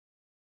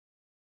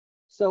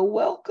So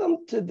welcome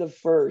to the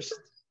first.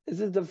 This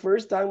is the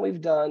first time we've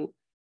done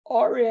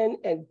RN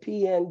and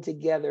PN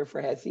together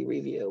for HESI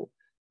review.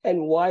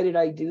 And why did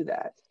I do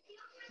that?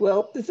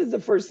 Well, this is the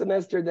first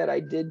semester that I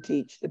did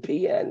teach the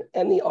PN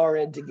and the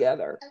RN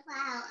together.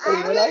 Wow.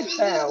 And what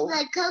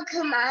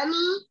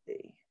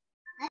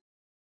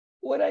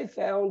I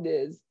found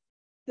is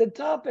the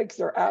topics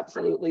are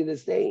absolutely the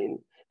same.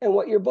 And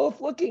what you're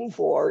both looking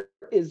for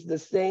is the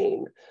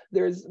same.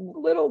 There's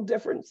little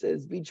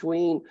differences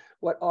between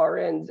what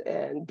RNs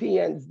and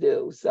PNs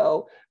do.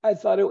 So I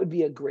thought it would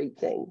be a great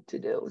thing to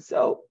do.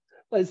 So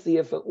let's see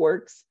if it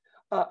works.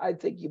 I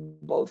think you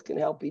both can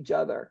help each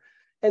other.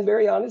 And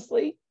very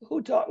honestly,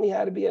 who taught me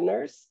how to be a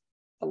nurse?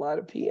 A lot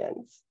of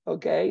PNs,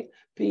 okay?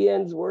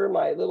 PNs were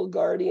my little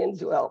guardians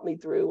who helped me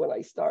through when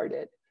I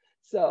started.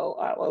 So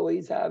I'll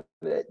always have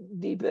the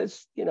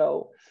deepest,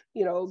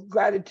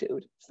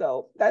 gratitude.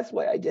 So that's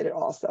why I did it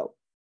also.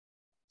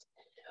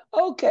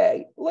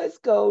 Okay, let's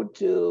go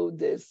to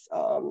this.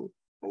 Let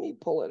me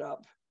pull it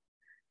up.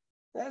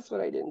 That's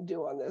what I didn't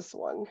do on this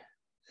one.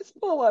 Let's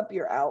pull up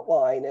your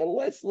outline and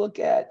let's look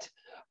at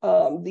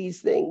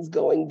these things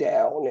going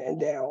down and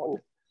down.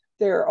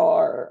 There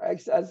are,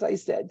 as I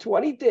said,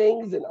 20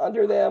 things, and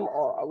under them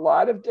are a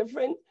lot of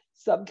different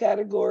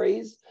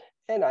subcategories.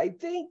 And I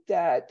think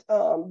that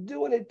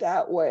doing it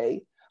that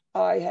way,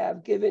 I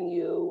have given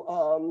you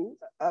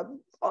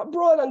a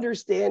broad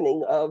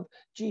understanding of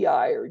GI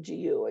or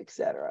GU, et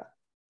cetera.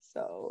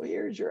 So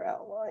here's your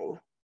outline.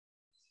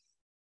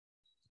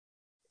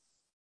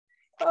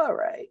 All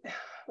right,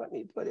 let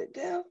me put it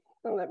down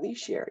and let me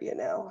share you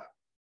now.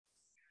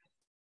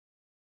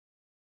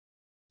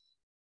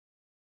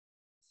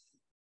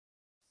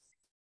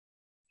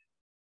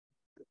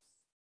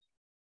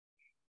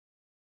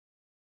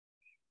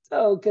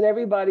 So can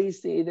everybody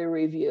see the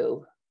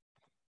review?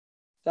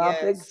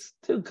 Topics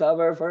to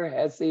cover for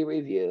HESI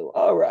review.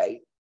 All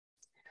right.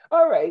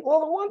 All right. Well,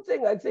 the one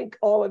thing I think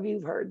all of you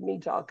have heard me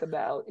talk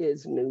about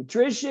is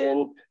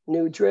nutrition,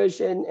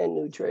 nutrition, and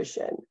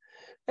nutrition.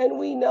 And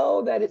we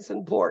know that it's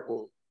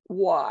important.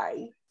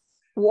 Why?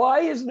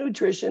 Why is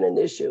nutrition an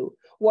issue?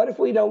 What if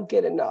we don't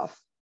get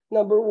enough?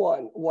 Number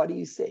one, what do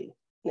you see?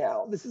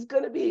 Now, this is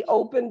going to be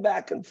open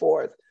back and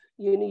forth.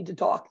 You need to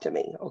talk to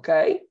me,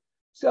 okay?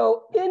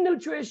 So in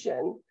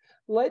nutrition,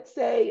 let's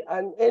say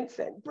an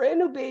infant, brand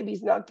new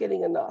baby's not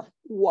getting enough.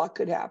 What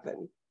could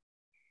happen?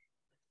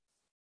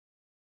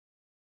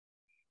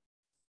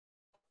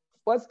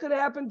 What's going to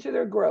happen to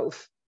their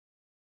growth?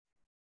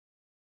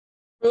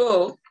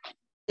 Oh,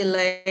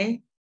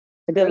 delay.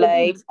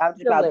 Delayed.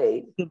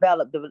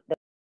 Develop.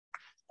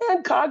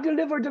 And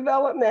cognitive or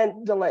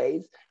development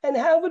delays. And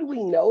how would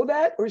we know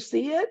that or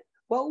see it?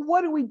 Well,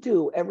 what do we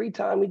do every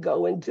time we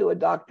go into a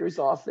doctor's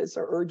office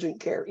or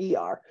urgent care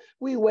ER?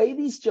 We weigh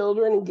these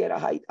children and get a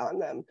height on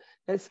them.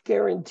 That's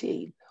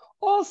guaranteed.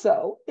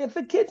 Also, if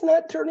a kid's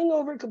not turning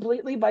over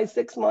completely by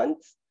 6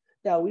 months,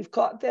 now we've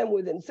caught them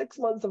within 6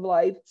 months of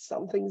life,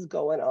 something's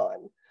going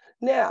on.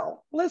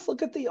 Now, let's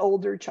look at the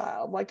older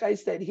child, like I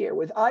said here,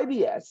 with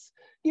IBS,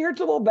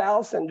 irritable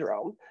bowel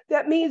syndrome.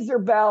 That means their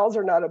bowels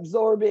are not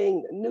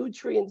absorbing the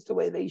nutrients the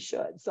way they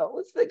should. So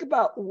let's think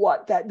about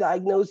what that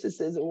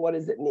diagnosis is and what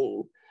does it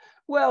mean.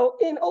 Well,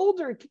 in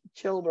older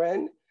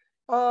children,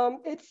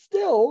 it's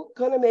still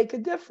going to make a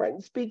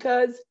difference,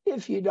 because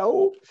if you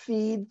don't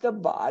feed the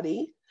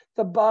body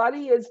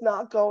is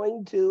not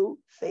going to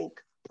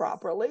think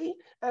properly.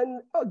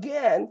 And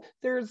again,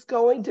 there's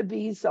going to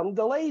be some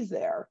delays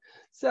there.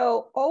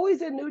 So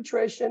always in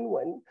nutrition,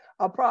 when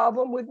a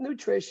problem with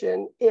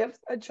nutrition, if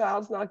a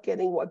child's not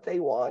getting what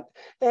they want,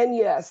 and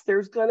yes,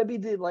 there's going to be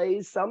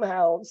delays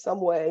somehow,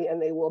 some way,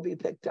 and they will be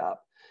picked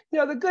up.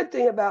 The good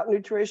thing about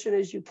nutrition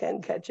is you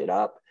can catch it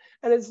up.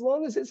 And as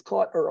long as it's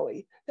caught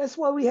early, that's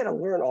why we had to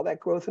learn all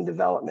that growth and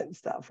development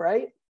stuff,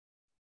 right?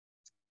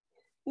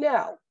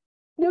 Now,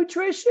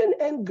 nutrition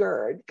and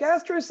GERD,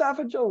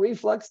 gastroesophageal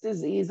reflux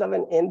disease of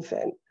an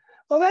infant.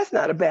 Well, that's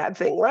not a bad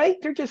thing, right?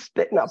 They're just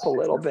spitting up a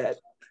little bit.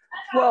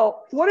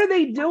 Well, what are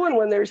they doing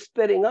when they're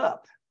spitting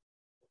up?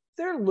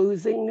 They're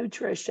losing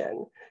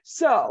nutrition.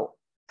 So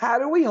how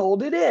do we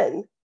hold it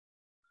in?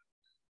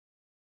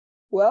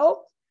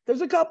 Well,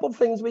 there's a couple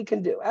things we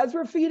can do. As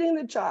we're feeding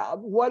the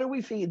child, what do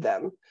we feed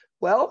them?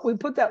 Well, we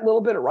put that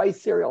little bit of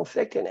rice cereal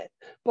thick in it.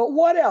 But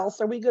what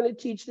else are we going to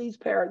teach these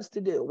parents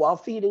to do while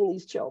feeding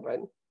these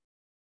children?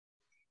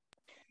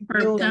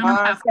 Use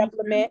iron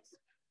supplements.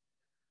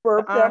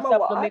 Burp them a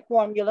lot. Supplement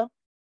formula.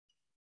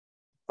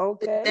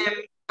 Okay.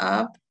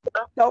 Up.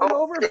 Don't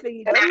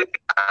overfeed them.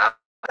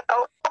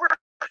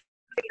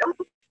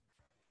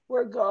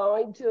 We're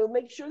going to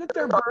make sure that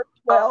they're burped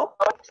well.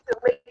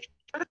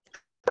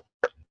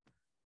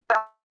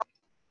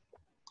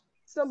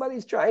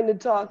 Somebody's trying to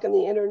talk and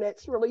the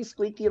internet's really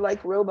squeaky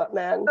like Robot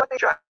Man.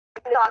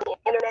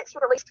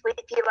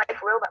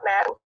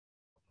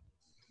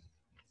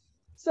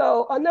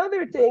 So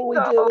another thing we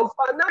do is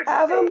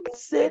have them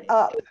sit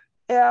up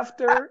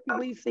after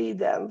we feed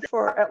them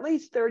for at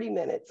least 30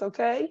 minutes,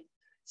 okay?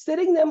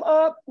 Sitting them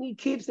up, he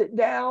keeps it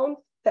down.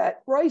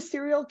 that rice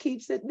cereal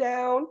keeps it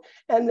down,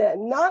 and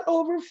then not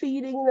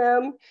overfeeding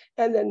them,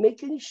 and then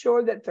making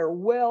sure that they're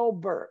well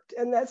burped.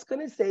 And that's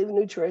going to save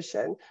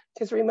nutrition,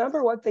 because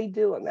remember what they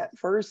do in that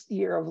first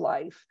year of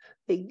life.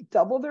 They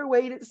double their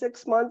weight at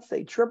 6 months,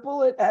 they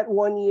triple it at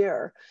 1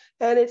 year,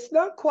 and it's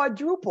not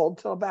quadrupled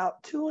till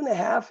about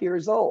 2.5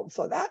 years old.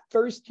 So that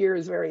first year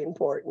is very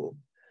important.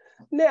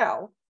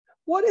 Now,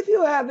 what if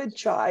you have a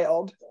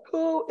child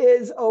who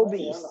is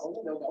obese?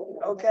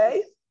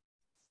 Okay.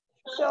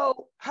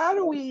 So how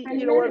do we,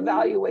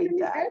 evaluate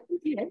that?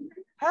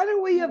 How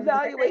do we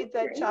evaluate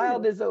that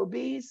child is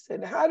obese,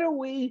 and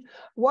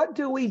what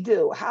do we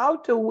do? How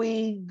do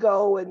we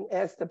go and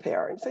ask the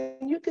parents?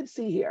 And you can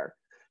see here,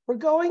 we're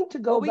going to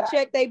go back. We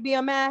check their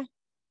BMI?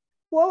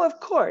 Well, of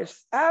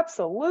course,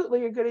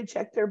 absolutely. You're going to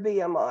check their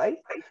BMI.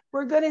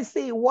 We're going to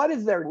see what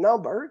is their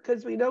number,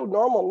 because we know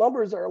normal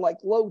numbers are like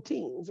low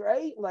teens,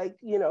 right? Like,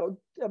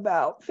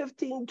 about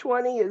 15,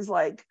 20 is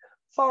like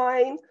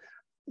fine.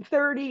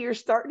 30, you're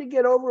starting to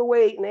get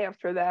overweight. And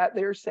after that,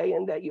 they're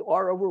saying that you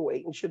are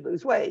overweight and should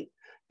lose weight.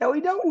 Now, we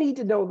don't need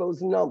to know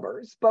those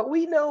numbers, but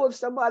we know if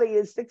somebody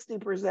is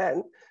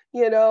 60%,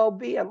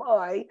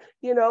 BMI,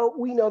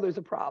 we know there's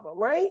a problem,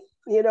 right?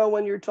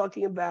 When you're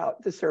talking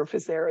about the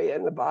surface area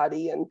in the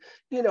body and,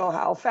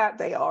 how fat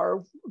they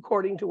are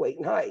according to weight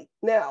and height.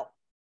 Now,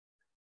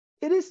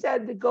 it is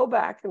said to go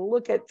back and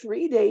look at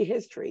 3-day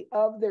history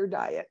of their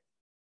diet.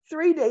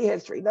 3-day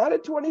history, not a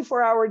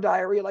 24-hour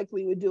diary like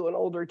we would do in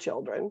older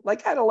children.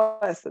 Like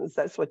adolescents,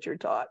 that's what you're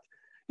taught.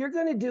 You're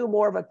going to do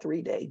more of a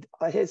 3-day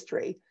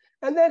history.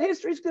 And that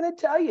history is going to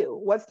tell you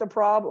what's the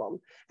problem.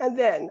 And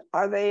then,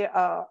 are they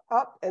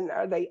up and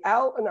are they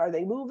out and are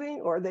they moving,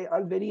 or are they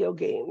on video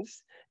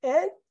games?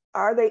 And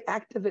are they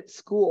active at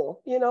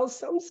school?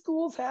 Some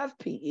schools have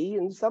PE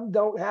and some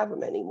don't have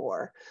them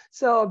anymore.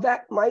 So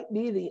that might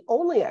be the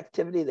only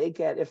activity they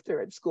get if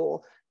they're at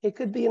school. It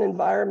could be an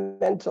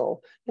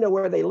environmental,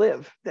 where they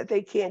live, that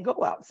they can't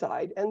go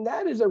outside. And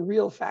that is a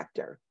real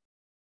factor.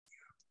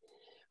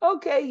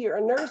 Okay, you're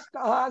a nurse at the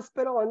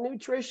hospital on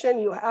nutrition.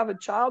 You have a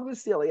child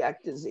with celiac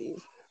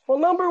disease. Well,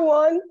 number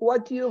one,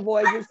 what do you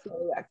avoid with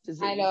celiac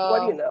disease? Milo. What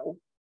do you know?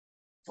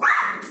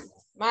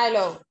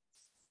 Milo.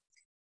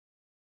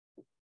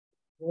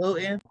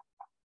 Gluten.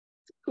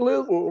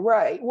 Gluten,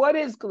 right. What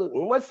is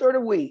gluten? What sort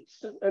of wheat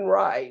and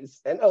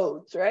rice and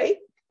oats, right?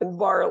 And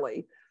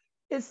barley.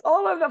 It's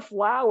all of the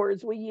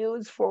flours we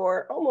use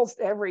for almost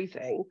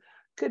everything.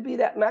 Could be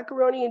that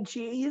macaroni and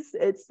cheese.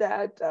 It's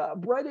that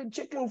breaded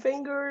chicken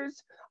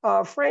fingers,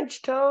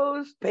 French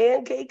toast,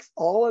 pancakes,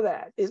 all of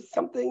that is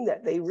something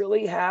that they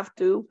really have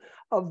to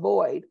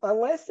avoid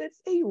unless it's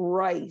a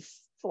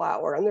rice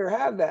flour, and they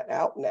have that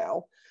out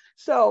now.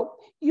 So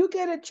you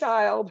get a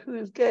child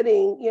who's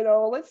getting,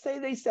 let's say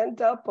they sent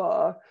up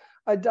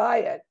a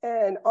diet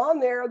and on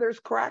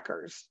there's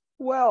crackers.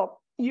 Well,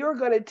 you're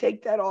going to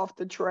take that off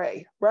the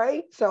tray,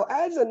 right? So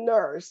as a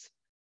nurse,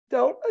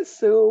 don't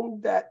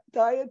assume that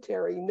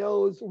dietary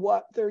knows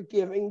what they're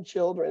giving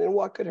children and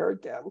what could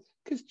hurt them,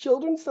 because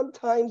children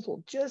sometimes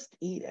will just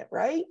eat it,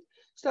 right?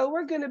 So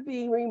we're going to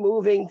be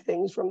removing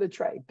things from the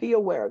tray. Be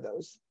aware of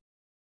those.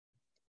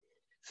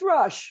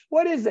 Thrush,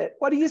 what is it?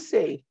 What do you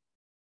see?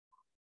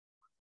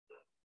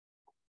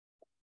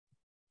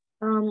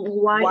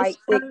 White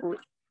thick.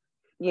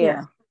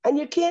 Yeah. And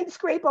you can't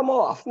scrape them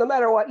off no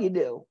matter what you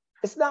do.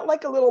 It's not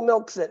like a little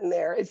milk sitting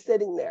there. It's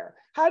sitting there.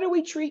 How do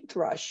we treat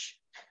thrush?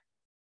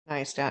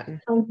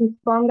 Nystatin.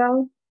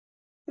 Fungal.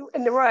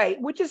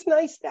 Right, which is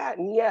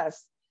nystatin,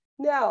 yes.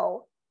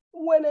 Now,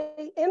 when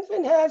an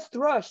infant has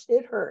thrush,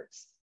 it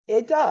hurts.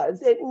 It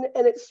does, and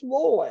it's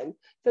swollen,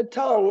 the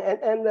tongue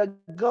and the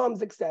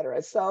gums,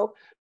 etc. So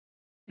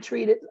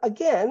treat it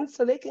again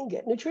so they can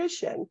get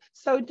nutrition.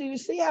 So do you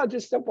see how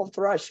just simple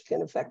thrush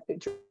can affect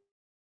nutrition?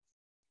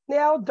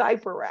 Now,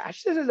 diaper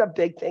rash. This is a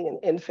big thing in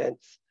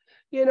infants.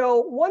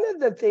 One of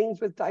the things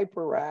with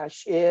diaper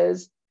rash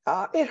is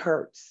it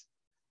hurts.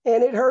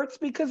 And it hurts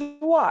because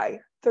why?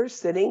 They're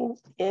sitting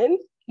in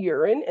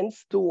urine and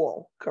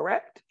stool,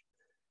 correct?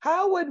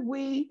 How would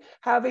we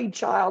have a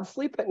child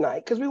sleep at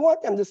night? Because we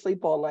want them to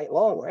sleep all night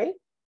long, right?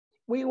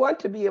 We want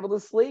to be able to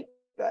sleep,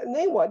 and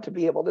they want to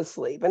be able to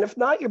sleep. And if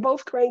not, you're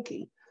both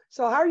cranky.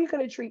 So how are you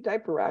going to treat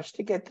diaper rash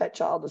to get that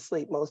child to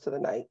sleep most of the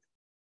night?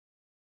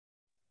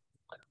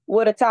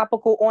 With a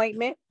topical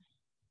ointment?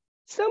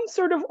 Some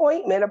sort of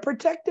ointment, a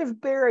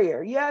protective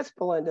barrier. Yes,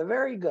 Belinda,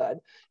 very good.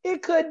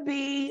 It could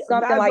be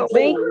something like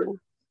zinc.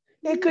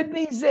 It could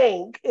be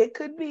zinc. It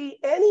could be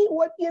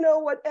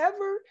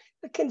whatever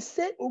that can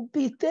sit and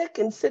be thick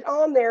and sit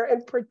on there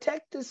and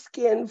protect the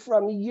skin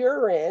from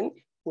urine,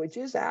 which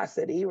is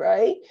acidy,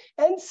 right?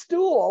 And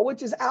stool,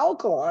 which is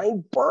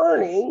alkaline,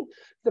 burning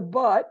the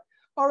butt,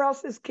 or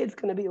else this kid's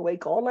going to be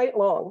awake all night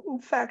long. In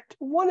fact,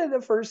 one of the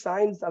first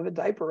signs of a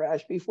diaper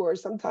rash, before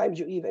sometimes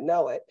you even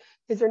know it,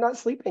 is they're not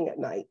sleeping at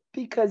night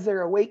because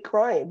they're awake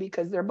crying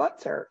because their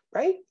butts hurt,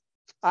 right?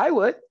 I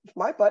would, if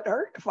my butt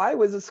hurt, if I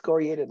was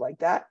excoriated like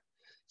that.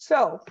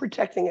 So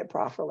protecting it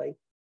properly.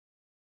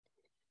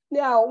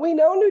 Now, we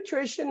know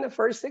nutrition the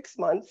first 6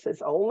 months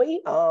is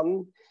only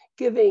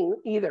giving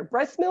either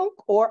breast milk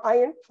or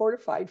iron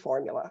fortified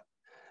formula.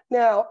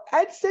 Now,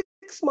 at 6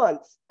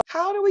 months,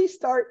 how do we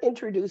start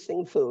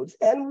introducing foods?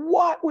 And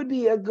what would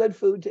be a good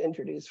food to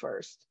introduce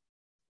first?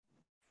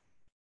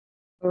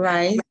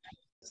 Rice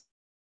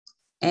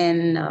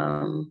and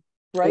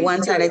Rice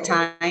once at a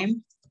cereal.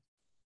 time,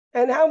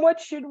 And how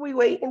much should we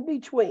wait in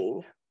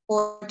between?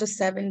 4 to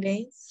 7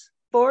 days.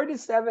 4 to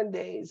 7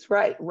 days,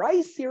 right?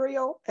 Rice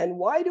cereal. And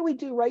why do we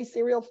do rice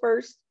cereal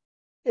first?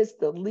 It's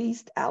the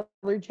least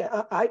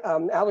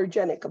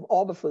allergenic of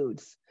all the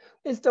foods.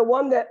 It's the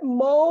one that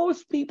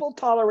most people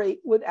tolerate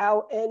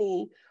without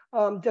any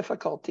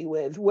difficulty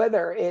with,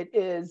 whether it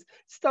is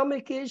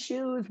stomach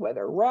issues,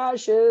 whether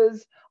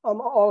rashes,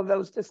 all of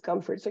those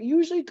discomforts. So it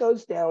usually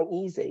goes down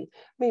easy.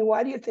 I mean,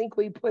 why do you think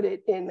we put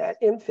it in that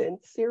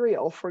infant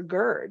cereal for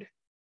GERD?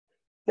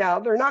 Now,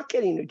 they're not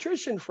getting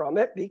nutrition from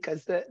it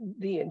because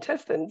the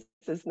intestines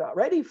is not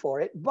ready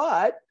for it,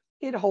 but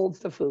it holds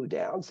the food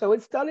down. So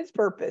it's done its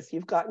purpose.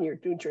 You've gotten your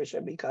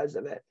nutrition because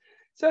of it.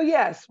 So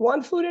yes,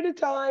 one food at a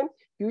time.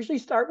 Usually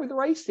start with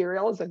rice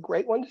cereal is a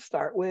great one to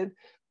start with.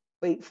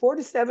 Wait 4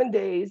 to 7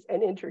 days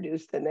and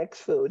introduce the next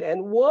food,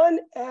 and one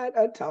at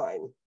a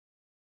time.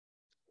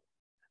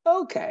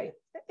 Okay,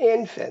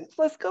 infants.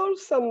 Let's go to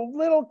some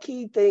little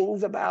key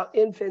things about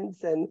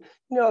infants and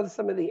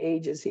some of the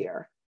ages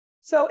here.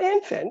 So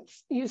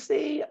infants, you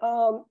see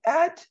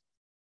at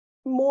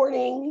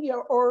morning,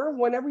 or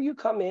whenever you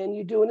come in,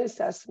 you do an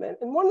assessment.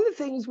 And one of the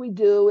things we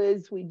do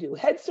is we do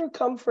head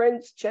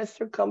circumference, chest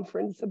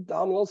circumference,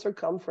 abdominal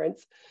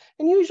circumference.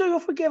 And usually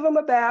if we give them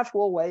a bath,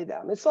 we'll weigh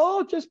them. It's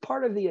all just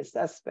part of the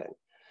assessment.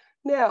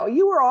 Now,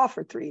 you were off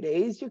for 3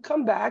 days. You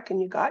come back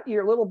and you got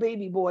your little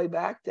baby boy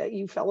back that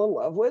you fell in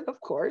love with,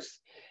 of course.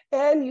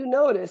 And you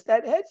notice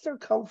that head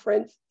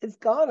circumference has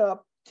gone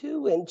up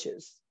 2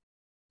 inches.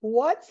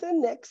 What's the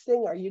next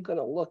thing are you going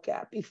to look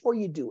at before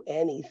you do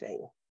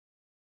anything?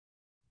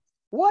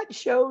 What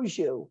shows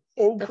you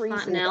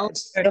increasing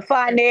fontanelles. The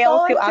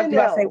fontanelles. I was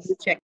about to say, Fontanelles. we'll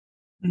check.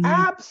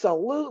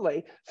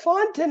 Absolutely.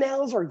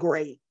 Fontanelles are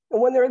great.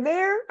 And when they're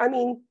there, I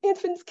mean,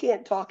 infants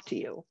can't talk to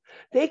you.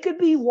 They could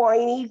be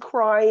whiny,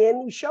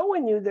 crying,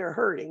 showing you they're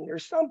hurting or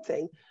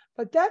something.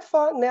 But that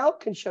fontanelle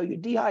can show you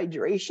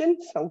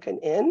dehydration, sunken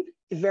in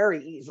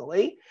very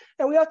easily.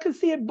 And we all can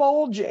see it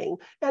bulging.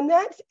 And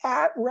that's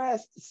at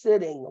rest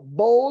sitting,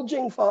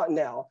 bulging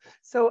fontanelle.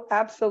 So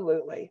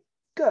absolutely.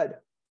 Good.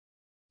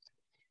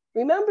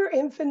 Remember,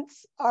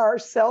 infants are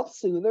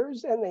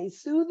self-soothers and they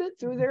soothe it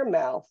through their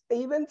mouth,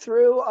 even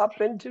through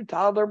up into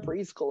toddler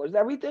preschoolers.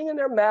 Everything in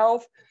their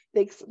mouth,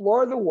 they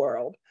explore the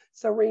world.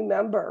 So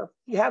remember,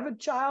 you have a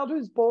child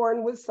who's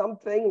born with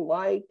something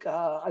like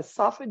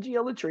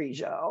esophageal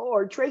atresia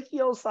or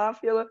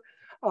tracheoesophageal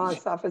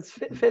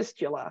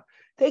fistula.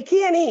 They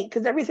can't eat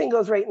because everything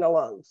goes right in the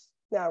lungs.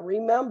 Now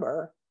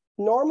remember,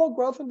 normal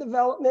growth and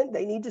development,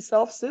 they need to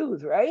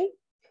self-soothe, right?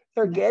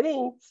 They're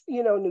getting,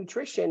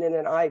 nutrition in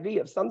an IV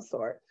of some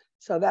sort.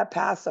 So that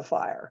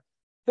pacifier,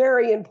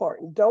 very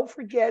important. Don't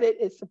forget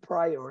it. It's a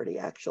priority,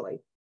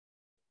 actually.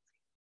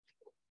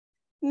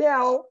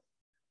 Now,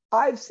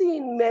 I've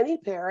seen many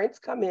parents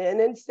come in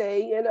and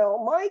say,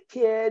 my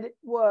kid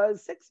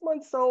was 6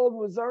 months old,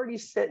 was already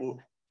sitting,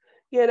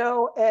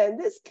 and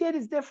this kid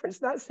is different.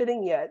 It's not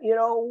sitting yet.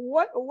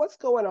 What's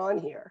going on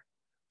here?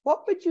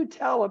 What would you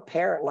tell a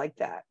parent like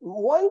that?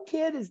 One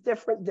kid is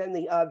different than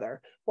the other.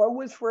 One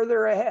was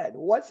further ahead.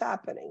 What's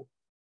happening?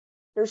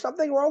 There's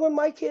something wrong with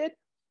my kid?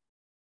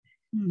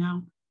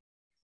 No.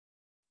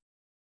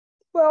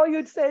 Well,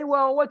 you'd say,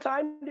 well, what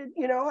time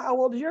how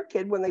old is your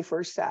kid when they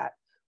first sat?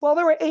 Well,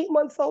 they were 8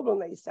 months old when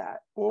they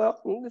sat.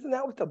 Well, isn't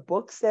that what the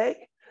books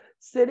say?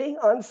 Sitting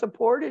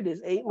unsupported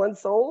is 8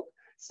 months old.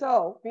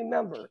 So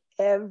remember,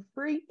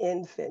 every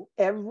infant,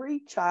 every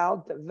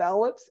child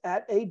develops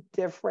at a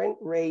different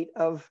rate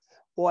of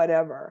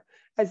whatever.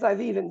 As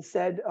I've even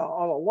said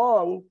all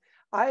along,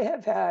 I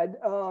have had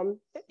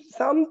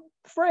some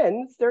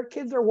friends, their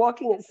kids are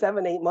walking at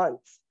 7, 8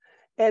 months.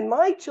 And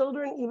my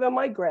children, even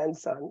my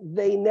grandson,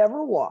 they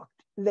never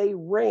walked. They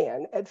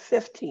ran at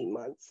 15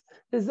 months.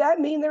 Does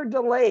that mean they're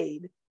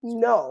delayed?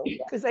 No,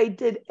 because they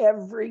did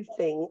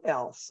everything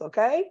else,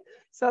 okay?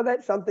 So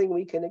that's something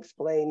we can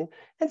explain.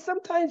 And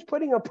sometimes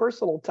putting a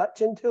personal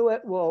touch into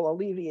it will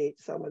alleviate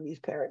some of these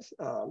parents'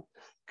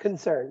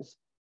 concerns.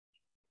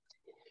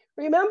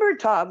 Remember,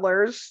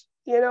 toddlers,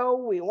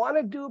 we want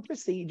to do a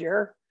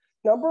procedure.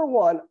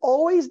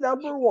 Always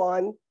number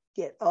one,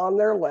 get on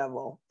their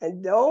level.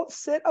 And don't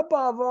sit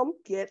above them,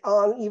 get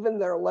on even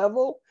their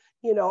level,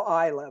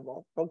 eye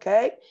level,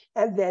 okay?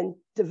 And then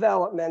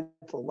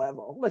developmental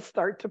level. Let's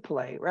start to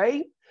play,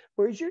 right?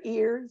 Where's your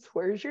ears?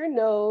 Where's your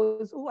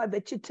nose? Oh, I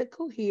bet you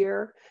tickle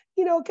here.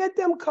 Get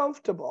them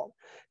comfortable.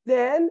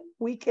 Then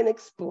we can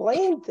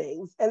explain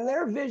things, and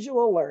they're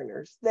visual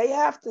learners. They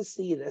have to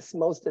see this,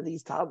 most of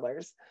these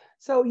toddlers.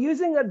 So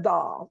using a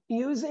doll,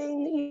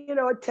 using,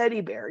 a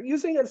teddy bear,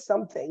 using a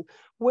something,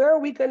 where are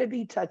we going to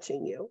be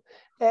touching you?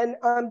 And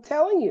I'm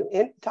telling you,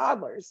 in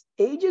toddlers,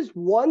 ages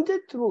 1 to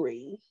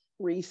 3,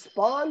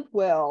 respond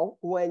well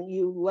when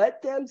you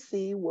let them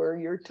see where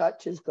your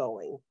touch is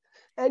going.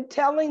 and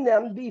telling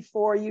them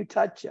before you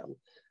touch them.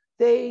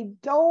 They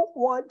don't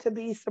want to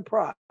be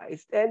surprised,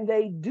 and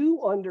they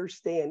do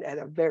understand at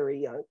a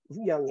very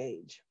young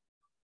age.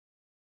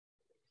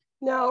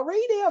 Now,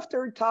 right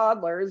after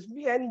toddlers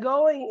and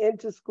going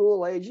into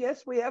school age,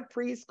 yes, we have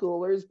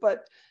preschoolers,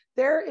 but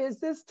there is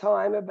this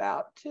time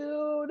about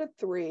 2 to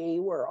 3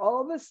 where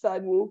all of a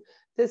sudden,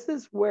 this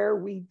is where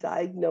we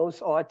diagnose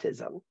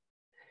autism.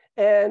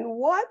 And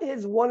what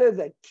is one of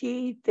the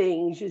key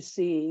things you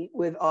see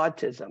with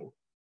autism?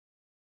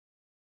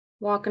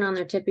 Walking on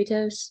their tippy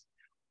toes.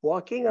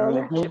 Walking on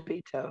their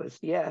tippy toes,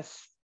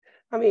 yes.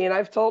 I mean,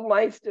 I've told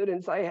my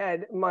students, I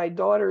had my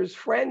daughter's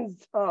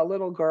friend's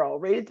little girl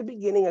right at the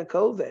beginning of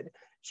COVID.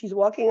 She's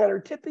walking on her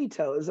tippy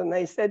toes. And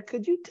they said,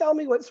 could you tell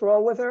me what's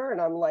wrong with her?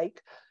 And I'm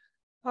like,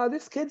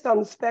 this kid's on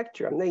the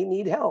spectrum. They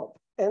need help.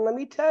 And let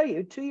me tell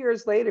you, 2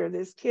 years later,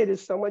 this kid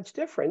is so much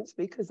different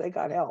because they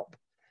got help.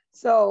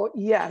 So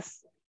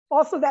yes,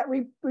 also that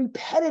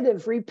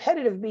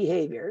repetitive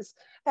behaviors,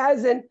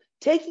 as in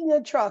taking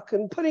a truck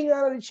and putting it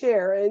on a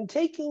chair, and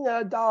taking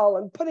a doll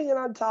and putting it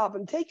on top,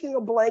 and taking a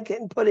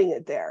blanket and putting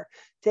it there,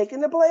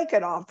 taking the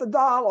blanket off, the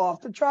doll off,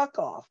 the truck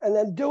off, and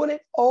then doing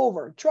it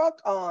over, truck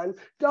on,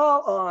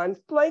 doll on,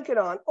 blanket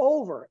on,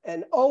 over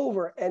and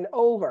over and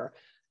over.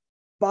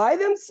 By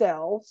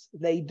themselves,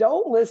 they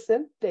don't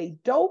listen, they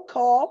don't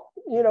call,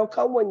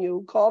 come when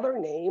you call their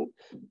name.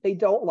 They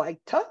don't like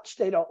touch,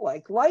 they don't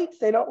like lights,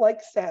 they don't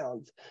like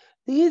sounds.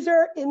 These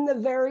are in the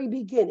very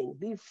beginning,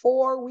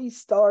 before we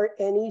start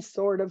any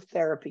sort of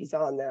therapies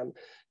on them.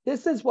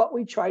 This is what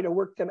we try to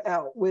work them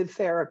out with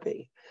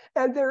therapy.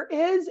 And there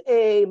is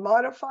a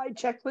modified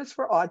checklist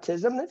for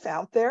autism that's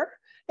out there,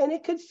 and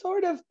it could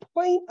sort of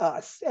point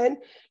us. And,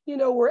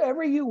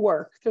 wherever you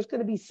work, there's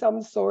going to be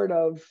some sort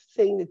of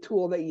thing, the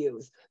tool they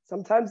use.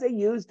 Sometimes they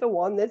use the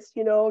one that's,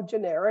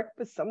 generic,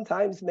 but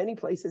sometimes many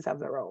places have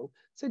their own.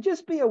 So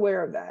just be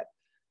aware of that.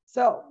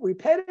 So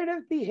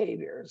repetitive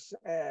behaviors,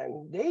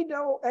 and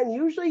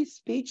usually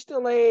speech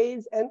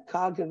delays and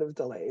cognitive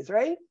delays,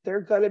 right?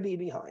 They're going to be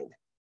behind.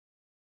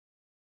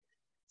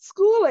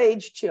 School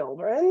age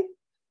children,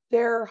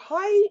 their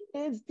height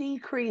is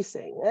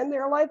decreasing and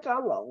they're like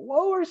on the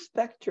lower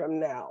spectrum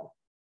now.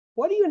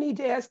 What do you need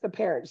to ask the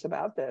parents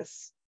about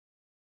this?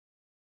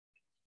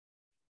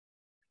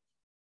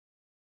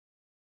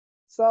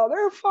 So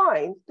they're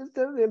fine.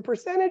 The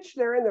percentage,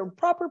 they're in their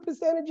proper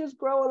percentages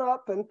growing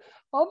up, and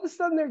all of a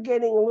sudden they're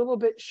getting a little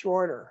bit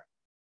shorter.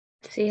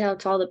 See how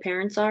tall the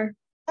parents are?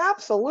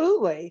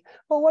 Absolutely.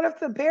 Well, what if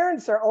the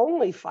parents are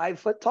only 5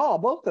 foot tall,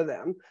 both of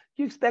them?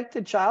 Do you expect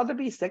a child to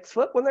be 6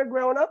 foot when they're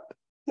growing up?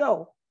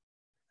 No.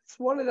 It's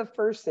one of the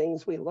first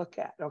things we look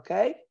at,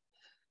 okay?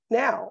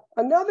 Now,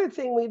 another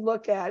thing we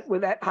look at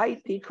with that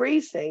height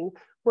decreasing,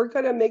 we're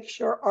going to make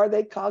sure, are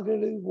they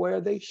cognitively where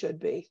they should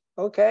be?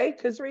 Okay,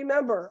 because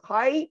remember,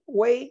 height,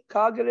 weight,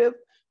 cognitive,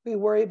 we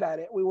worry about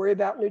it. We worry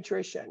about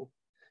nutrition.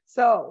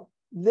 So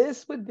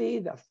this would be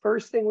the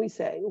first thing we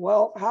say.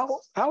 Well,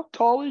 how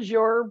tall is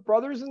your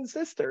brothers and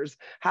sisters?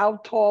 How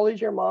tall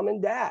is your mom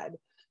and dad?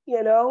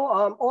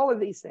 All of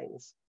these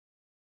things.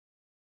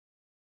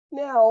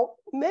 Now,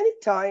 many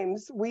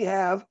times we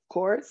have, of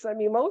course,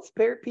 most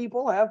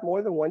people have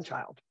more than one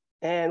child.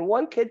 And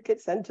one kid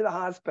gets sent to the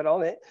hospital,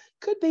 and it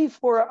could be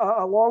for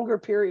a longer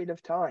period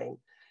of time.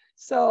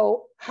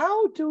 So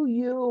how do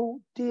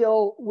you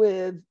deal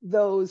with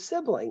those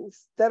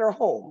siblings that are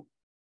home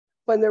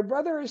when their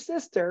brother or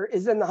sister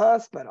is in the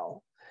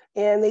hospital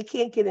and they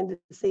can't get in to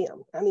see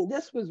them?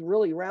 This was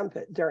really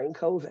rampant during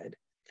COVID.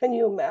 Can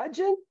you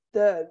imagine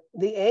the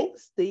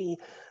angst,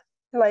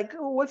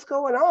 what's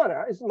going on?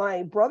 Is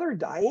my brother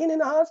dying in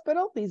the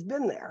hospital? He's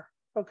been there,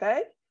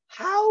 okay?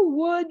 How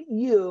would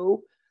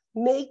you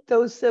make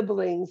those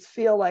siblings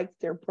feel like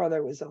their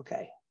brother was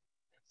okay?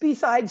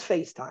 Besides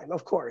FaceTime,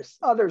 of course,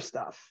 other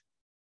stuff.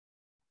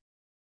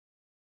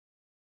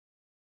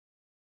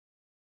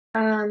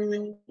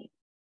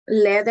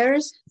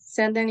 Letters,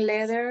 sending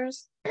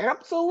letters.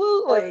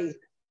 Absolutely.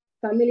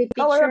 Family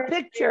Color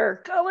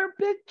picture. color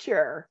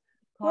picture.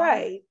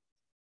 Right.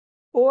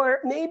 Or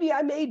maybe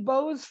I made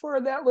bows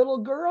for that little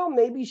girl.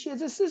 Maybe she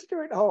has a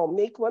sister at home.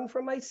 Make one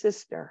for my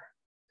sister.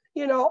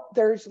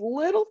 There's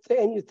little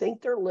things, you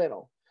think they're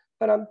little,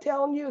 but I'm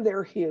telling you,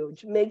 they're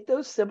huge. Make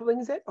those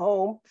siblings at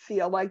home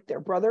feel like their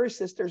brother or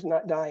sister's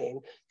not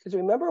dying. Because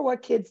remember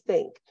what kids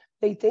think.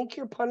 They think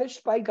you're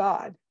punished by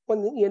God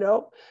when,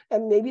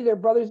 and maybe their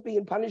brother's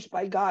being punished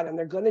by God and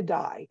they're going to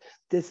die.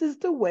 This is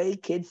the way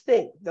kids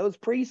think, those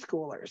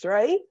preschoolers,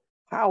 right?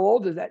 How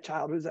old is that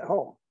child who's at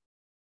home?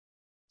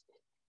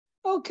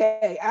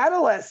 Okay,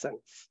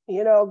 adolescents,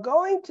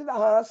 going to the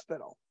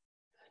hospital.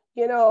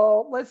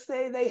 Let's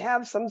say they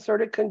have some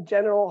sort of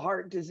congenital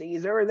heart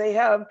disease, or they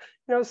have,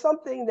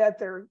 something that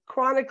they're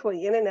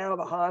chronically in and out of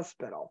the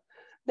hospital.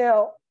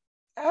 Now,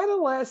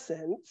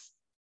 adolescents,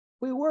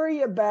 we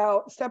worry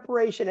about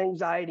separation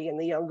anxiety in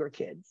the younger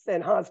kids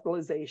and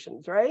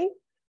hospitalizations, right?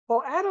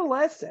 Well,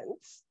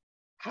 adolescents,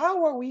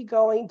 how are we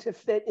going to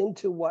fit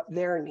into what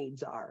their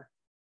needs are?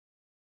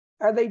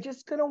 Are they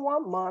just going to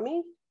want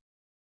mommy?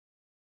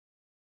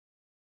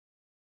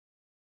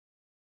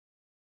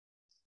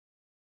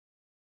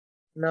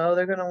 No,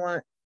 they're gonna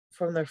want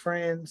from their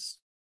friends.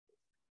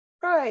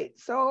 Right,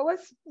 so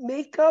let's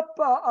make up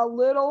a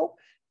little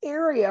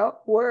area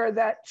where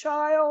that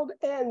child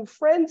and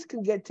friends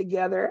can get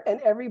together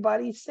and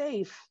everybody's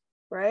safe,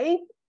 right?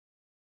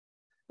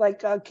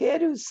 Like a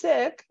kid who's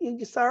sick,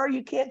 sorry,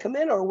 you can't come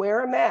in, or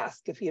wear a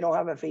mask if you don't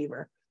have a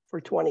fever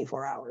for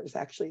 24 hours.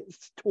 Actually,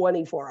 it's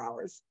 24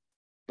 hours.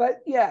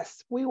 But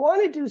yes, we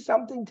want to do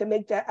something to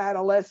make that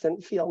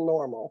adolescent feel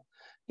normal.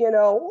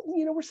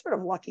 We're sort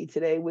of lucky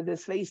today with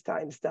this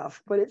FaceTime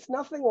stuff, but it's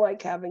nothing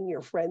like having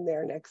your friend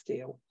there next to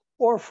you,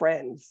 or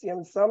friends.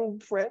 Some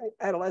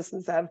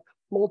adolescents have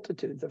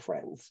multitudes of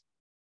friends.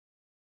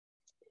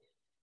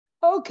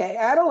 Okay,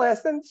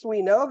 adolescents,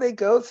 we know they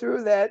go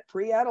through that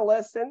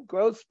pre-adolescent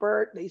growth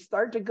spurt. They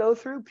start to go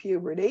through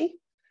puberty.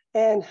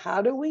 And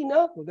how do we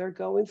know they're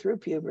going through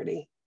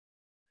puberty?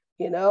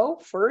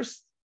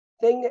 First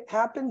thing that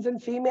happens in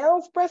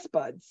females, breast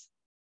buds.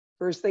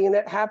 First thing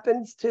that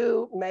happens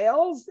to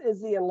males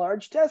is the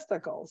enlarged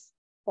testicles.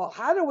 Well,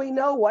 how do we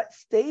know what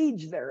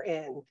stage they're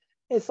in?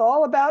 It's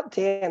all about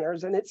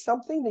tanners, and it's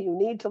something that you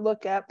need to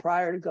look at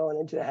prior to going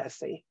into the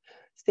HESI.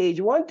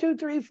 Stage 1, 2,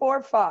 3,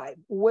 4, 5,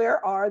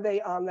 where are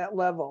they on that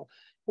level?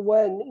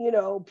 When,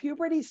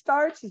 puberty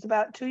starts, it's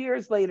about 2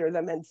 years later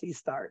the menses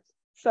start.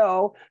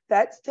 So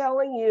that's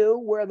telling you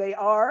where they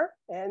are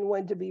and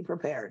when to be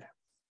prepared.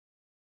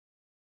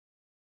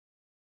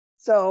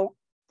 So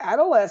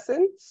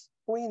adolescents,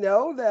 we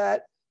know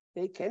that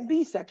they can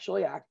be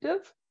sexually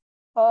active.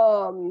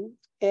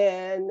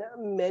 And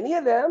many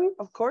of them,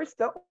 of course,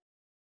 don't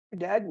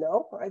dad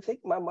know. I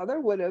think my mother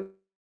would have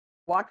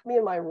locked me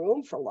in my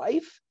room for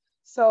life.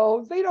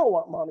 So they don't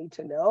want mommy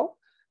to know.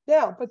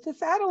 Now, but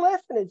this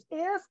adolescent is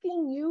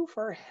asking you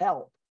for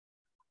help.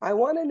 I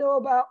want to know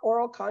about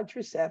oral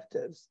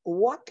contraceptives.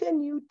 What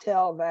can you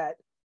tell that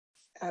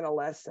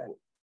adolescent?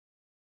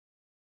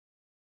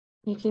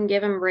 You can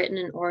give them written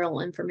and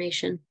oral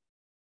information.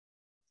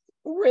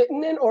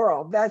 Written and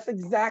oral, that's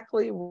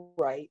exactly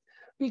right.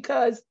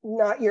 Because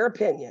not your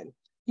opinion.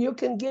 You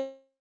can give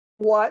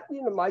what,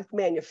 like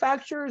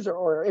manufacturers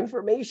or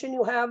information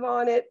you have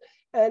on it,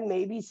 and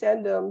maybe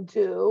send them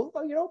to,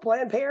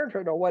 Planned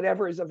Parenthood or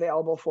whatever is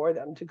available for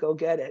them to go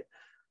get it.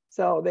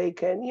 So they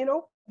can,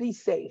 be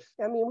safe.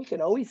 I mean, we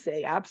can always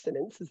say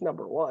abstinence is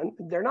number one.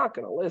 They're not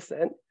going to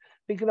listen.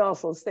 We can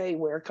also say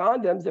wear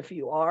condoms if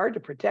you are to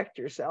protect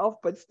yourself,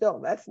 but still,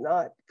 that's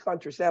not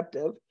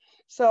contraceptive.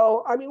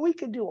 So, I mean, we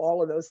could do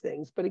all of those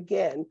things. But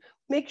again,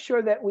 make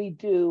sure that we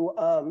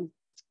do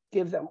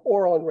give them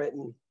oral and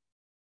written.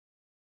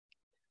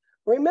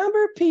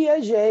 Remember,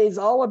 Piaget is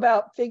all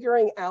about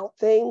figuring out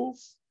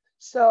things.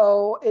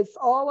 So it's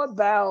all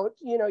about,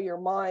 your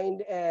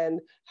mind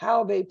and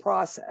how they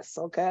process,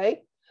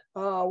 okay?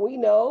 We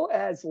know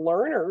as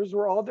learners,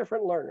 we're all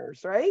different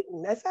learners, right?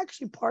 And that's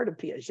actually part of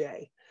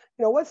Piaget.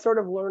 What sort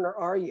of learner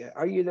are you?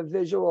 Are you the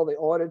visual, the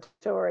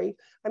auditory?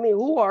 I mean,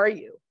 who are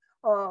you?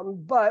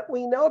 But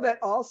we know that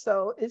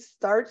also it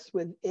starts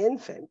with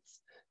infants.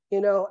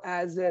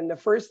 As in the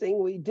first thing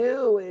we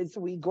do is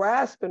we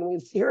grasp and we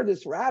hear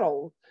this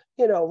rattle,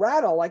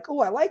 rattle like,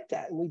 oh, I like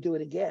that. And we do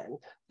it again.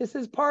 This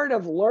is part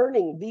of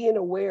learning, being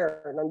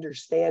aware and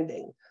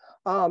understanding.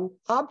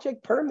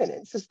 Object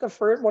permanence is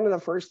one of the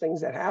first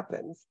things that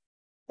happens.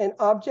 And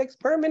object's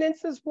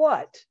permanence is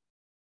what?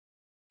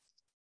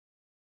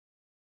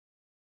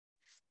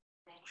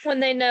 When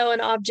they know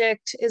an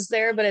object is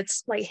there, but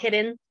it's like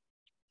hidden.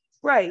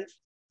 Right.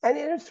 And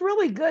it's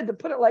really good to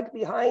put it like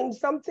behind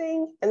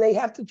something, and they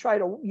have to try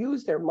to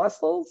use their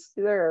muscles,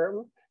 their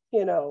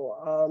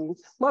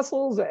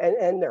muscles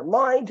and their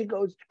mind to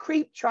go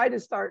try to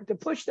start to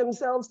push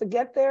themselves to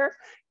get there.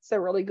 It's a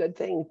really good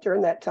thing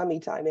during that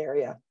tummy time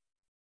area.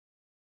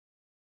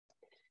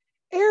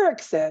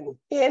 Erickson,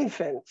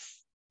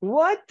 infants.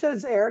 What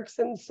does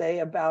Erickson say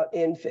about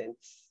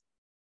infants?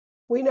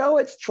 We know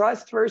it's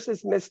trust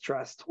versus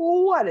mistrust.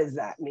 What does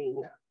that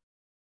mean?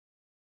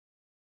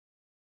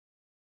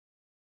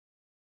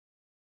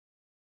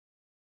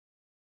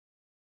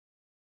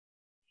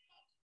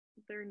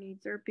 Their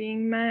needs are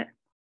being met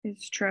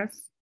is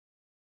trust.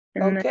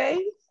 And okay.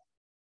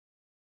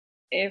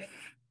 If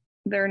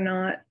they're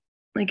not,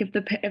 like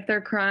if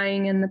they're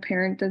crying and the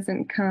parent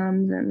doesn't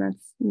come, then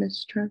that's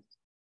mistrust.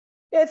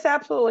 It's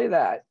absolutely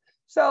that.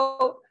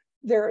 So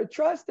their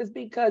trust is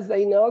because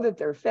they know that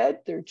they're fed,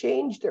 they're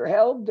changed, they're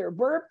held, they're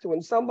burped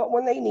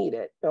when they need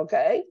it,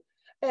 okay?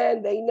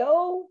 And they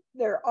know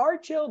there are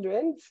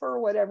children for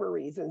whatever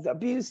reasons,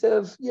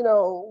 abusive,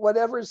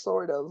 whatever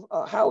sort of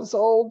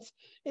households.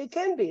 It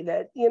can be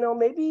that,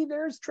 maybe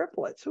there's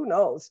triplets, who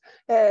knows?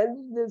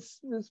 And this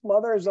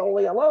mother is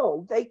only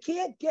alone. They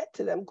can't get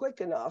to them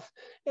quick enough.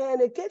 And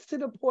it gets to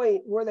the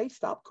point where they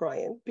stop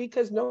crying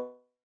because no one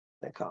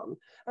can come.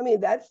 I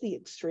mean, that's the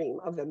extreme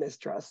of the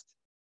mistrust.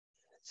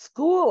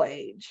 School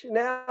age.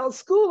 Now,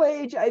 school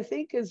age, I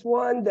think, is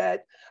one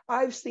that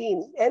I've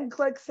seen.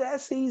 NCLEX,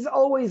 HESIs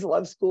always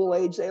love school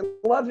age. They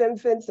love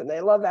infants and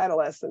they love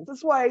adolescents.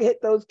 That's why I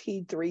hit those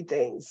key three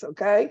things,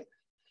 okay?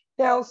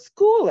 Now,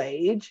 school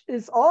age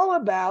is all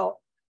about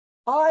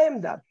I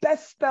am the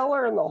best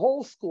speller in the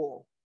whole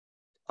school.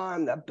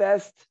 I'm the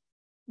best,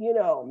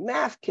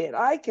 math kid.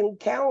 I can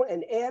count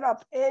and add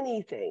up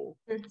anything,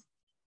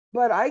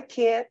 but I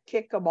can't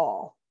kick a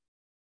ball.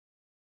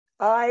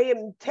 I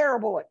am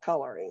terrible at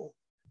coloring.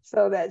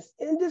 So that's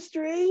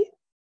industry.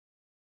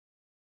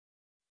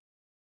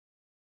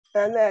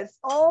 And that's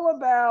all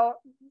about,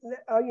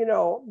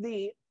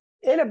 the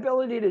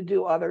inability to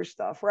do other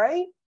stuff,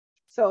 right?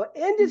 So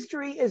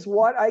industry is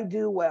what I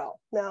do well.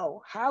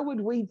 Now, how would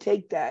we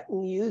take that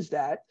and use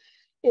that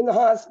in the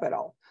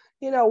hospital?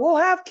 We'll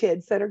have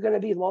kids that are going to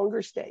be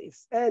longer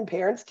stays and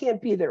parents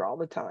can't be there all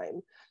the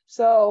time.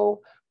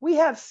 So we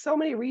have so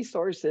many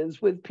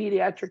resources with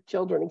pediatric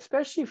children,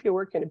 especially if you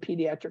work in a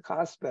pediatric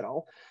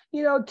hospital,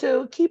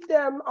 to keep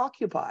them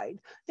occupied.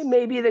 And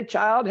maybe the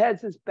child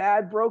has this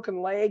bad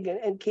broken leg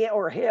and can't,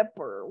 or hip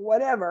or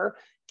whatever,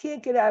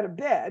 can't get out of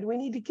bed. We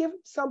need to give them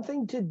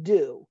something to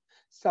do,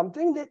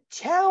 something that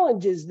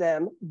challenges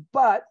them,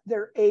 but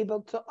they're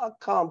able to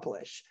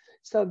accomplish.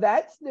 So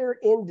that's their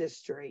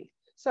industry.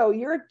 So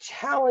you're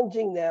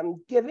challenging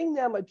them, giving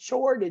them a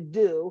chore to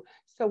do.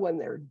 So when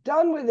they're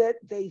done with it,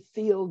 they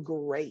feel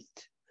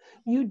great.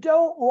 You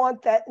don't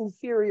want that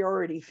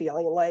inferiority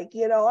feeling like,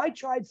 I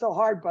tried so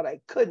hard, but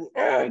I couldn't.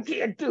 I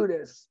can't do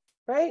this,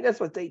 right?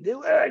 That's what they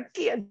do. I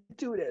can't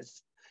do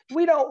this.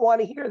 We don't want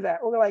to hear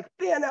that. We're like,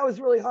 man, that was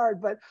really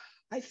hard, but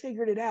I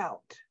figured it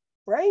out,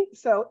 right?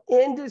 So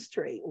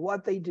industry,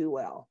 what they do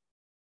well.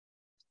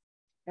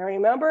 And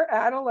remember,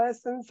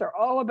 adolescents are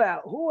all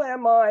about who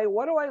am I?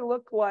 What do I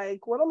look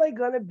like? What am I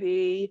going to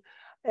be?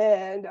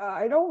 And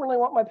I don't really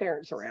want my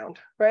parents around,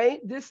 right?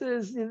 This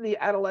is the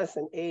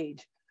adolescent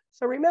age.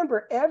 So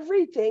remember,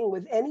 everything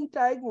with any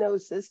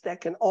diagnosis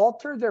that can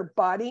alter their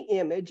body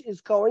image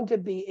is going to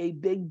be a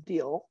big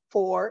deal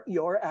for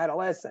your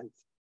adolescents.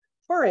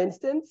 For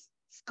instance,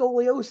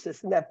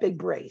 scoliosis in that big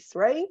brace,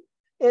 right?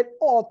 It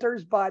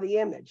alters body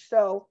image.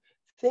 So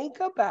think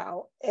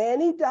about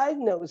any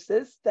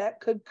diagnosis that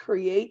could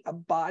create a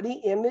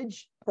body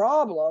image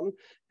problem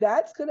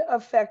that's going to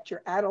affect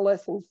your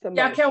adolescents the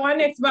most. Yeah, one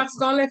Xbox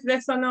gonna let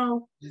this or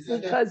no?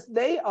 Because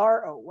they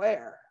are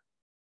aware.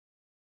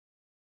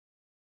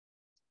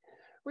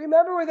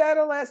 Remember, with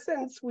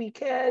adolescents, we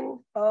can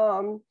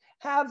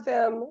have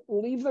them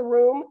leave the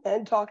room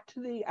and talk to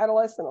the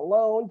adolescent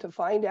alone to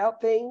find out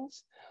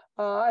things.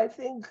 I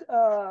think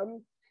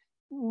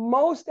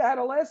most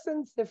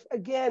adolescents, if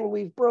again,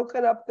 we've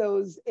broken up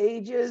those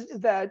ages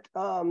that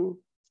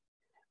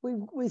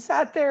we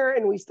sat there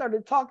and we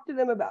started talking to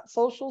them about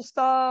social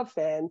stuff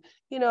and,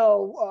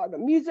 the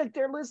music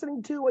they're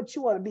listening to, what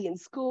you want to be in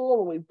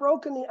school, and we've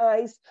broken the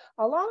ice.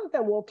 A lot of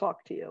them will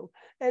talk to you.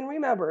 And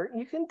remember,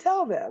 you can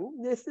tell them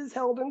this is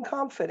held in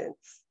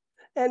confidence.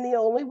 And the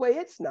only way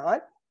it's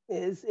not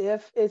is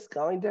if it's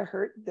going to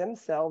hurt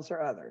themselves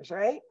or others,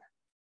 right?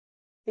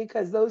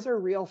 Because those are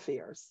real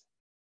fears.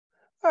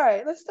 All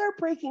right, let's start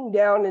breaking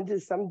down into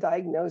some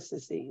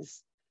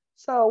diagnoses.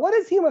 So what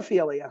is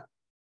hemophilia?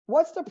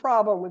 What's the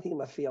problem with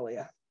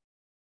hemophilia?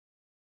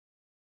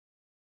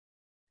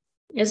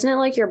 Isn't it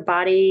like your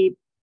body,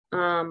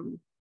 the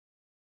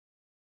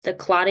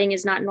clotting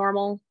is not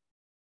normal?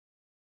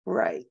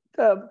 Right.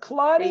 The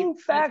clotting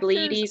factors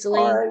bleed easily.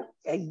 aren't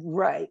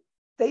right.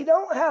 They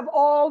don't have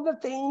all the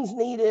things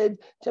needed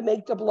to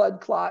make the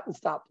blood clot and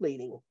stop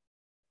bleeding.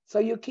 So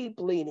you keep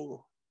bleeding.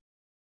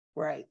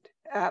 Right.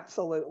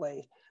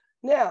 Absolutely.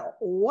 Now,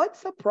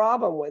 what's the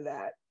problem with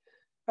that?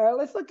 All right,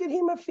 let's look at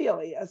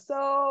hemophilia.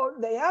 So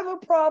they have a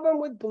problem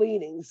with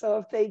bleeding. So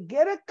if they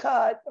get a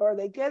cut or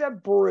they get a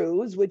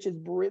bruise, which is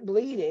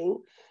bleeding,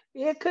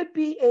 it could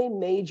be a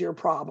major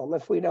problem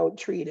if we don't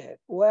treat it.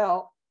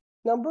 Well,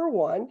 number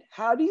one,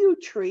 how do you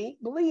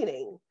treat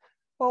bleeding?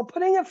 Well,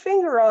 putting a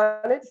finger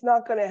on it's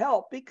not going to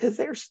help because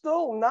they're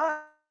still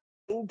not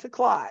going to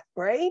clot,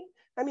 right?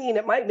 I mean,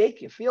 it might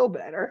make you feel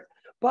better,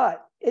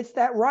 but it's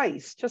that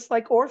rice, just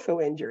like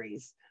ortho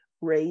injuries.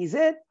 Raise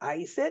it,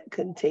 ice it,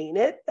 contain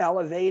it,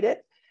 elevate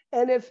it.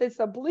 And if it's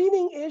a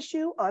bleeding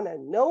issue on a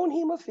known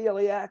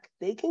hemophiliac,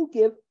 they can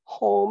give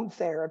home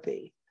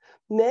therapy.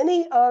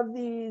 Many of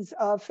these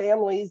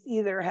families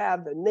either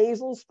have the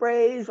nasal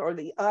sprays or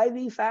the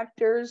IV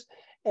factors.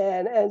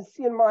 And as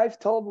I've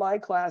told my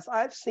class,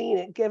 I've seen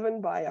it given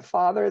by a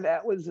father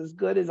that was as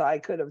good as I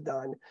could have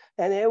done.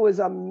 And it was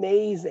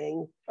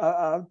amazing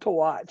to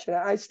watch. And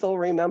I still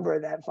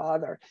remember that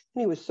father.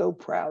 And he was so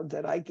proud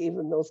that I gave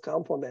him those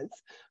compliments.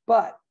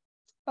 But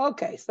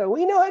okay, so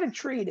we know how to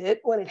treat it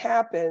when it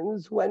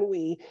happens, when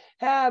we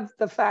have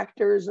the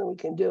factors and we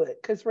can do it.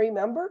 Because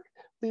remember,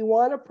 we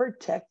want to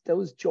protect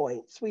those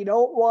joints. We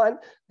don't want,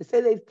 let's say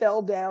they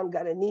fell down,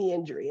 got a knee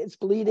injury. It's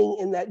bleeding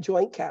in that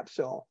joint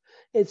capsule.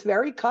 It's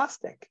very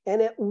caustic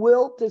and it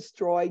will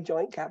destroy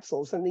joint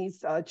capsules. And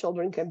these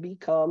children can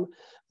become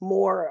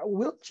more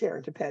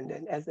wheelchair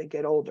dependent as they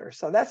get older.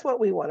 So that's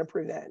what we want to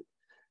prevent.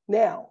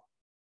 Now,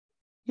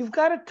 you've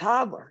got a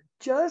toddler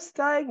just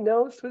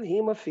diagnosed with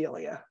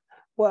hemophilia.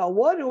 Well,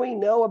 what do we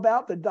know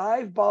about the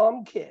dive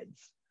bomb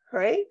kids,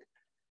 right?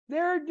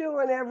 They're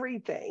doing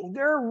everything.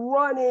 They're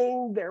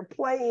running, they're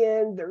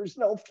playing, there's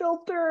no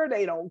filter,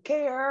 they don't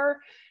care.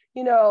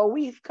 You know,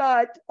 we've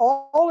got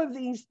all of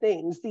these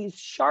things, these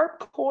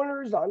sharp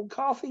corners on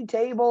coffee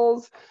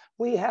tables.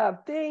 We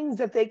have things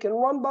that they can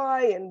run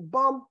by and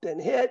bump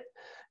and hit.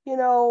 You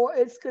know,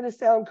 it's going to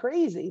sound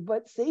crazy,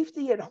 but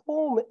safety at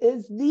home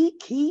is the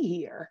key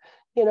here.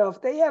 You know,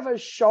 if they have a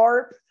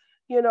sharp,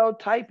 you know,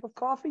 type of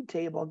coffee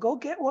table, go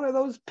get one of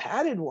those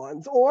padded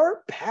ones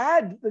or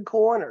pad the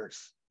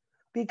corners,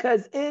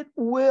 because it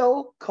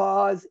will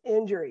cause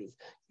injuries.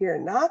 You're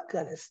not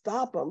going to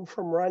stop them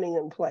from running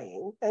and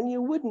playing, and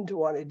you wouldn't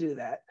want to do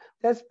that.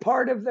 That's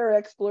part of their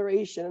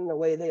exploration and the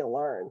way they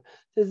learn.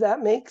 Does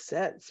that make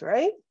sense,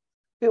 right?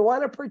 We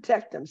want to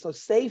protect them, so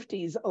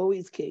safety is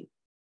always key.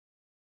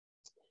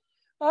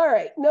 All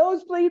right,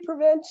 nosebleed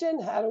prevention.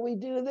 How do we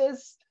do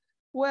this?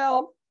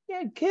 Well,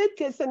 a kid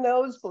gets a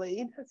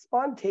nosebleed, it's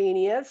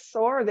spontaneous,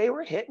 or they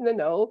were hit in the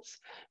nose.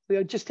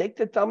 We'll just take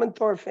the thumb and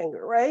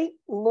forefinger, right?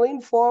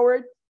 Lean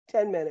forward,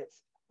 10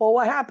 minutes. Well,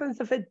 what happens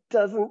if it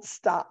doesn't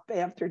stop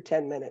after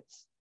 10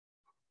 minutes?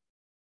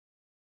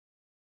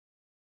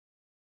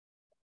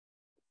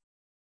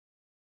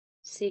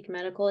 Seek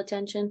medical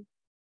attention.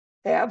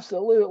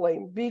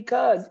 Absolutely,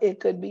 because it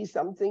could be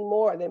something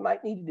more. They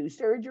might need to do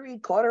surgery,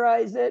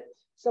 cauterize it.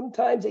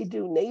 Sometimes they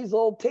do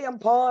nasal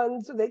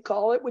tampons, they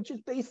call it, which is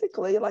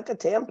basically like a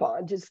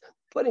tampon, just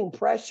putting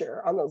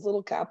pressure on those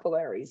little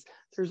capillaries.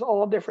 There's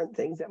all different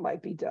things that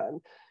might be done.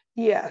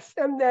 Yes,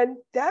 and then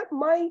that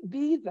might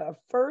be the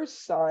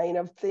first sign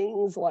of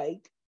things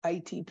like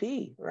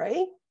ITP,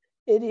 right?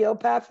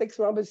 Idiopathic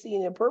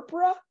thrombocytopenia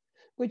purpura,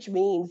 which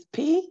means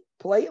P,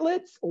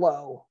 platelets,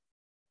 low.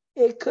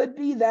 It could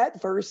be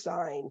that first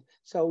sign.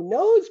 So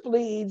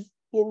nosebleeds,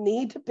 you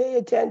need to pay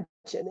attention.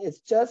 It's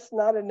just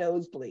not a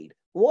nosebleed.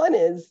 One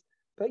is,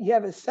 but you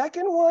have a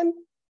second one,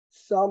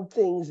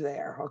 something's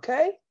there,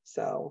 okay?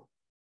 So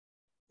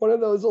one of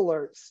those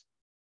alerts.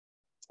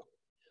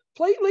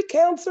 Platelet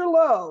counts are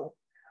low.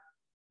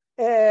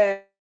 And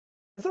it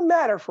doesn't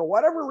matter for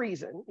whatever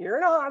reason. You're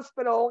in a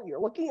hospital, you're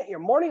looking at your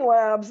morning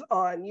labs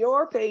on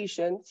your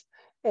patients,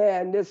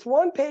 and this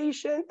one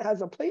patient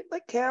has a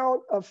platelet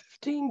count of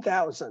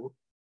 15,000.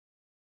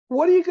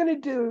 What are you going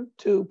to do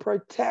to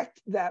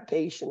protect that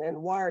patient, and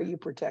why are you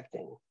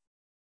protecting?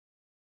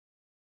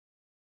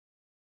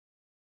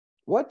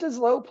 What does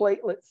low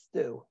platelets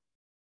do?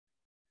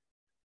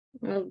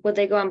 Would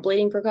they go on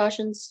bleeding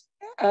precautions?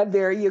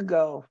 There you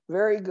go.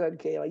 Very good,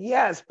 Kayla.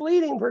 Yes,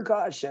 bleeding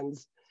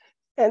precautions.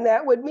 And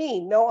that would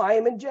mean no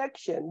IM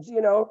injections.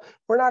 You know,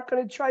 we're not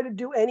going to try to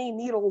do any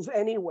needles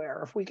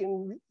anywhere. If we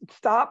can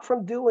stop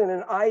from doing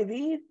an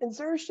IV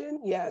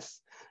insertion, yes.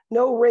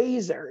 No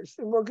razors.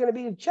 And we're going to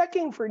be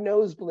checking for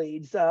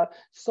nosebleeds,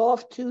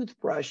 soft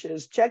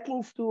toothbrushes,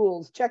 checking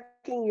stools,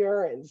 checking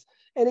urines.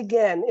 And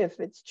again, if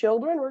it's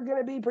children, we're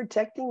going to be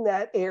protecting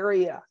that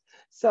area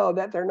so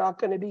that they're not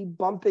going to be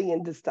bumping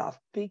into stuff,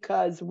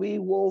 because we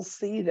will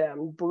see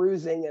them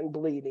bruising and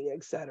bleeding,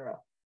 etc.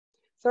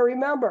 So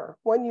remember,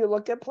 when you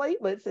look at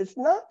platelets, it's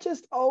not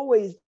just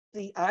always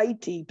the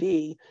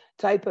ITP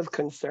type of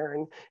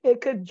concern.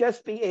 It could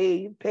just be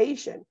a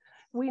patient.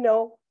 We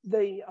know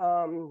the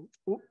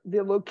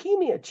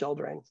leukemia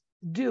children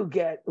do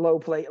get low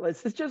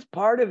platelets. It's just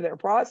part of their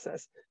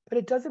process, but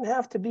it doesn't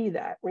have to be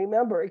that.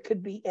 Remember, it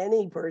could be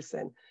any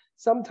person.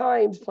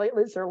 Sometimes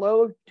platelets are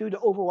low due to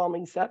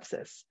overwhelming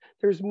sepsis.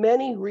 There's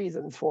many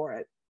reasons for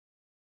it.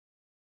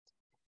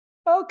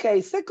 Okay,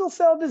 sickle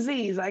cell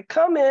disease. I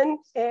come in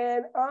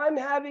and I'm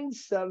having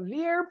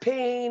severe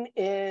pain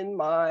in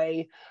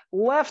my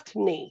left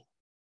knee.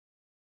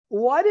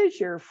 What is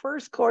your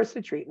first course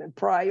of treatment?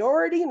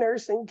 Priority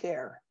nursing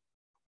care.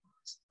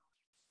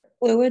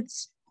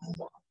 Fluids.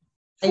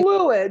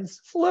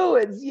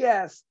 Fluids,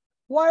 yes.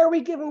 Why are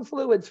we giving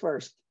fluids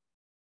first?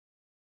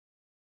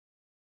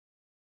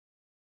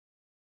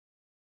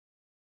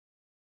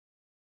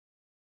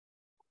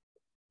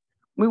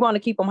 We want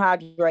to keep them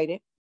hydrated.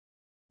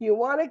 You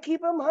want to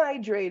keep them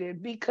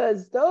hydrated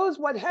because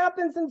what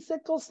happens in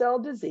sickle cell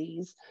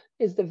disease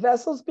is the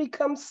vessels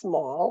become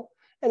small,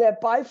 and at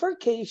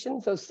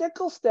bifurcation, so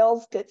sickle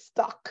cells get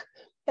stuck,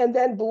 and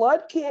then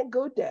blood can't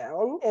go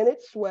down and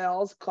it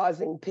swells,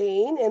 causing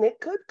pain, and it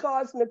could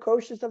cause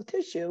necrosis of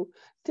tissue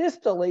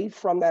distally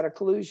from that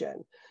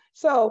occlusion.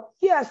 So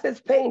yes,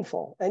 it's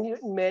painful. And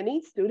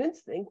many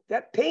students think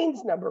that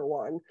pain's number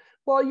one.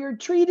 Well, you're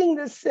treating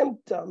the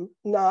symptom,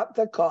 not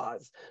the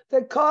cause.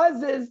 The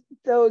cause is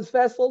those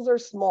vessels are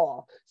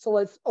small. So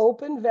let's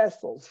open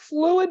vessels,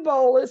 fluid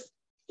bolus,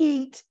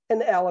 eat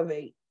and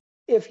elevate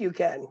if you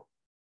can.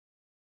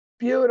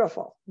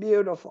 Beautiful,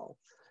 beautiful.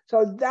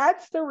 So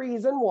that's the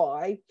reason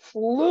why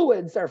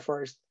fluids are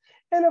first.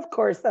 And of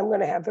course, I'm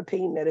going to have the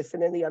pain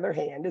medicine in the other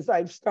hand as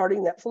I'm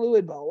starting that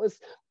fluid bolus,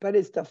 but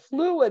it's the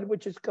fluid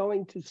which is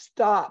going to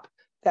stop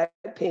that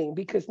pain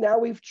because now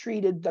we've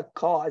treated the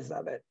cause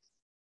of it.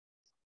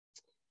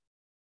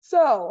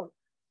 So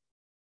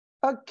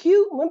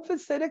acute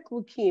lymphocytic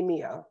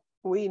leukemia,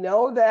 we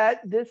know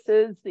that this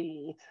is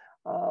the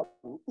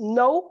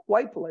no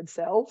white blood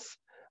cells.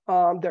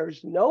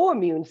 There's no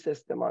immune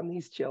system on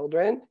these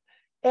children.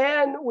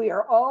 And we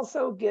are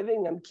also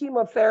giving them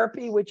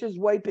chemotherapy, which is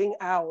wiping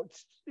out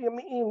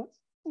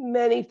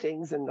many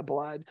things in the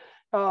blood.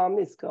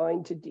 It's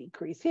going to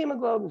decrease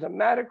hemoglobin,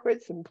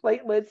 hematocrits, and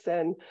platelets,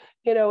 and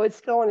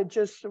it's going to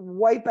just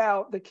wipe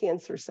out the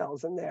cancer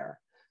cells in there.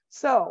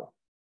 So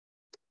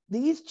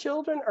these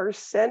children are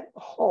sent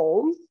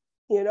home,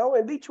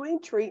 in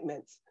between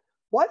treatments.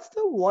 What's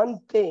the one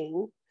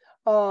thing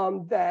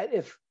that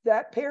if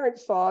that parent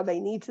saw,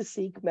 they need to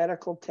seek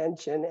medical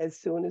attention as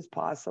soon as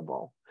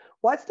possible?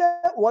 What's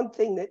that one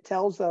thing that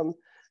tells them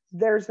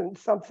there's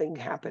something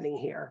happening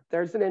here?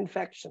 There's an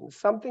infection,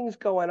 something's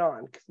going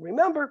on.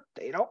 Remember,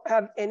 they don't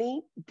have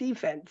any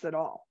defense at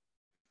all.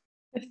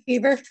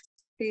 Fever.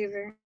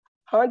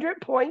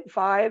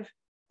 100.5,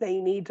 they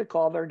need to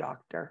call their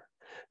doctor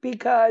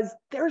because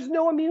there's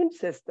no immune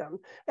system.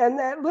 And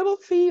that little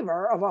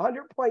fever of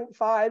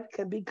 100.5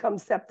 can become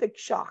septic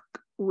shock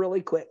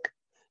really quick.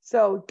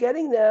 So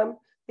getting them,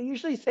 they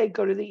usually say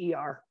go to the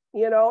ER.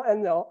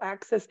 And they'll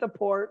access the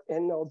port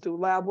and they'll do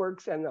lab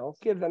works and they'll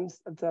give them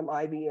some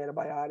IV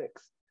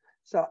antibiotics.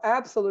 So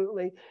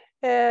absolutely.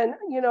 And,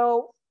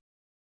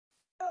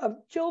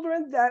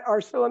 children that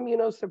are so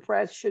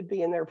immunosuppressed should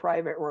be in their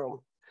private room.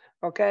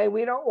 Okay.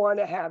 We don't want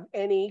to have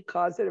any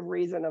causative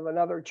reason of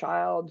another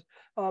child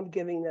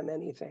giving them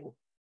anything.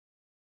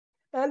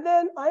 And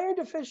then iron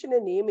deficient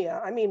anemia.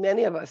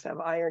 Many of us have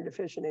iron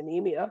deficient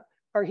anemia.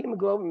 Our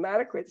hemoglobin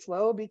hematocrit's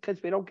low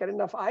because we don't get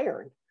enough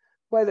iron,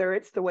 whether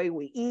it's the way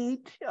we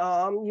eat,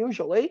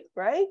 usually,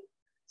 right?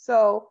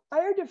 So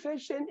iron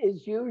deficient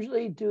is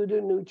usually due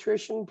to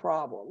nutrition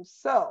problems.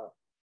 So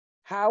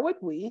how would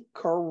we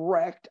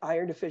correct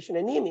iron deficient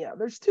anemia?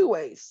 There's two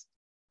ways.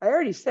 I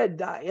already said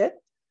diet.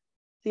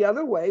 The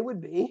other way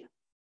would be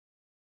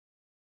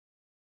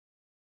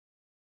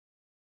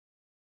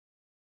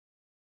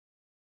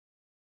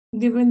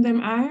Giving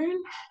them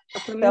iron?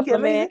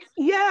 Supplements.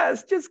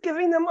 Yes, just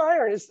giving them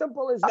iron, as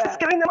simple as that. Just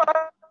giving them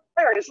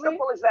iron, as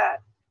simple as that.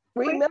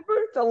 Remember,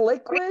 the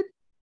liquid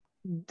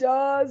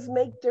does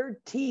make their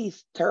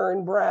teeth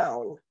turn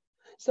brown.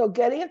 So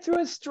getting it through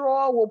a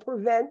straw will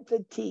prevent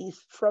the teeth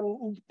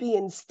from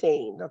being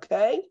stained,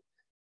 okay?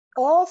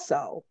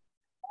 Also,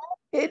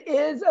 it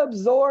is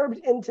absorbed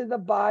into the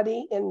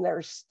body in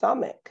their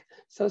stomach.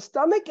 So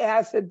stomach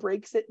acid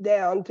breaks it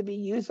down to be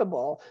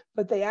usable,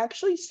 but they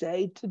actually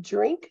say to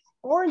drink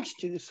orange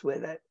juice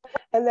with it.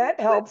 And that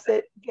helps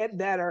it get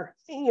better,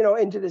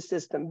 into the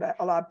system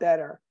a lot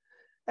better.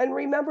 And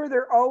remember,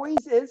 there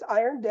always is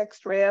iron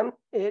dextran.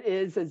 It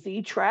is a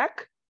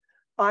Z-Track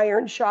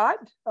iron shot.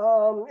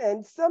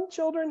 And some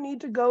children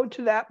need to go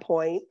to that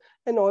point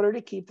in order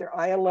to keep their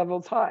iron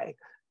levels high.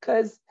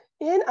 Because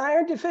in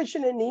iron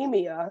deficient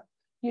anemia,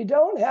 you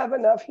don't have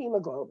enough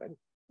hemoglobin.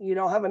 You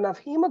don't have enough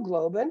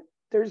hemoglobin.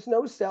 There's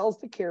no cells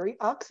to carry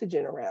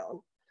oxygen around.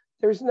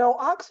 There's no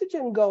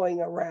oxygen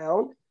going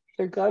around.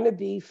 They're going to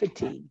be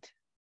fatigued.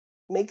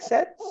 Make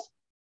sense?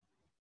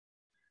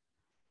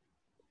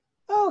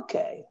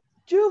 Okay,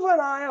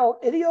 juvenile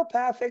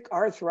idiopathic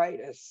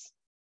arthritis.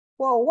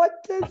 Well, what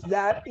does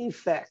that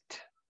affect?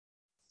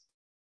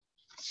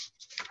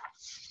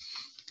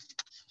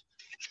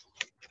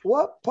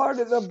 What part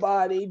of the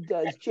body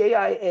does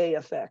JIA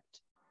affect?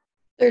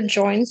 Their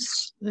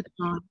joints.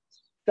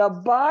 The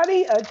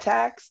body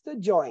attacks the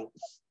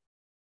joints.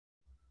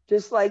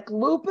 Just like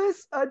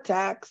lupus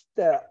attacks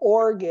the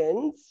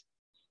organs,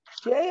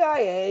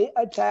 JIA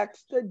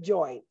attacks the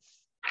joints.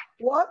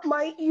 What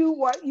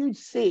you'd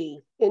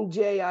see in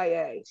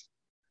JIA?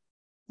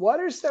 What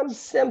are some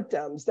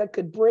symptoms that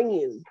could bring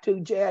you to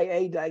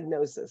JIA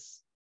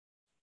diagnosis?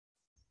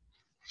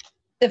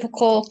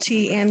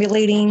 Difficulty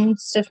ambulating,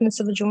 stiffness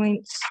of the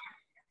joints.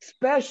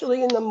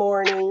 Especially in the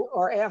morning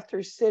or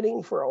after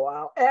sitting for a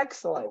while.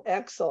 Excellent,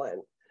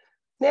 excellent.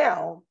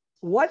 Now,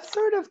 what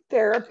sort of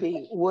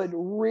therapy would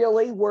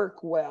really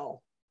work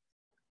well?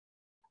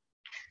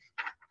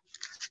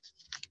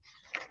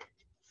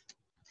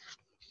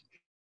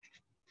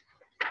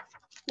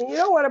 You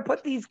don't want to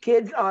put these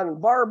kids on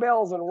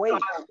barbells and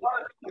weights.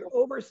 You're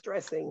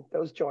overstressing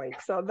those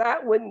joints. So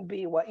that wouldn't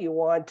be what you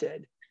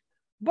wanted.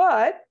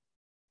 But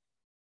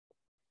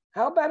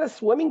how about a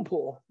swimming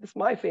pool? It's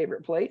my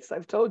favorite place.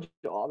 I've told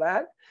you all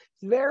that.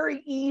 It's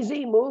very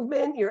easy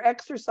movement. You're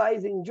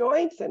exercising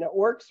joints and it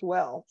works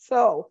well.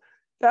 So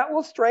that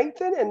will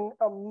strengthen and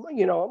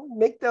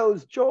make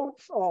those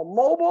joints all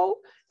mobile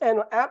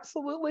and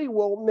absolutely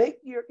will make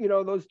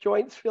those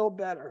joints feel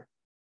better.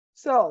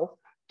 So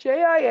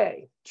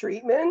JIA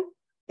treatment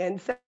and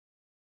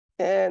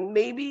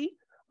maybe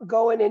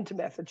going into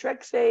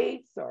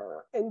methotrexate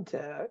or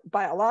into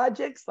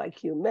biologics like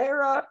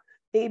Humira,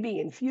 maybe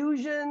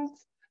infusions,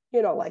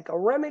 like a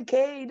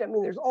Remicade.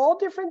 There's all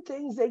different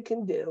things they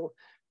can do.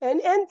 And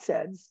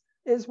NSAIDs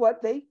is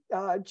what they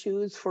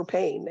choose for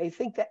pain. They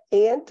think the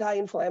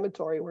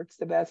anti-inflammatory works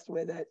the best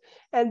with it.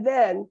 And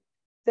then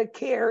the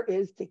care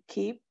is to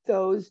keep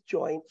those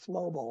joints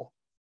mobile.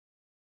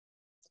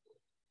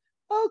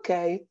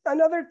 Okay,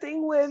 another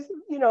thing with,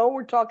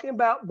 we're talking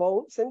about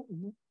bones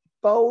and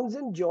bones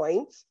and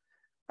joints.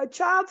 A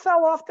child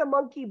fell off the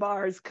monkey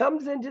bars,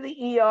 comes into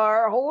the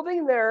ER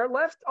holding their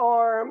left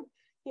arm,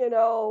 you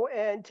know,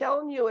 and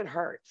telling you it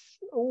hurts.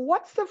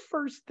 What's the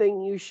first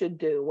thing you should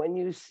do when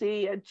you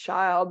see a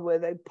child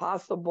with a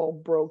possible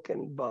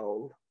broken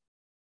bone?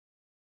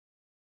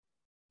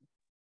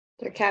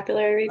 Their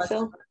capillary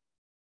refill.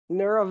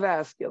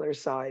 Neurovascular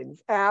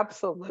signs,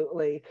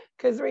 absolutely.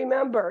 Because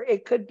remember,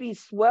 it could be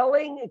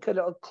swelling, it could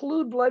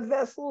occlude blood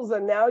vessels,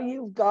 and now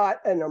you've got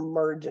an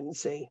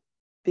emergency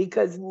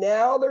because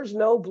now there's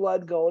no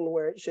blood going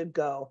where it should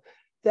go.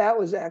 That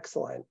was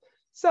excellent.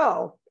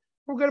 So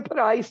we're going to put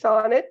ice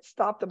on it,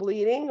 stop the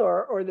bleeding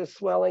or the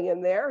swelling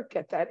in there,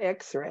 get that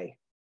x-ray.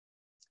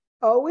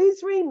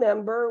 Always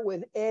remember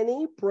with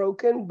any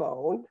broken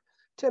bone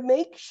to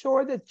make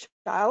sure the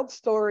child's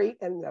story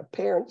and the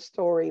parent's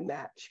story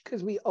match,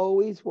 because we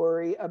always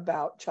worry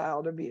about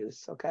child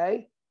abuse,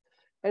 okay?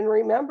 And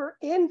remember,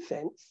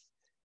 infants,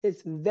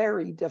 it's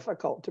very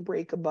difficult to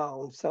break a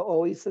bone, so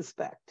always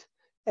suspect.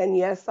 And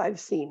yes, I've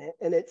seen it,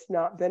 and it's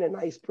not been a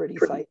nice, pretty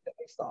sight that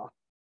I saw.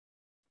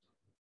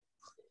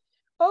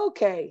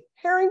 Okay,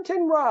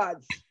 Harrington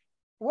rods.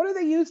 What are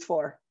they used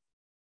for?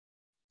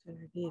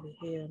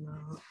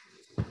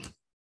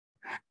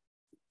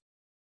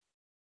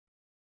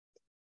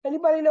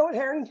 Anybody know what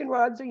Harrington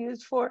rods are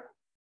used for?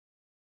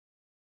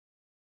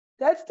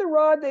 That's the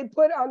rod they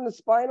put on the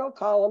spinal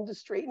column to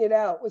straighten it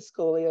out with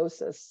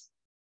scoliosis.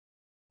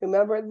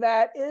 Remember,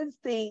 that is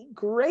the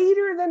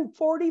greater than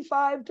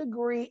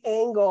 45-degree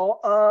angle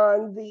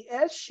on the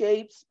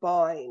S-shaped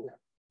spine.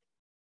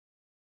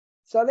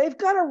 So they've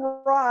got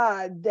a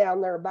rod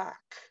down their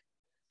back.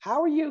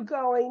 How are you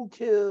going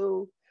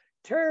to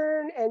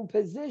turn and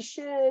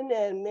position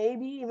and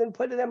maybe even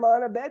put them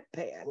on a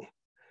bedpan?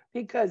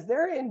 Because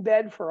they're in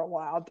bed for a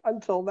while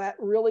until that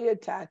really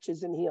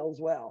attaches and heals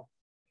well.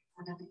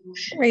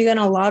 Are you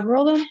gonna log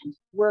roll them?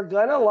 We're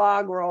gonna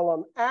log roll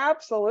them.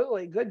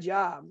 Absolutely, good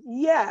job.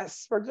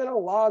 Yes, we're gonna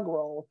log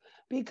roll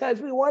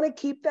because we wanna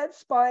keep that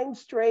spine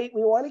straight.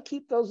 We wanna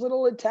keep those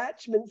little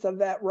attachments of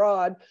that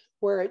rod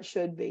where it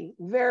should be.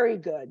 Very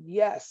good,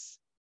 yes.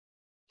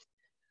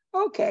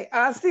 Okay,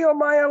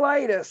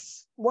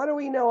 osteomyelitis. What do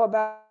we know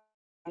about,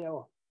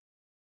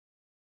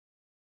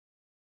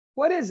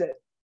 what is it?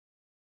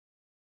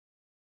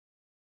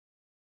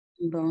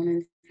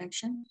 Bone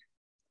infection.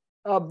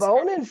 A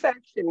bone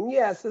infection,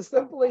 yes, as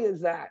simply as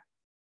that.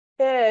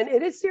 And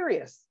it is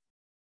serious.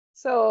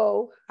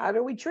 So how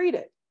do we treat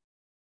it?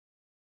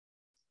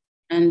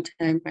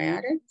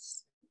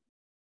 Antibiotics.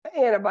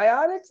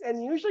 Antibiotics,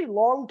 and usually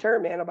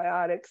long-term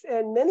antibiotics,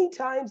 and many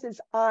times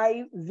it's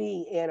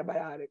IV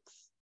antibiotics.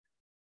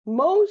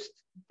 Most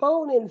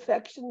bone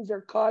infections are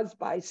caused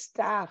by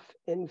staph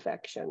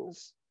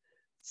infections.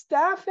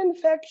 Staph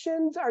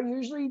infections are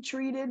usually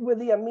treated with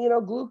the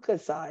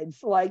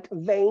aminoglycosides like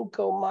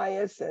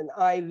vancomycin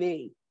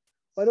IV.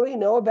 What do we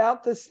know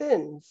about the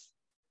SINs?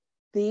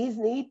 These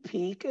need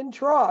peak and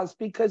troughs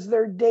because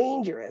they're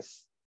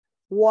dangerous.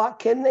 What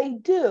can they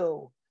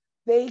do?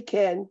 They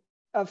can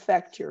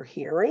affect your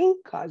hearing,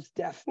 cause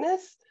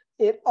deafness.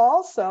 It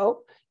also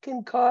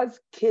can cause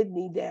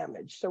kidney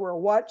damage. So we're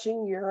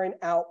watching urine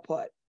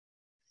output.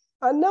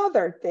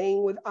 Another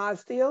thing with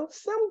osteo,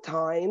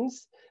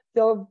 sometimes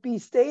they'll be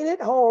staying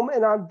at home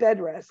and on bed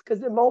rest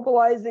because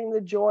immobilizing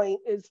the joint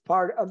is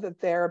part of the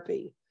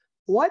therapy.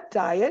 What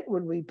diet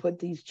would we put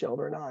these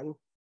children on?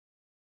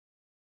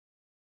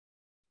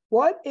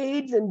 What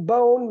aids in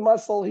bone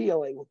muscle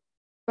healing?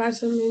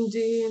 Vitamin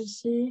D and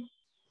C.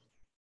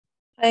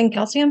 And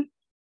calcium?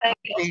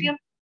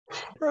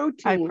 Protein.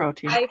 High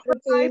protein. High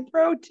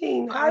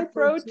protein. High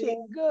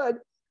protein. Good.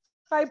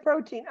 High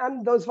protein.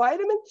 Those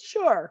vitamins,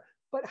 sure.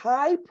 But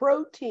high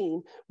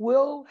protein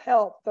will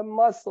help the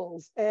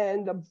muscles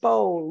and the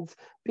bones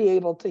be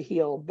able to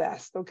heal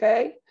best,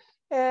 okay?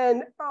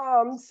 And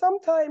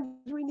sometimes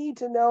we need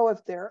to know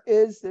if there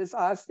is this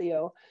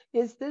osteo,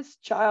 is this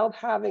child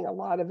having a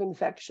lot of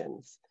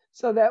infections?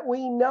 So that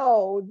we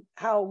know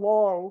how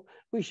long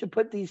we should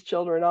put these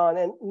children on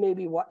and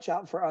maybe watch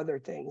out for other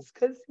things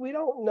because we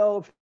don't know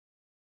if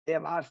they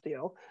have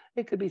osteo.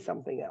 It could be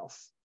something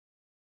else.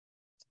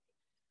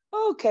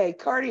 Okay,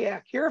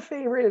 cardiac, your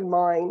favorite and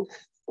mine.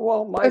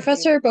 Well, my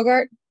Professor favorite.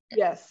 Bogart,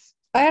 Yes.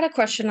 I had a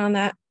question on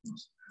that.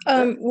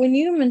 When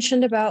you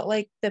mentioned about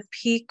like the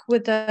peak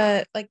with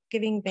the like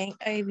giving bank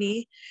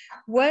IV,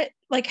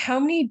 how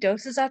many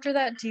doses after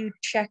that do you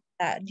check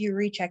that? Do you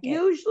recheck it?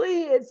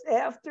 Usually it's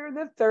after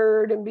the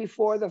third and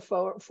before the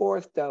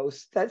fourth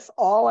dose. That's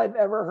all I've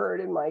ever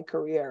heard in my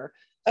career.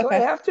 So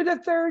Okay. after the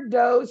third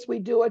dose, we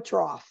do a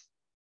trough.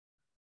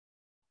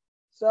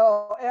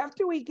 So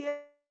after we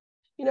get,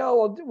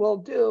 we'll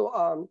do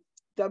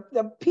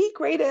the peak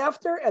right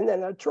after and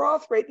then a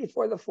trough right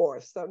before the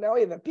fourth. So now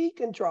we have a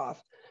peak and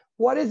trough.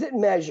 What does it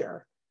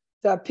measure?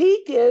 The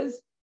peak is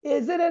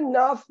it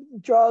enough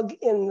drug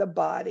in the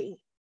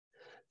body?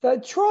 The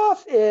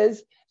trough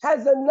is,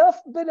 has enough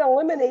been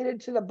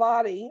eliminated to the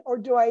body or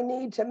do I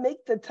need to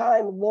make the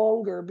time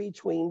longer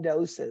between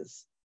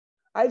doses?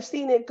 I've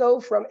seen it go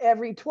from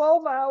every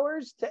 12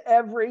 hours to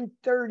every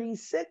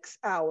 36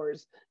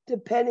 hours,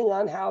 depending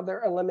on how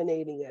they're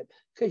eliminating it.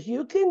 Because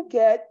you can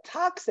get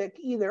toxic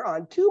either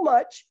on too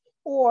much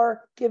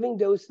or giving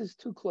doses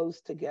too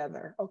close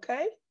together,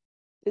 okay?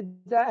 Did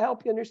that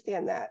help you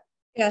understand that?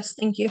 Yes,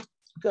 thank you.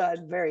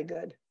 Good, very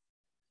good.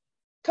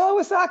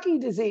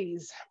 Kawasaki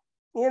disease.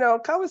 You know,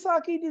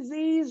 Kawasaki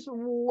disease,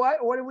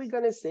 what are we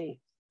gonna see?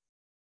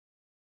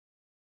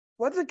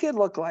 What's a kid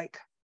look like?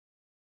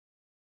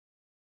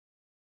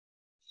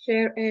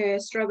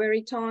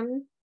 Strawberry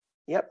tone,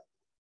 Yep.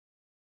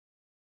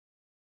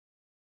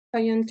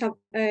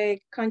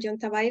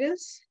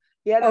 conjunctivitis.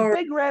 Yeah, the Or-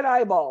 big red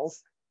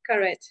eyeballs.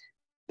 Correct.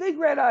 Big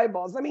red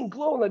eyeballs. I mean,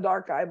 glow in the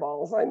dark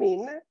eyeballs. I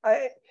mean,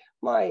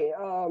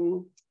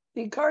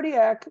 the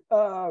cardiac,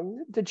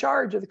 the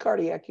charge of the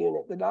cardiac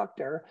unit, the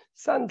doctor,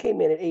 son came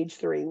in at age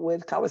 3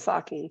 with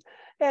Kawasaki.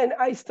 And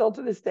I still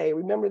to this day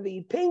remember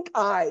the pink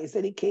eyes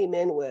that he came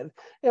in with.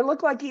 It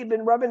looked like he'd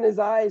been rubbing his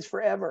eyes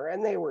forever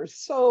and they were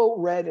so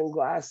red and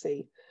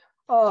glassy.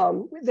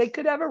 They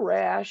could have a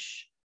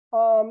rash,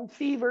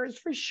 fevers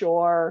for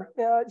sure.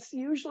 It's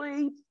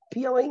usually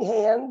peeling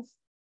hands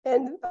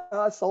and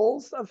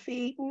soles of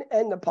feet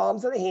and the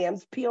palms of the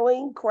hands,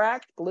 peeling,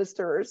 cracked,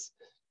 blisters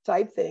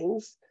type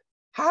things.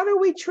 How do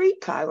we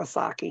treat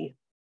Kawasaki?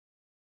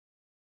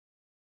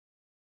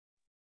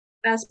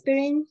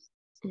 Aspirin.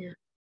 Yeah.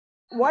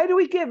 Why do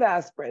we give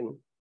aspirin?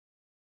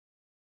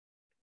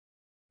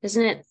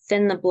 Doesn't it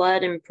thin the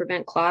blood and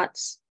prevent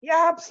clots?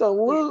 Yeah,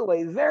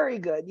 absolutely. Very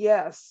good.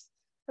 Yes.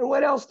 And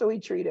what else do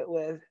we treat it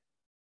with?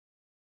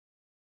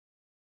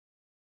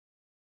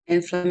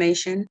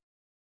 Inflammation.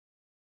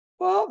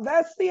 Well,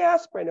 that's the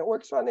aspirin. It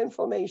works on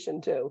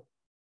inflammation too.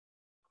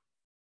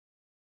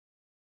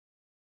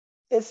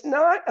 It's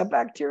not a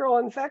bacterial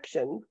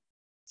infection.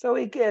 So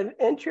we give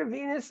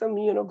intravenous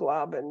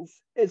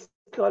immunoglobulins. It's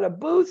going to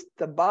boost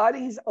the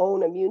body's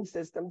own immune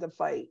system to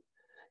fight.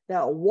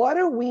 Now, what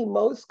are we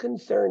most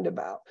concerned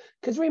about?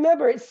 Because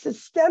remember, it's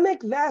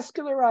systemic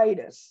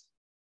vascularitis.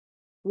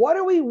 What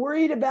are we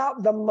worried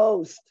about the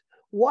most?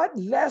 What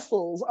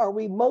vessels are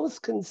we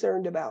most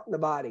concerned about in the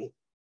body?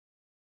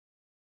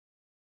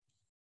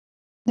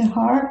 The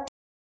heart.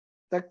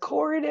 The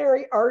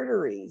coronary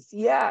arteries,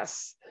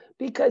 yes,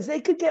 because they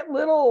could get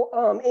little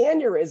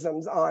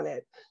aneurysms on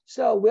it.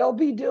 So we'll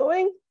be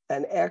doing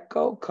an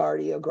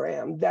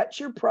echocardiogram.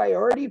 That's your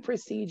priority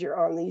procedure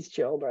on these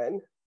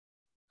children.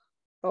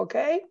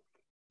 Okay?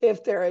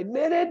 If they're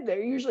admitted,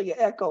 they're usually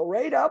echo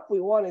right up. We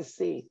want to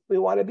see. We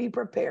want to be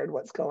prepared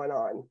what's going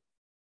on.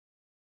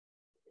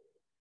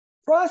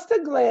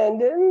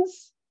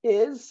 Prostaglandins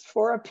is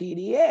for a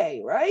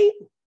PDA, right?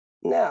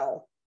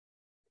 Now,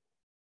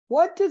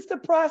 what does the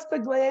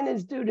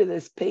prostaglandins do to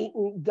this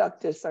patent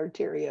ductus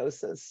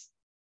arteriosus?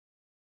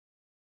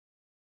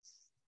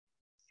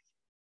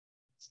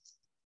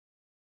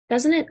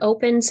 Doesn't it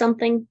open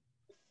something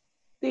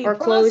The or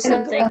close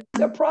something?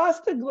 The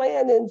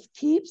prostaglandins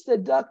keeps the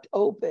duct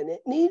open.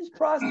 It needs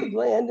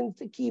prostaglandins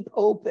to keep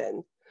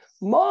open.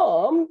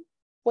 Mom,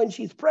 when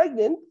she's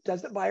pregnant,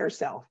 does it by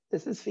herself.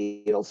 This is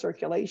fetal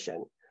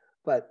circulation.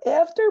 But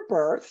after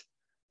birth,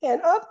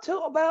 and up to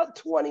about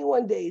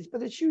 21 days,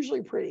 but it's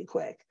usually pretty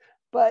quick,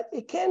 but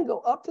it can go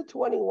up to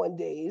 21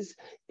 days,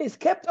 is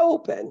kept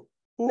open.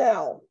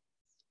 Now,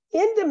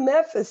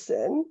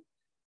 indomethacin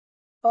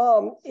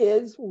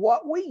is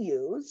what we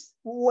use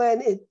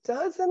when it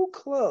doesn't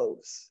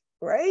close,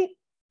 right?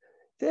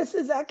 This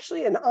is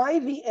actually an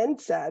IV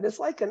NSAID. It's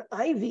like an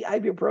IV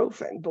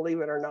ibuprofen,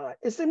 believe it or not.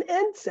 It's an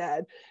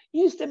NSAID.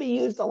 Used to be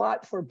used a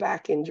lot for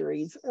back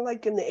injuries,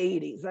 like in the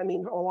 80s, I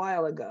mean, a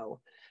while ago.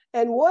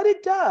 And what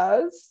it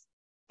does,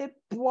 it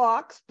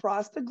blocks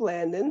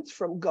prostaglandins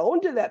from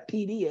going to that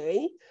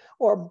PDA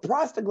or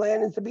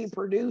prostaglandins to be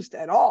produced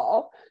at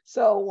all.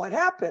 So what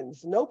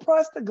happens? No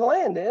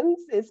prostaglandins,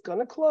 it's going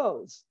to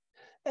close.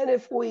 And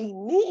if we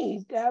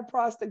need to have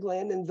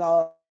prostaglandins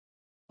on,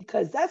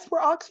 because that's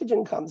where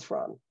oxygen comes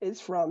from,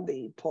 it's from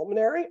the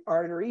pulmonary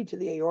artery to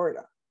the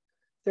aorta.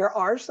 There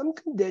are some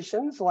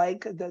conditions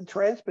like the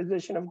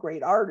transposition of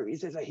great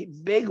arteries is a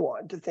big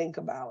one to think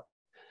about.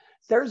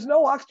 There's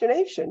no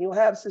oxygenation. You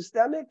have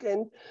systemic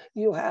and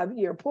you have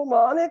your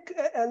pulmonic,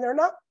 and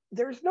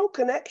there's no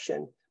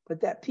connection.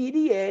 But that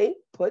PDA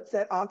puts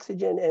that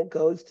oxygen and it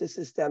goes to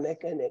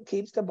systemic and it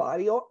keeps the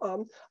body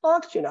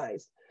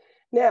oxygenized.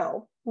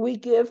 Now, we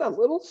give a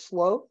little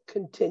slow,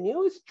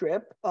 continuous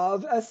drip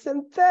of a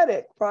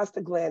synthetic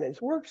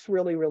prostaglandins. Works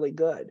really, really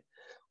good.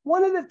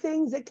 One of the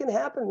things that can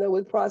happen though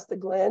with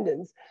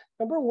prostaglandins,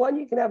 number one,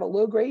 you can have a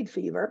low-grade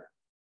fever,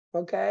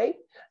 okay?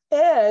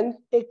 And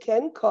it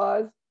can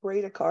cause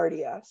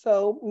bradycardia.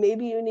 So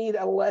maybe you need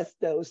a less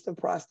dose of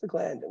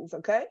prostaglandins,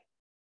 okay?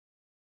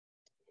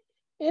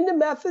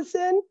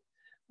 Indomethacin,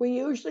 we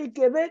usually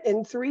give it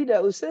in 3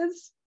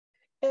 doses.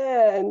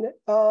 And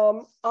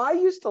I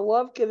used to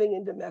love giving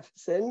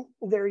indomethacin.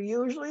 They're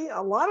usually,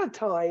 a lot of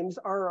times,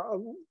 are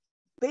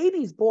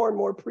babies born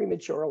more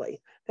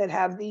prematurely that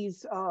have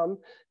these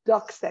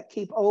ducts that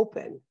keep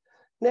open.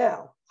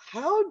 Now,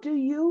 how do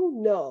you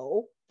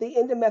know the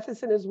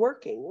indomethacin is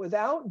working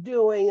without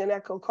doing an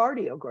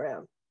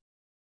echocardiogram?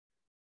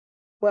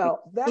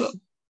 Well,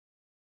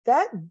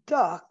 that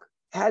duck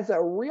has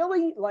a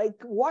really like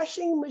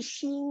washing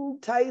machine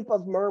type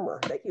of murmur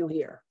that you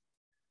hear.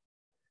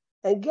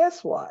 And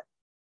guess what?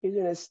 You're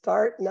going to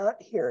start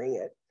not hearing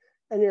it.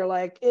 And you're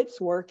like,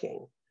 it's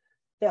working.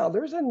 Now,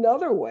 there's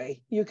another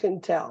way you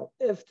can tell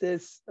if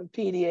this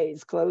PDA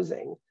is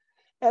closing.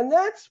 And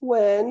that's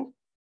when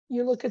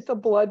you look at the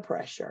blood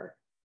pressure.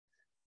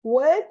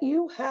 When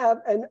you have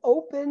an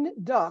open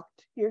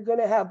duct, you're going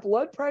to have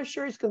blood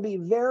pressure. It's going to be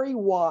very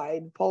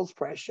wide pulse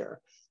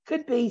pressure.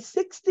 Could be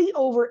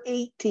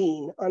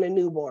 60/18 on a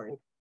newborn.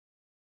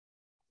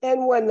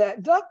 And when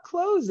that duct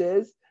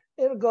closes,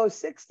 it'll go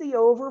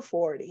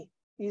 60/40.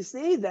 You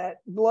see that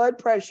blood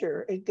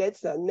pressure, it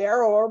gets a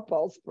narrower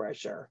pulse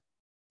pressure.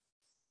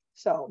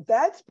 So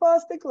that's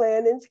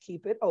prostaglandins,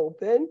 keep it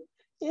open.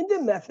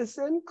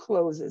 Indomethacin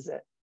closes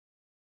it.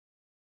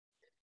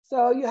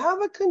 So you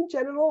have a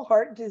congenital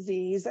heart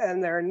disease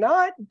and they're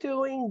not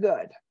doing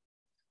good.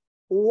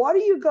 What are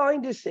you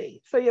going to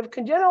see? So you have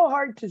congenital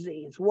heart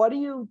disease. What do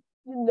you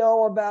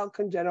know about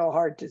congenital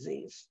heart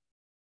disease?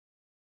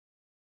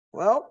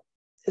 Well,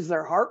 is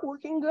their heart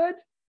working good?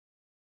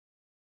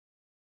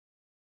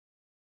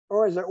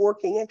 Or is it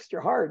working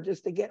extra hard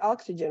just to get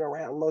oxygen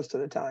around most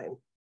of the time?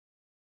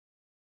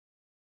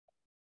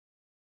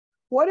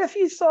 What if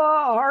you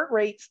saw a heart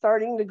rate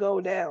starting to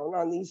go down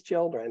on these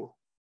children?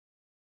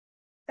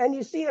 And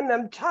you see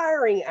them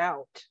tiring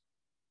out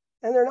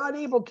and they're not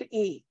able to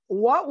eat?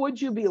 What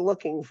would you be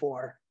looking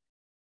for?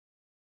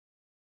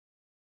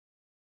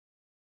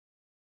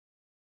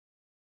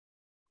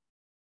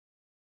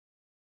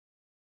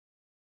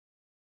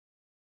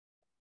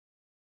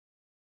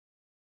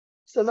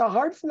 So the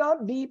heart's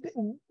not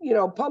beeping,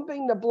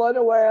 pumping the blood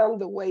around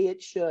the way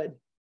it should.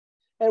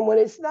 And when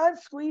it's not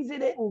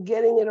squeezing it and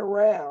getting it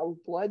around,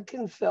 blood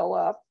can fill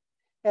up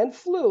and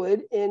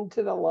fluid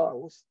into the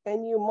lungs.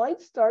 And you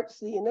might start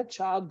seeing a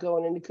child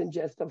going into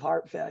congestive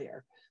heart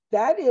failure.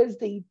 That is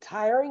the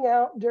tiring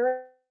out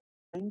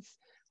during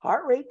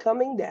heart rate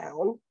coming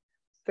down,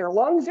 their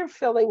lungs are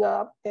filling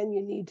up, and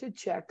you need to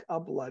check a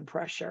blood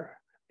pressure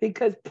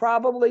because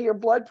probably your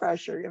blood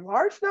pressure, if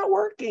heart's not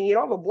working, you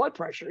don't have a blood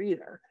pressure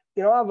either.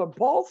 You don't have a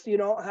pulse, you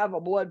don't have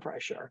a blood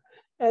pressure.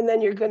 And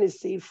then you're going to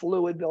see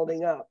fluid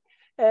building up.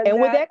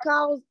 And would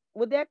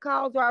that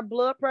cause our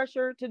blood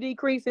pressure to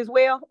decrease as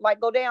well, like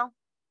go down?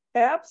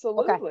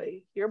 Absolutely.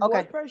 Okay. Your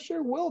blood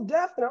pressure will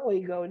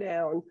definitely go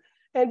down.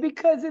 And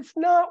because it's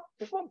not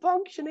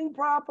functioning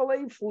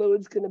properly,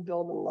 fluid's going to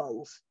build in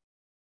lungs.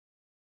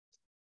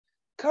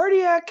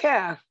 Cardiac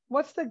cath,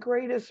 what's the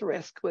greatest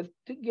risk with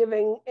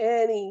giving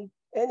any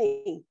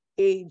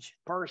age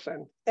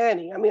person,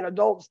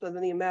 adults,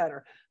 doesn't even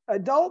matter.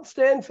 Adults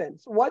to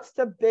infants, what's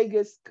the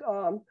biggest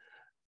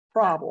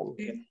problem?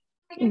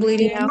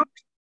 Bleeding out.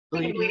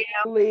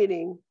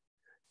 Bleeding.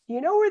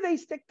 You know where they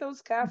stick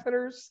those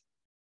catheters?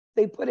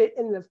 They put it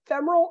in the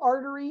femoral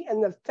artery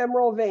and the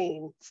femoral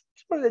vein. It's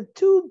one of the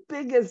two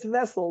biggest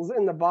vessels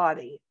in the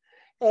body.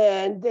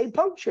 And they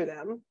puncture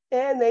them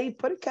and they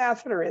put a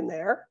catheter in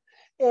there.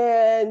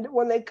 And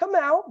when they come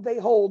out, they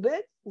hold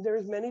it.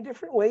 There's many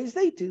different ways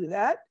they do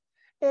that.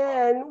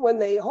 And when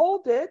they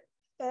hold it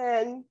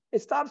and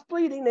it stops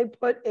bleeding, they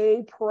put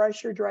a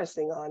pressure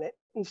dressing on it.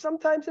 And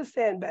sometimes a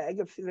sandbag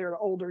if they're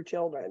older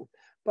children.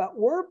 But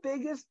our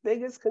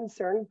biggest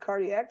concern,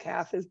 cardiac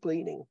cath, is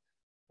bleeding.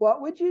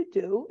 What would you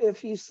do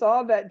if you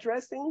saw that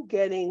dressing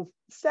getting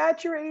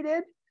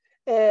saturated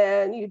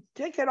and you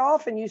take it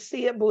off and you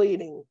see it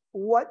bleeding?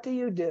 What do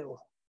you do?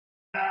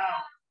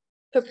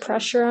 Put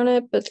pressure on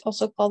it, but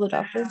also call the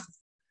doctor.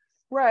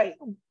 Right.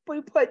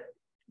 We put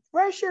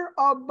pressure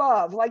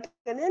above, like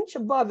an inch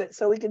above it,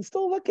 so we can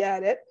still look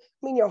at it.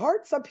 I mean, your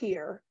heart's up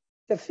here,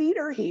 the feet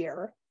are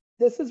here.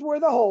 This is where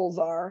the holes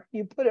are.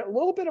 You put it a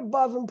little bit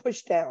above and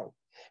push down.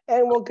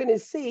 And we're going to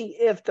see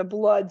if the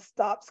blood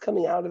stops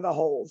coming out of the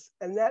holes.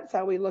 And that's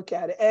how we look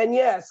at it. And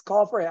yes,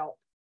 call for help.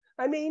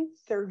 I mean,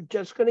 they're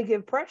just going to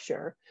give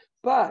pressure,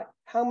 but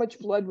how much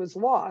blood was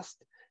lost?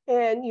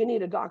 And you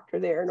need a doctor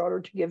there in order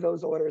to give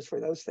those orders for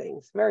those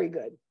things. Very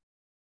good.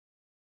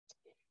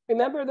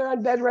 Remember, they're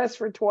on bed rest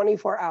for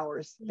 24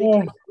 hours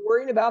because you're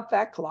worried about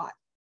that clot.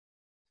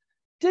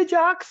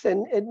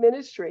 Digoxin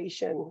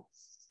administration.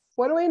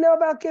 What do we know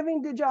about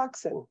giving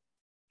digoxin?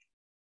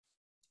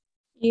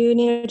 You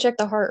need to check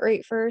the heart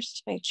rate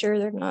first, make sure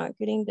they're not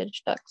getting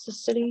ditch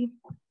toxicity.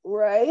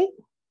 Right.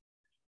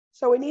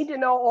 So we need to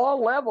know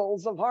all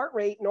levels of heart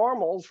rate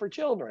normals for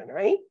children,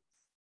 right?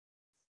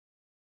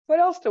 What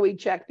else do we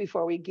check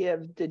before we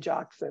give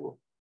digoxin?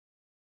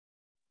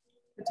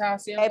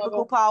 Potassium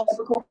Apical pulse.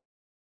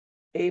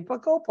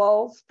 Apical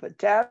pulse,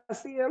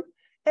 potassium.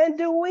 And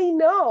do we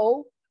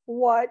know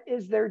what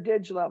is their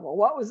dig level?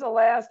 What was the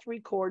last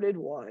recorded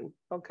one?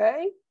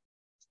 Okay.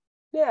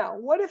 Now,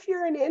 what if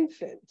you're an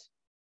infant?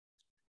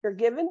 You're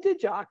given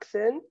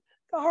digoxin,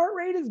 the heart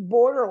rate is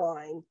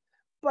borderline,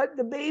 but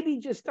the baby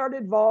just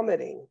started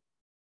vomiting.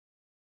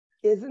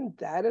 Isn't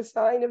that a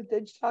sign of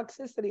dig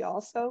toxicity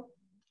also?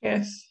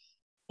 Yes.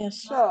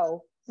 Yes.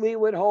 So we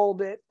would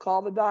hold it,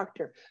 call the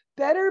doctor.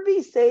 Better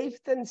be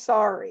safe than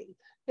sorry.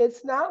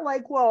 It's not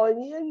like, well,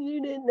 and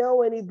you didn't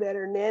know any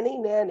better, nanny,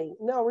 nanny.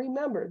 No,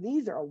 remember,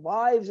 these are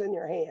lives in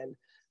your hand.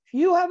 If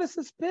you have a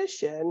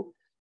suspicion,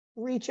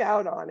 reach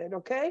out on it,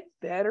 okay?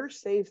 Better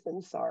safe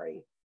than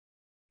sorry.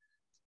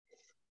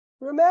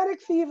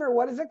 Rheumatic fever,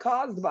 what is it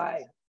caused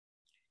by?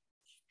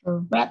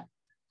 Strep.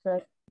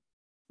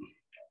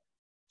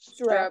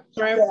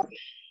 Strep.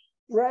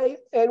 Right?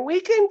 And we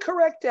can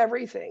correct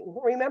everything.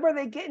 Remember,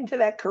 they get into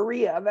that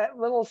chorea, that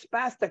little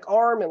spastic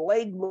arm and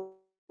leg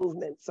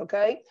movements,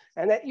 okay?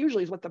 And that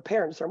usually is what the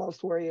parents are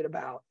most worried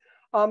about.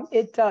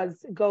 It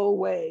does go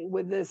away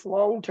with this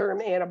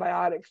long-term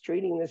antibiotics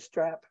treating the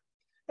strep.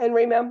 And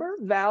remember,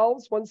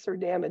 valves, once they're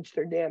damaged,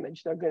 they're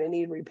damaged. They're going to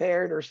need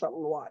repaired or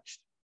something watched.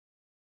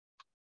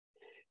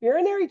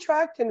 Urinary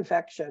tract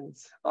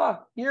infections.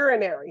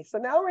 Urinary. So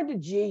now we're into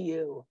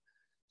GU.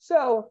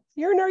 So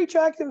urinary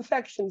tract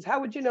infections,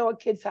 how would you know a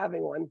kid's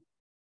having one?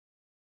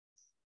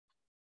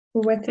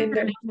 Within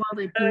their While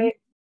they pee.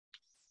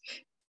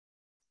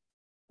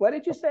 What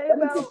did you say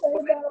about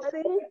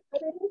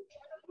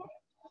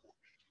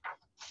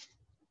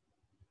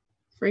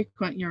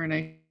Frequent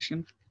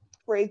urination.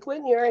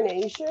 frequent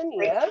urination?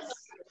 Yes.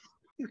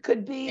 It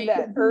could be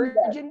that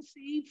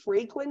urgency,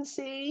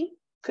 frequency,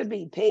 could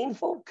be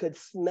painful, could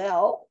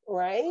smell,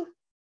 right?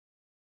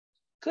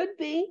 Could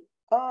be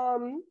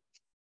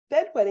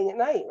bedwetting at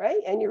night,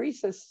 right?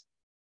 Enuresis.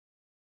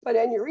 But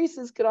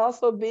enuresis could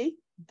also be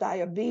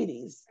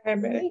diabetes.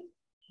 Right?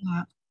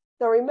 Yeah.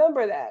 So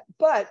remember that.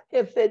 But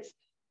if it's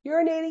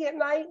urinating at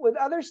night with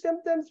other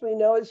symptoms, we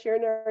know it's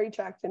urinary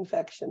tract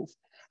infections.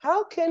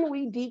 How can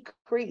we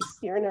decrease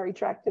urinary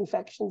tract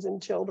infections in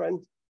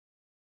children?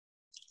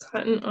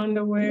 cotton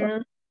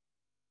underwear.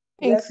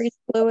 Increase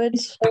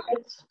fluids.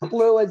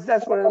 Fluids,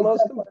 that's one of the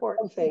most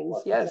important things.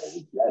 Yes.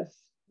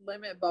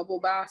 Limit bubble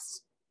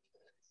baths.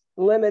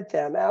 Limit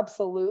them,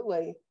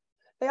 absolutely.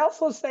 They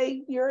also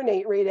say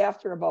urinate right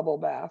after a bubble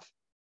bath.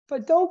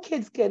 But don't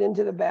kids get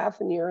into the bath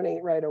and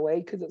urinate right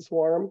away because it's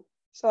warm?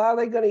 So how are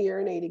they going to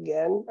urinate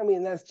again? I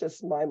mean, that's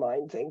just my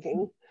mind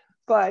thinking.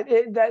 But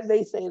that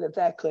they say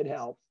that could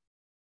help.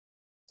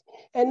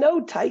 And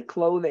no tight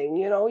clothing,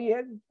 you know, you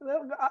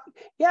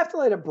have to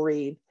let it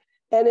breathe.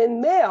 And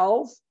in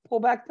males, pull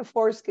back the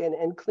foreskin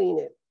and clean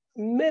it,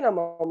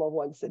 minimum of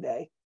once a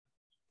day.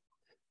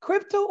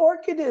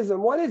 Cryptorchidism,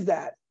 what is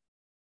that?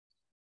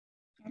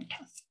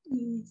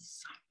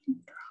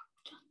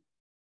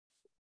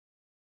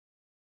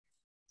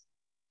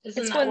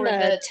 It's when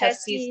the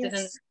testes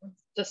didn't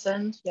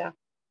descend. Yeah.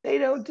 They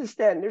don't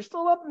distend. They're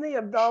still up in the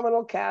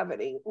abdominal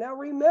cavity. Now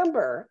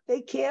remember, they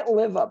can't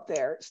live up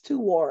there. It's too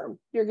warm.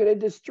 You're going to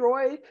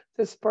destroy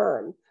the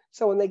sperm.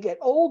 So when they get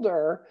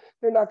older,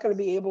 they're not going to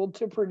be able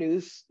to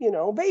produce, you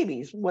know,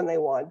 babies when they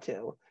want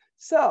to.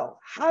 So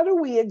how do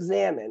we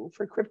examine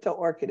for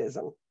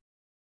cryptorchidism?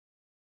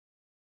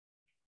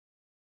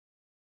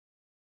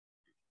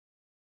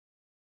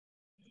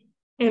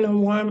 In a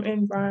warm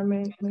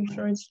environment, make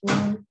sure it's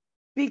warm.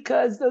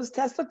 Because those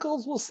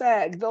testicles will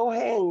sag, they'll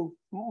hang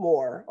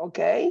more,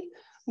 okay?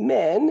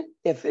 Men,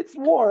 if it's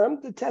warm,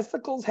 the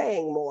testicles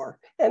hang more,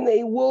 and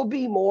they will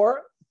be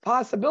more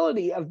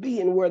possibility of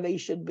being where they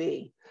should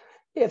be.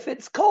 If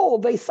it's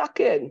cold, they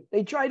suck in.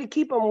 They try to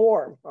keep them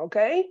warm,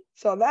 okay?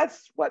 So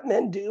that's what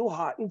men do,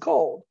 hot and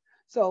cold.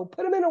 So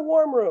put them in a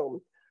warm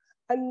room.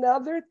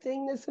 Another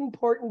thing that's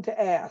important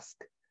to ask.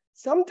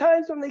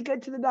 Sometimes when they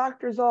get to the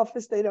doctor's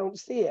office, they don't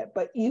see it,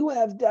 but you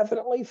have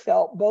definitely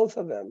felt both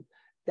of them.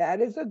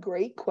 That is a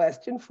great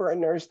question for a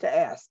nurse to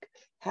ask.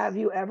 Have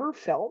you ever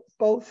felt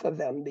both of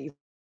them before?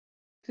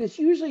 It's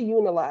usually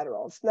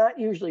unilateral. It's not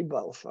usually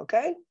both,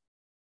 okay?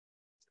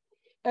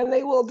 And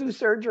they will do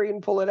surgery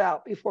and pull it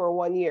out before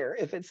 1 year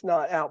if it's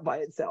not out by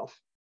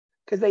itself,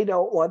 because they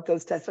don't want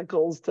those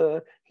testicles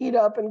to heat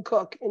up and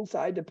cook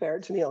inside the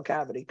peritoneal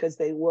cavity, because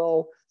they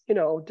will, you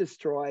know,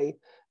 destroy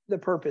the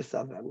purpose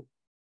of them.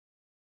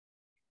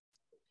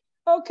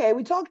 Okay,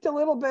 we talked a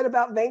little bit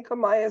about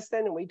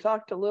vancomycin, and we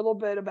talked a little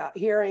bit about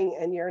hearing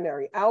and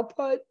urinary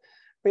output.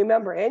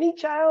 Remember, any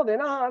child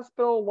in a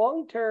hospital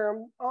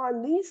long-term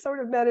on these sort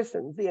of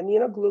medicines, the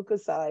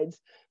aminoglycosides,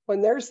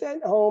 when they're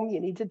sent home,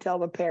 you need to tell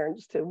the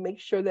parents to make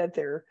sure that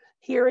they're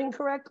hearing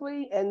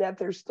correctly and that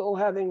they're still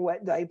having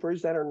wet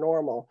diapers that are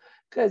normal.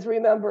 Because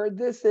remember,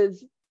 this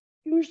is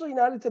usually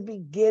not at the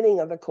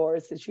beginning of the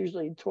course, it's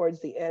usually towards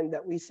the end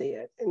that we see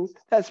it. And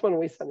that's when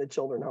we send the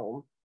children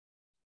home.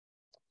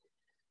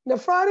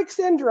 Nephrotic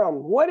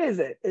syndrome, what is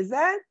it? Is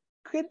that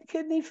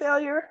kidney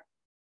failure?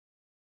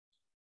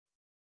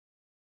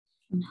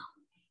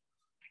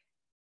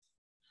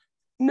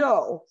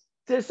 No,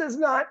 this is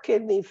not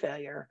kidney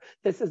failure.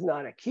 This is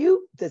not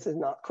acute. This is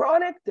not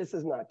chronic. This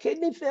is not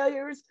kidney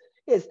failures.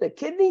 It's the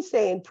kidney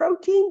saying,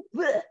 protein,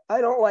 bleh,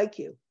 I don't like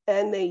you.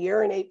 And they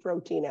urinate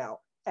protein out.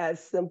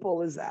 As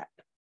simple as that.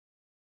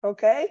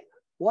 Okay,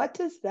 what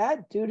does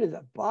that do to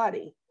the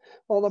body?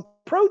 Well, the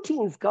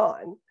protein's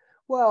gone.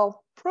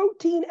 Well,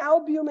 protein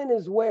albumin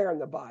is where in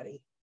the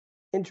body?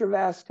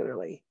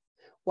 Intravascularly.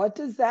 What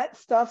does that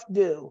stuff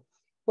do?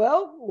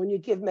 Well, when you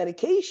give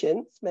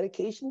medications,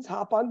 medications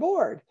hop on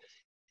board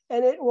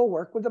and it will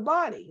work with the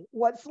body.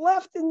 What's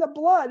left in the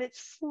blood,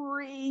 it's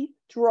free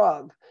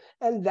drug,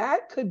 and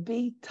that could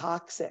be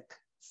toxic.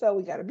 So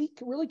we got to be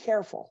really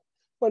careful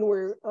when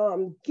we're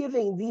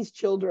giving these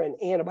children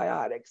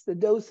antibiotics. The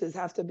doses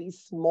have to be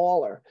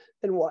smaller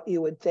than what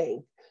you would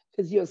think,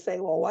 because you'll say,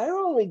 well, why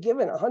are we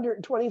giving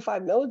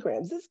 125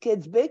 milligrams? This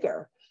kid's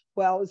bigger.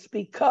 Well, it's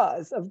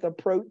because of the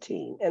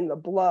protein and the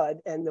blood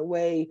and the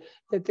way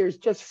that there's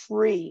just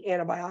free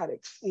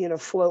antibiotics,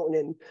 floating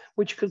in,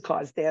 which could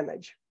cause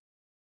damage.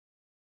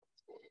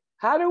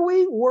 How do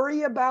we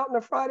worry about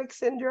nephrotic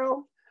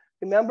syndrome?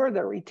 Remember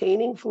the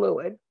retaining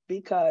fluid,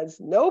 because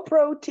no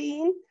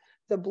protein,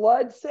 the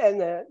blood and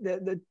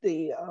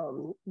the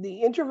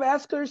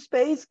intravascular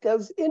space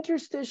goes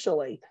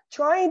interstitially,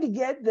 trying to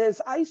get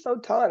this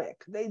isotonic.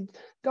 They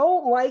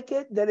don't like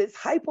it that it's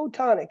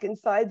hypotonic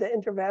inside the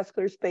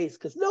intravascular space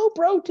because no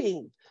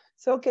protein.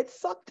 So it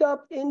gets sucked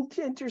up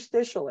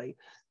interstitially.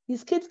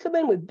 These kids come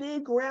in with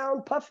big,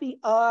 round, puffy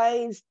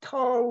eyes,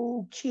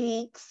 tongue,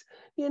 cheeks,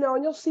 and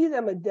you'll see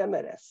them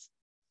edematous.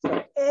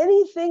 So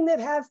anything that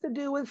has to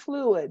do with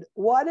fluid,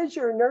 what is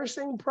your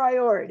nursing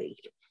priority?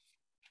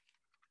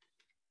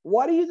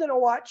 What are you going to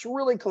watch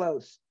really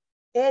close?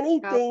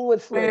 Anything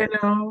with fluid.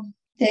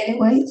 Daily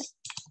weights.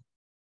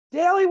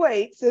 Daily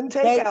weights,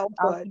 intake I was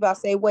output. about to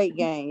say weight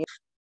gain.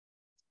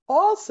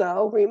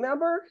 Also,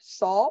 remember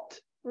salt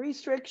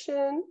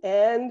restriction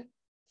and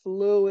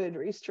fluid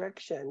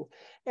restriction.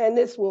 And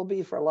this will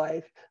be for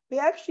life. We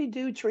actually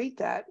do treat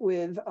that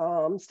with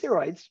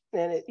steroids,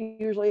 and it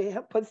usually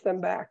puts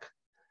them back.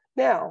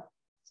 Now,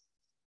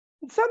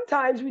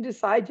 sometimes we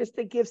decide just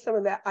to give some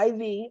of that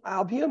IV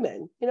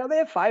albumin. They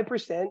have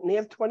 5% and they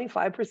have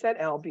 25%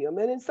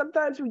 albumin. And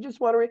sometimes we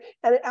just want to,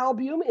 and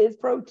albumin is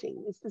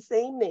protein. It's the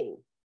same name.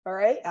 All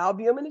right.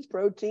 Albumin is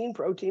protein.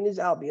 Protein is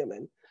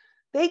albumin.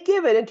 They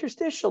give it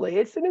interstitially.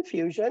 It's an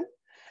infusion.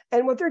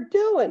 And what they're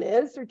doing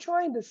is they're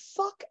trying to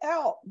suck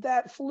out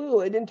that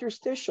fluid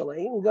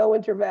interstitially and go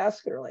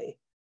intravascularly.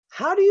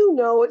 How do you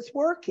know it's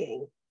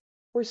working?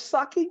 We're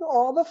sucking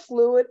all the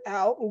fluid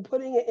out and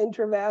putting it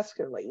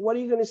intravascularly. What are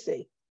you going to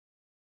see?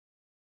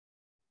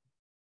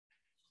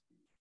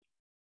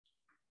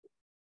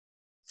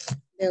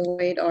 The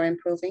weight are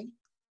improving.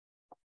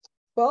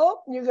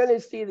 Well, you're going to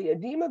see the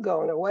edema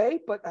going away,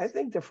 but I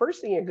think the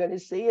first thing you're going to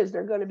see is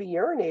they're going to be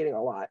urinating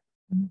a lot.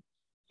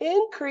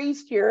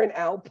 Increased urine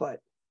output.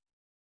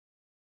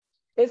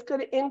 It's going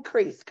to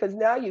increase because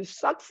now you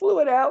suck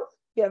fluid out,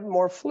 you have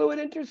more fluid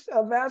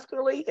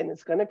intravascularly, and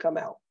it's going to come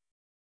out.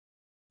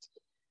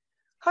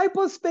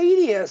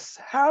 Hypospadias,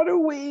 how do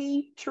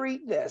we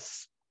treat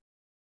this?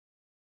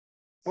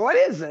 What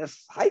is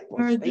this?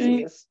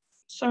 Hypospadias.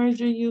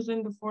 Surgery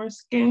using the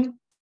foreskin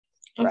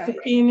of the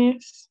Right.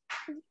 penis.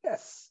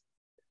 Yes.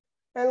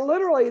 And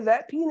literally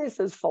that penis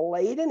is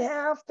filleted in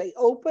half. They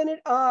open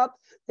it up.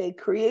 They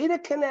create a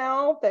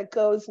canal that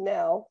goes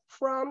now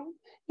from,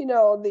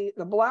 the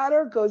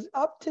bladder goes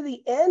up to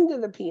the end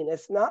of the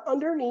penis, not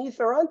underneath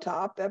or on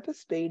top,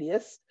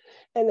 epispadias.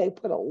 And they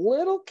put a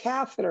little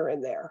catheter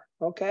in there,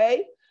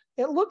 okay?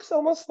 It looks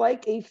almost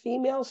like a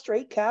female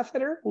straight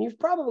catheter. And you've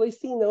probably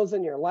seen those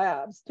in your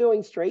labs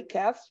doing straight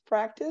caths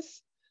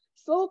practice.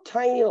 It's a little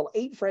tiny little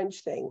 8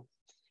 French thing.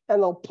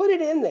 And they'll put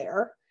it in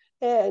there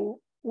and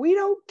we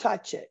don't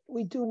touch it.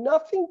 We do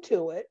nothing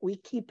to it. We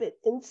keep it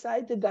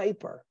inside the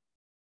diaper,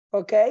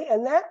 okay?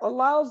 And that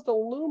allows the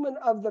lumen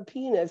of the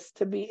penis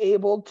to be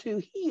able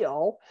to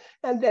heal,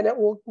 and then it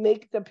will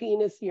make the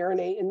penis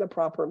urinate in the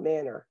proper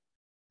manner.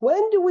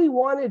 When do we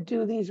want to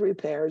do these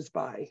repairs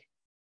by?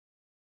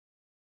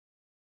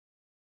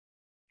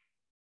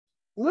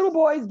 Little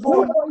boys,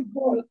 boys.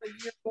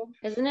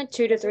 Isn't it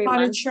 2 to 3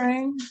 Potty months?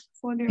 train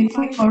for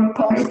their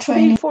Potty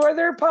training. Before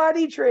they're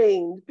potty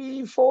trained.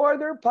 Before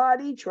they're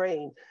potty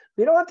trained.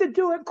 We don't have to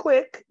do it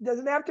quick. It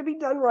doesn't have to be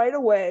done right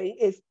away.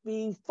 It's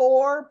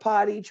before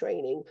potty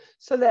training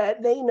so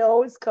that they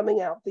know it's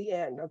coming out the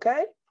end,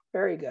 okay?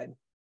 Very good.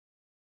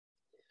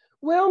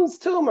 Wilms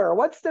tumor,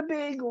 what's the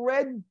big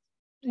red,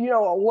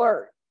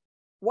 alert?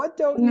 What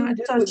don't you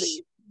do with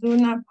these? Do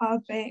not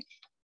pop it.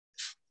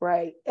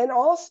 Right. And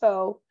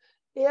also,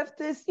 if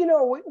this,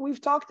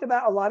 we've talked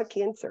about a lot of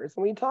cancers,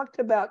 and we talked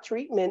about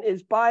treatment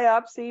is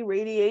biopsy,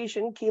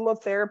 radiation,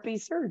 chemotherapy,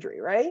 surgery,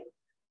 right?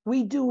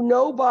 We do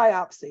no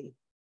biopsy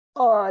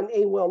on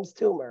a Wilms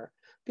tumor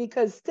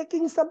because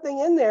sticking something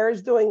in there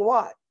is doing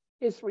what?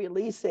 It's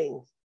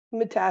releasing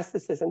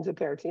metastasis into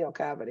peritoneal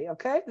cavity,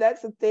 okay?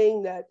 That's the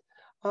thing that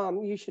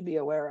you should be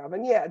aware of.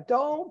 And yeah,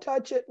 don't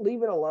touch it,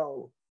 leave it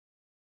alone.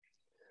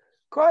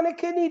 Chronic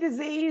kidney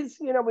disease,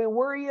 we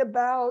worry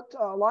about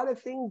a lot of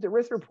things,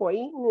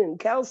 erythropoietin and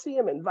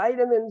calcium and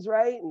vitamins,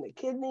 right? And the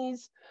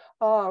kidneys.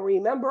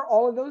 Remember,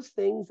 all of those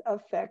things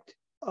affect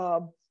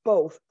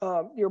both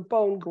your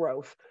bone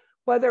growth,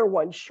 whether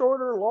one's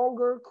shorter,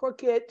 longer,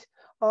 crooked,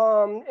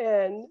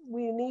 and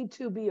we need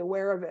to be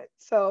aware of it.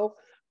 So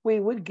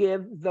we would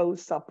give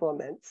those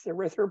supplements,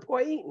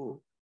 erythropoietin.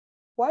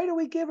 Why do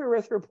we give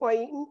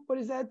erythropoietin? What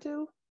does that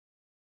do?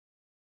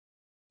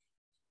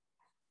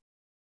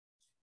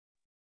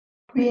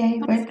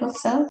 create red blood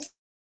cells?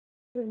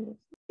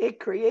 It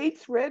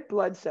creates red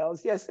blood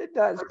cells. Yes, it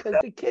does, because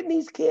the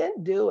kidneys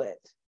can't do it.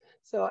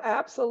 So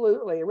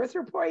absolutely,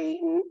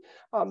 erythropoietin,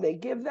 they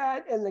give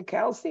that, and the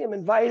calcium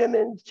and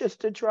vitamins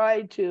just to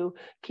try to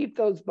keep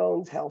those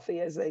bones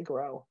healthy as they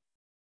grow.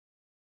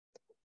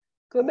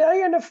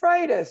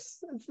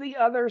 Glomerulonephritis, it's the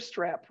other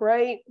strep,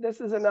 right?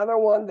 This is another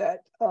one that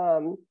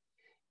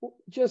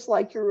just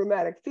like your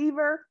rheumatic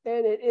fever,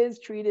 and it is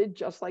treated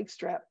just like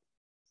strep.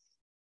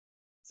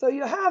 So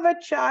you have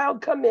a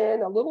child come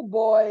in, a little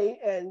boy,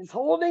 and he's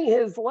holding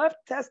his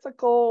left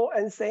testicle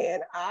and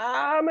saying,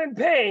 I'm in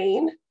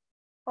pain.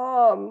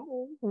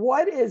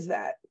 What is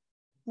that?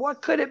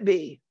 What could it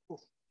be?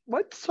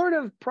 What sort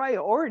of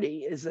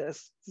priority is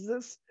this? Is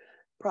this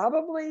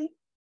probably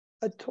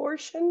a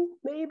torsion,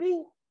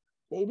 maybe?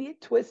 Maybe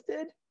it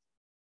twisted.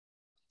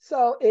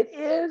 So it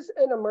is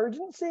an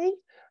emergency.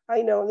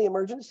 I know in the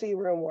emergency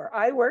room where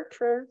I worked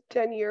for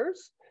 10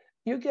 years,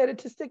 you get a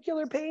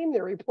testicular pain,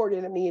 they're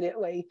reported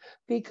immediately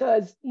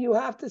because you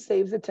have to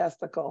save the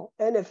testicle.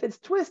 And if it's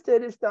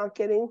twisted, it's not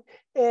getting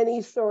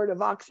any sort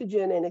of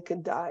oxygen and it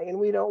can die. And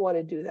we don't want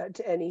to do that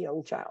to any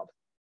young child.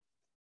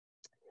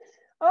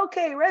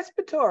 Okay,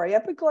 respiratory,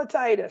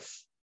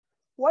 epiglottitis.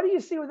 What do you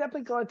see with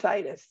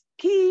epiglottitis?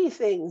 Key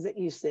things that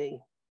you see.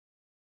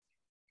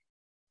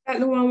 That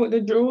the one with the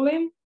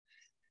drooling?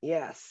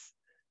 Yes.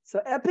 So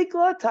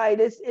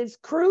epiglottitis is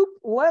croup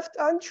left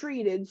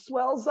untreated,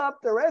 swells up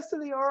the rest of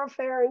the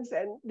oropharynx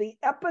and the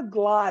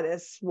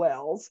epiglottis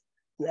swells.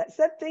 And that's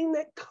that thing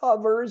that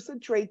covers the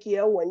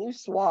trachea when you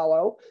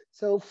swallow,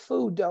 so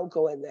food don't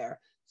go in there.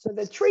 So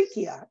the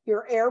trachea,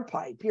 your air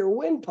pipe, your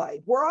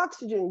windpipe, where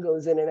oxygen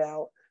goes in and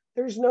out,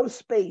 there's no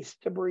space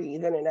to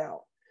breathe in and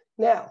out.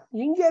 Now,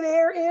 you can get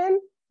air in,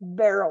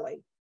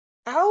 barely.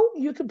 Out,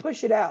 you can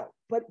push it out,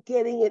 but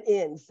getting it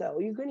in. So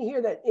you're going to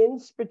hear that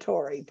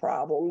inspiratory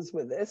problems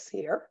with this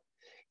here.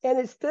 And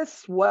it's this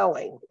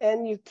swelling,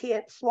 and you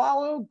can't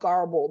swallow,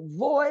 garbled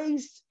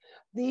voice.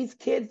 These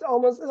kids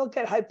almost, they'll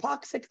get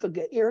hypoxic, they'll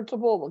get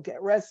irritable, they'll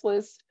get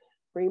restless.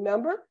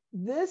 Remember,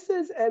 this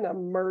is an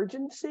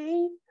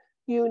emergency.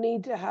 You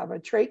need to have a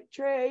trach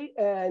tray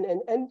and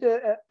an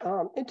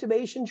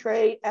intubation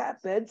tray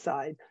at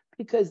bedside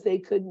because they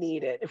could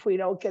need it if we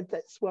don't get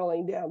that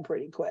swelling down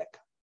pretty quick.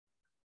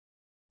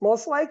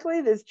 Most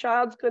likely, this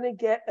child's going to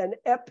get an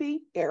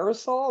epi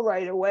aerosol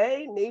right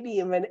away, maybe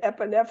even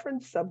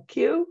epinephrine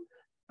sub-Q,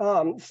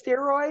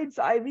 steroids,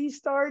 IV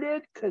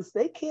started, because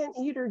they can't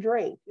eat or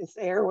drink. It's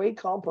airway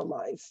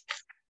compromise.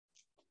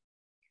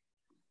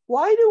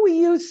 Why do we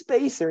use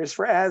spacers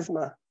for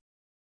asthma?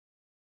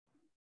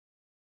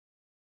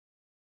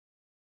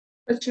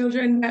 For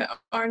children that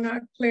are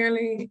not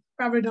clearly,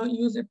 probably don't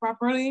use it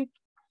properly,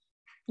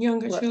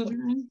 younger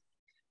children.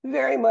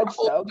 Very much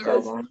so,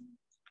 because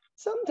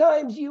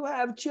sometimes you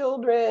have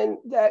children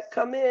that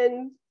come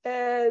in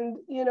and,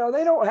 you know,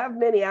 they don't have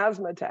many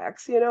asthma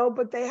attacks, you know,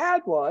 but they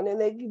had one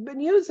and they've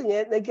been using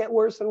it and they get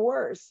worse and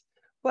worse.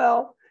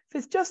 Well, if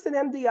it's just an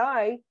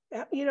MDI,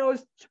 you know,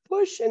 it's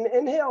push and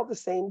inhale at the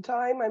same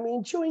time. I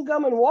mean, chewing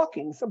gum and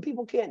walking, some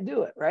people can't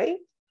do it, right?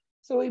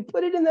 So we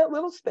put it in that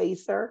little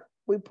spacer.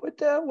 We put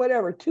the,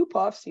 whatever, 2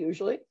 puffs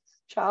usually.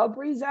 Child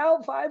breathes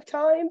out 5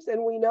 times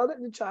and we know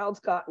that the child's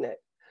gotten it.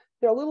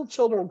 You know, little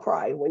children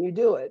cry when you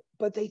do it,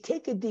 but they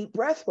take a deep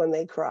breath when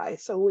they cry.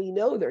 So we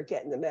know they're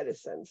getting the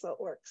medicine, so it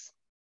works.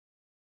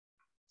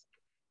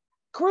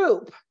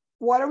 Croup,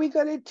 what are we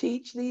going to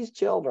teach these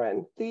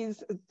children,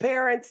 these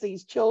parents,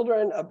 these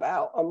children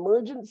about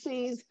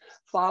emergencies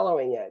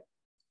following it?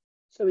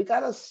 So we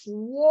got a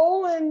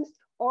swollen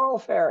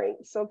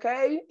oropharynx,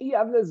 okay? You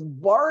have this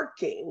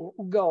barking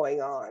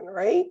going on,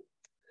 right?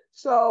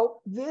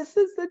 So this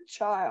is the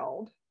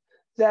child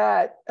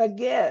that,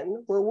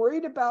 again, we're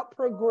worried about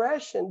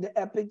progression to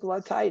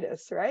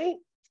epiglottitis, right?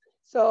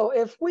 So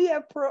if we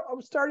have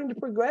starting to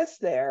progress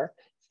there,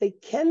 they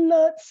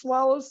cannot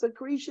swallow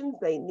secretions,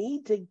 they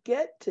need to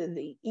get to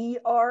the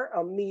ER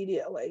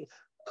immediately.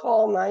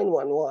 Call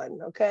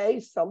 911, okay?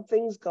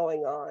 Something's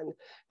going on.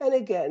 And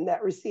again,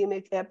 that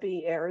racemic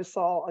epi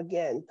aerosol,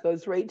 again,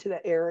 goes right to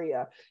the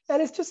area.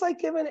 And it's just like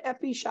giving an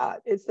epi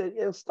shot.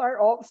 It'll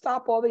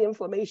stop all the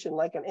inflammation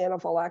like an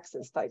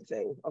anaphylaxis type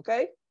thing,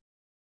 okay?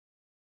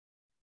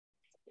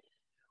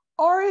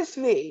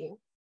 RSV,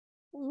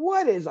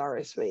 what is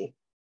RSV?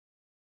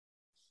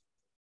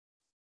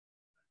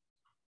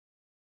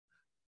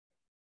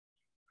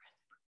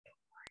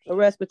 A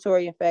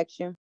respiratory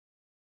infection.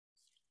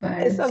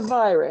 It's a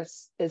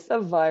virus. It's a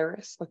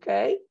virus,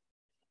 okay?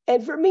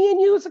 And for me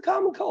and you, it's a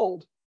common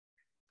cold.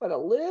 But a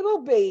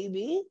little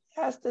baby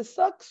has to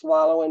suck,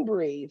 swallow, and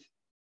breathe.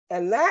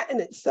 And that in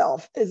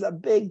itself is a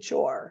big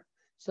chore.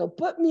 So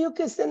put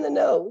mucus in the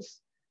nose.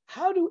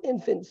 How do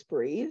infants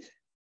breathe?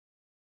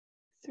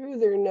 Through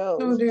their nose.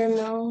 Through their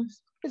nose.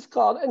 It's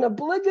called an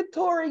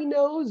obligatory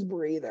nose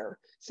breather.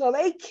 So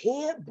they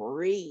can't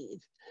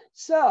breathe.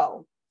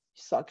 So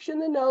suction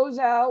the nose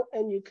out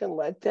and you can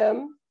let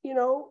them, you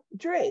know,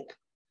 drink.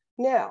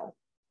 Now,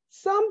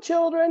 some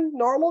children,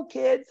 normal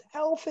kids,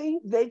 healthy,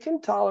 they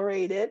can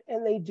tolerate it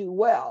and they do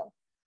well.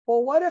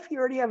 Well, what if you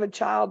already have a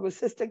child with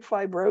cystic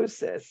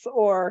fibrosis,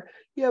 or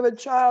you have a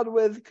child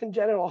with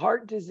congenital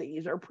heart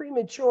disease or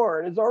premature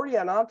and is already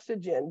on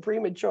oxygen,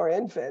 premature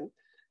infant?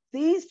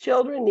 These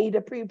children need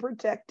to be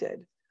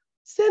protected.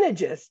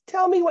 Synagis,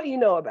 tell me what you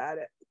know about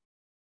it.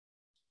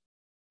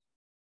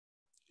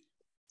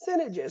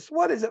 Synagis,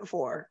 what is it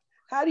for?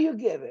 How do you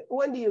give it?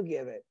 When do you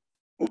give it?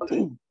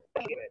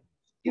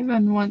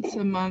 Given once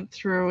a month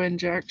through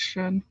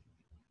injection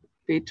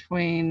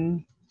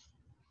between,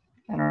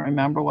 I don't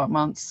remember what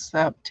month,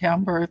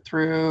 September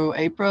through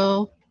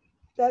April.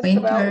 That's Winter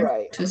about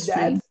right. to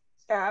spring. That's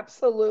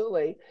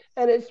absolutely.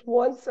 And it's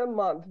once a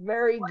month.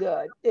 Very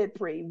good. It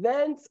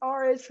prevents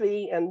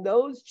RSV and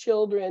those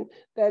children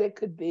that it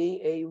could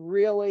be a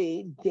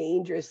really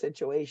dangerous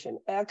situation.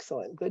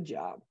 Excellent. Good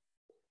job.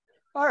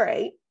 All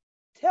right.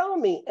 Tell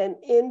me, an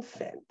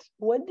infant,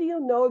 when do you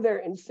know they're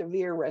in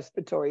severe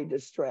respiratory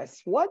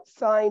distress? What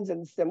signs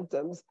and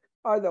symptoms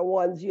are the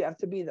ones you have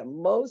to be the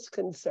most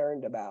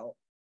concerned about?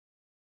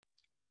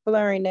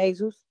 Flaring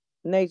nasals,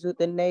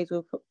 the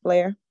nasal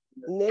flare.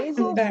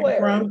 Nasal That flare.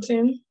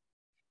 grunting.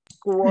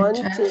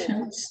 Grunting.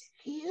 Retractions.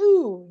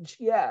 Huge,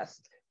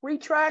 yes.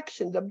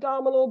 Retractions,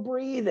 abdominal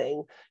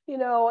breathing,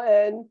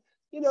 and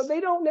they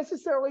don't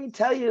necessarily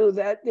tell you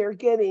that they're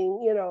getting,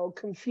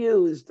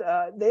 confused.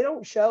 They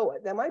don't show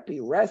it. They might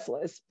be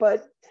restless,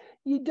 but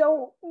you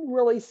don't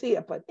really see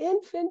it. But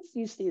infants,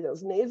 you see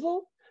those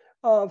nasal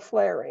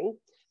flaring,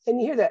 and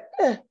you hear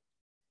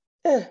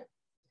that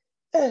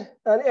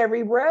on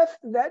every breath.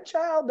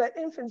 That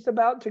infant's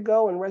about to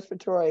go in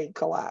respiratory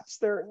collapse.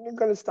 They're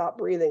going to stop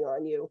breathing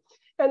on you.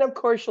 And of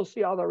course, you'll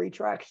see all the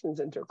retractions,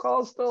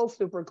 intercostal,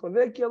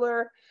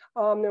 supraclavicular,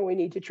 and we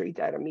need to treat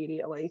that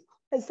immediately.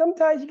 And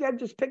sometimes you got to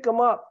just pick them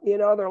up.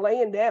 They're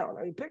laying down.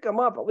 Pick them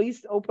up, at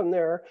least open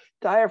their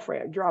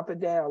diaphragm, drop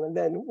it down, and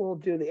then we'll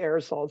do the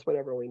aerosols,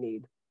 whatever we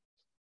need.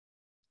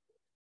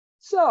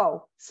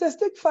 So,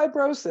 cystic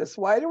fibrosis,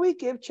 why do we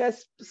give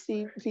chest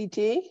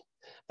CT?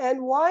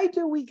 And why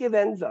do we give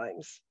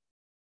enzymes?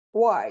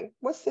 Why?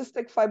 What's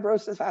cystic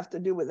fibrosis have to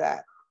do with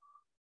that?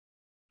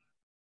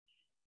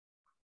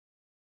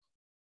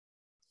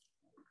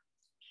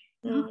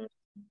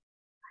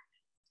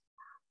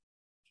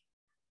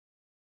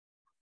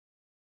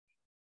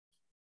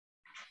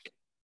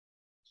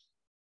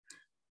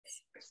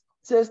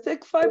 Cystic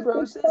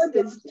fibrosis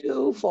is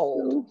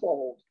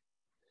twofold.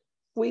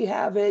 We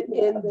have it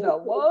in the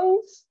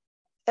lungs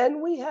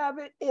and we have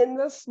it in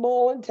the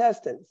small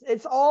intestines.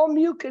 It's all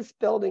mucus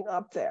building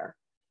up there.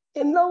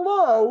 In the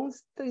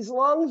lungs, these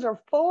lungs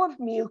are full of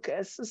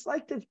mucus. It's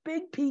like this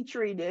big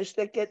petri dish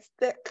that gets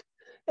thick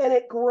and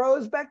it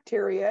grows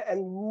bacteria,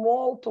 and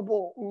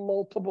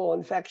multiple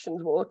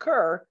infections will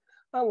occur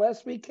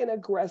unless we can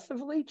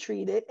aggressively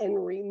treat it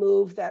and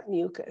remove that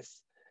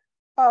mucus.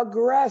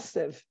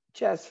 Aggressive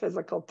chest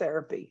physical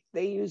therapy.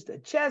 They use the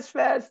chest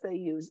vest, they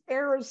use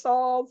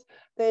aerosols,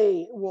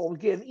 they will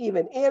give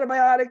even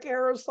antibiotic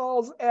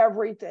aerosols,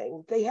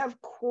 everything. They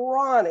have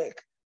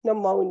chronic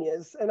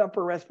pneumonias and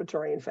upper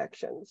respiratory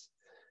infections.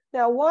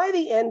 Now, why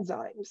the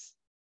enzymes?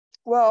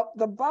 Well,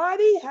 the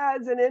body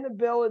has an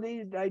inability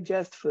to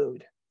digest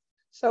food.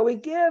 So we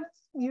give,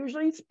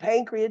 usually it's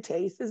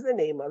pancreatase is the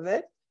name of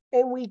it,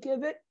 and we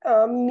give it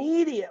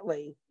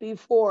immediately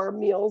before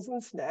meals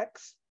and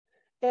snacks.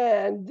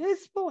 And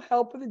this will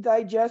help with the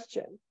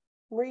digestion.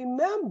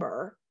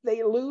 Remember,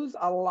 they lose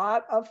a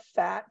lot of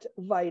fat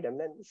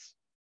vitamins,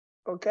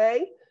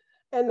 okay?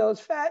 And those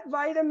fat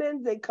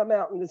vitamins, they come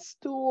out in the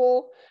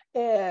stool,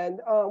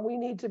 and we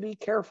need to be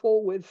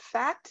careful with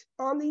fat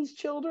on these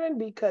children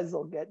because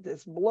they'll get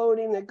this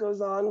bloating that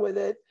goes on with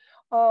it.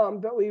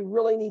 But we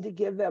really need to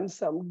give them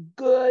some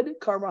good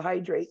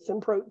carbohydrates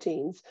and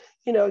proteins,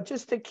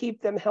 just to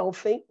keep them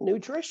healthy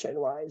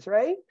nutrition-wise,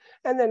 right?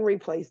 And then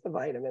replace the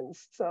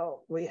vitamins.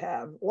 So we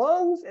have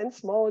lungs and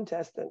small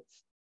intestines.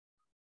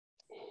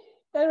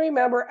 And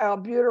remember,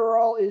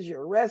 albuterol is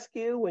your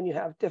rescue when you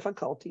have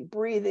difficulty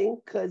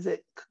breathing because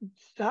it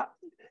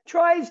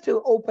tries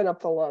to open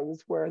up the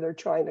lungs where they're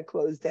trying to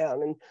close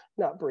down and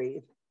not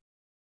breathe.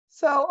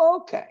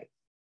 So, okay,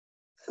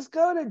 let's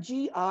go to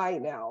GI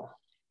now.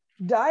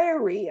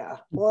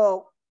 Diarrhea.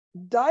 Well,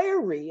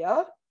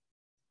 diarrhea,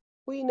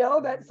 we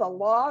know that's a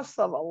loss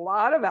of a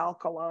lot of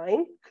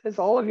alkaline because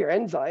all of your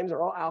enzymes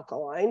are all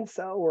alkaline.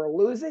 So we're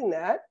losing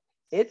that.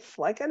 It's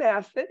like an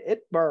acid,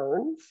 it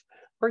burns.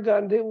 We're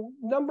going to do,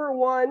 number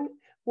one,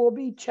 we'll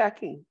be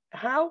checking.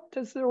 How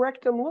does the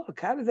rectum look?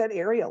 How does that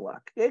area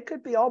look? It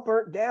could be all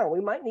burnt down. We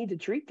might need to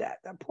treat that.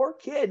 That poor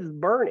kid is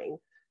burning.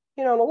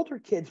 And older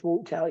kids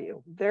won't tell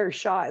you. They're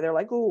shy. They're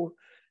like, ooh,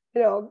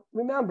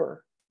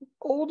 remember,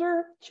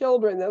 older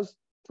children, those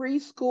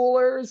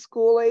preschoolers,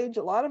 school age,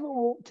 a lot of them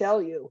won't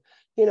tell you,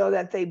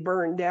 that they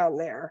burn down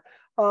there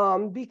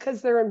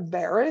because they're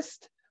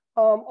embarrassed.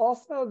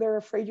 Also, they're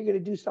afraid you're going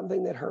to do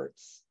something that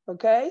hurts,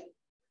 okay?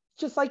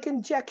 Just like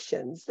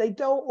injections. They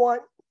don't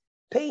want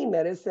pain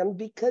medicine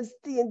because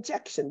the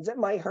injections, it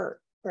might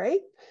hurt.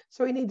 right?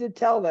 So we need to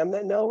tell them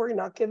that, no, we're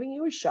not giving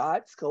you a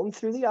shot. It's going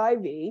through the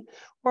IV.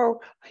 Or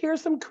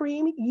here's some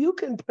cream. You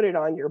can put it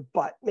on your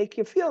butt, make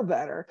you feel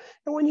better.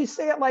 And when you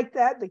say it like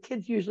that, the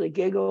kids usually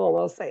giggle and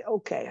they'll say,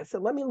 okay. I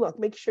said, let me look,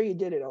 make sure you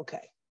did it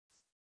okay.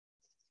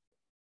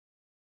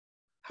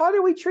 How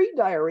do we treat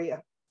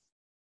diarrhea?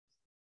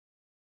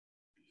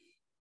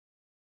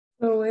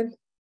 Fluid,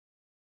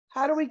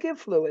 How do we give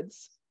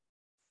fluids?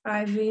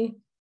 IV.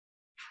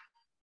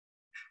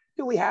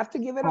 Do we have to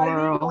give it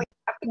Oral. IV?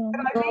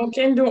 No,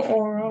 can do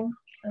oral.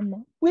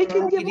 We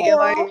can give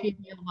Pedialyte. oral.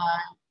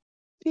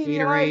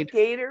 Gatorade. Pedialyte,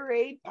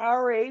 Gatorade,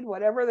 Powerade,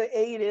 whatever the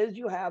aid is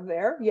you have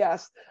there.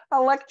 Yes,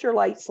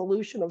 electrolyte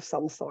solution of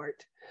some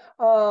sort.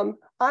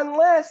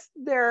 Unless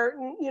they're,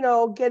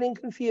 getting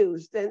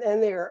confused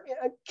and they're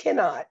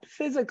cannot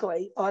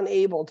physically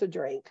unable to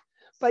drink.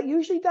 But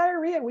usually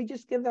diarrhea, we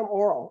just give them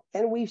oral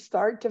and we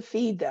start to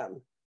feed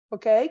them.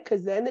 Okay,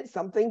 because then it's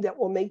something that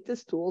will make the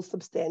stool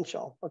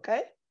substantial.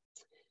 Okay.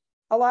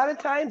 A lot of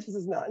times, this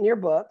is not in your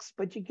books,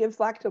 but you give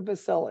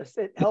lactobacillus.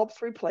 It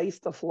helps replace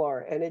the floor,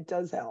 and it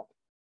does help.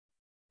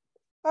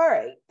 All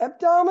right,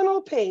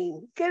 abdominal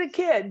pain. Get a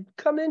kid,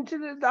 come into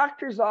the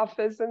doctor's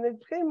office, and they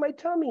say, my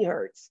tummy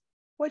hurts.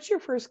 What's your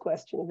first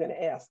question you're going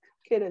to ask?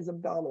 Kid has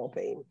abdominal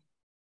pain.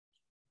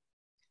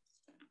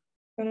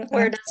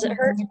 Where does it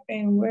hurt?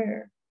 And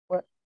where?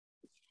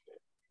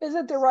 Is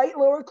it the right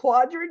lower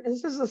quadrant?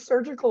 Is this a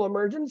surgical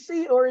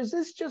emergency, or is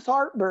this just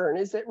heartburn?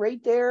 Is it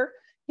right there?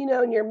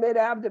 In your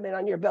mid-abdomen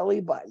on your belly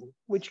button,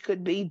 which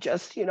could be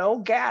just,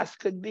 gas,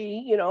 could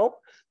be,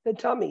 the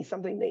tummy,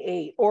 something they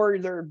ate, or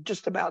they're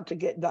just about to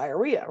get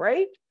diarrhea,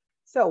 right?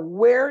 So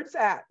where it's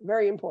at,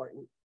 very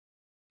important.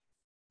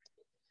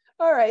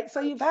 All right,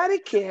 so you've had a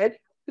kid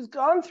who's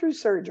gone through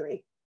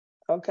surgery,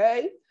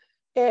 okay?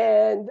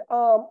 And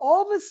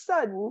all of a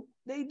sudden,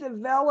 they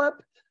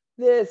develop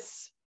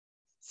this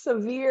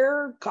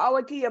severe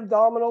colicky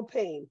abdominal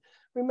pain.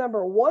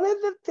 Remember, one of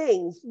the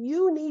things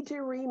you need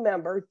to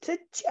remember to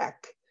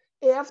check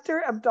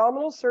after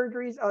abdominal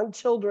surgeries on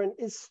children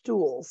is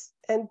stools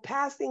and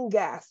passing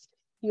gas.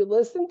 You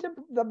listen to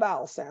the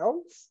bowel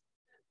sounds,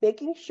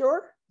 making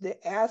sure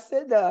the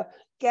acid, the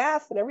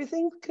gas, and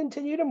everything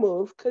continue to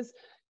move, because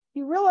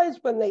you realize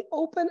when they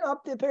open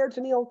up the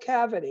peritoneal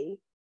cavity,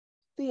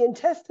 the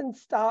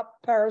intestines stop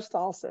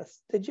peristalsis.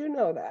 Did you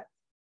know that?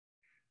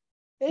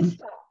 It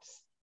stops.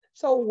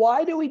 So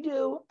why do we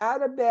do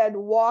out of bed,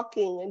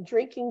 walking and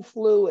drinking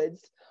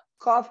fluids,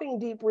 coughing,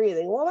 deep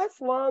breathing? Well,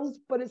 that's lungs,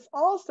 but it's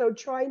also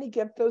trying to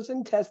get those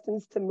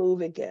intestines to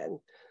move again.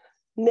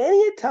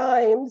 Many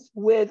times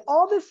with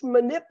all this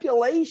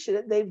manipulation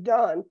that they've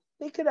done,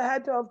 they could have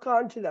had to have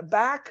gone to the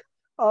back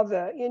of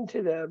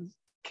into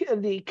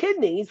the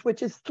kidneys,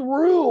 which is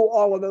through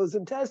all of those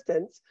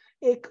intestines.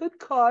 It could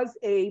cause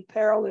a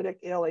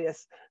paralytic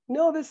ileus.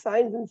 Know the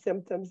signs and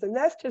symptoms, and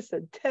that's just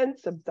a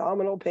tense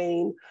abdominal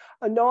pain,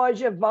 a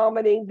nausea,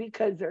 vomiting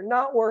because they're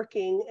not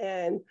working,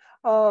 and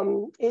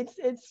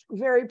it's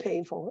very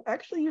painful.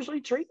 Actually,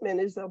 usually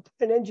treatment is they'll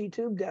put an NG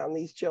tube down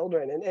these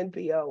children, an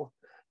NPO,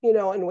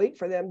 and wait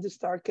for them to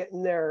start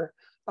getting their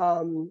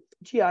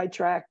GI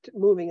tract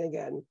moving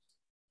again.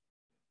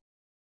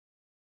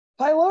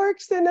 Pyloric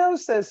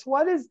stenosis,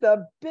 what is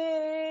the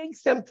big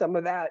symptom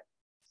of that?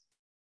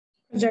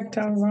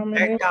 Projectile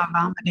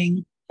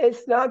vomiting.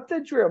 It's not the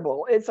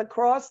dribble, it's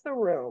across the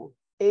room,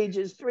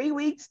 ages 3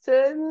 weeks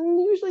to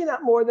usually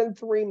not more than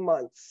 3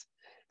 months.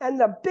 And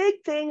the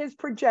big thing is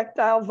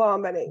projectile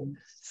vomiting.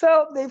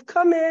 So they've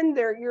come in,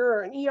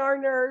 you're an ER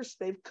nurse,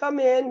 they've come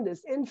in,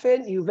 this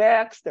infant, you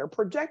vax, they're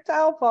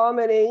projectile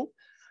vomiting.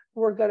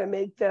 We're gonna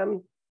make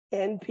them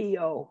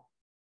NPO,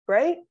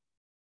 right?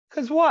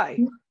 Because why?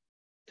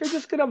 They're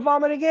just gonna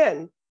vomit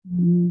again.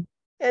 And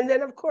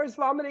then of course,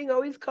 vomiting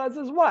always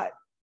causes what?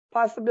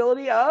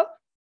 Possibility of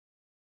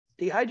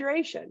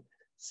dehydration.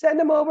 Send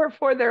them over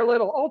for their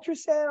little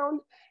ultrasound,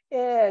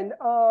 and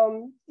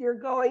you're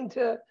going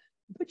to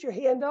put your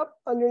hand up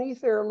underneath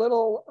their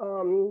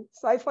little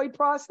xiphoid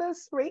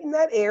process right in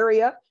that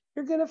area.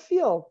 You're going to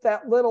feel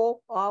that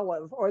little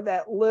olive or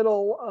that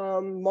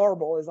little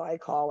marble, as I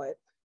call it.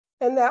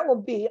 And that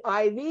will be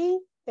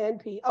IV,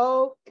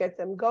 NPO, get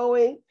them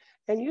going.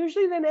 And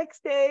usually the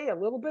next day, a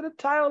little bit of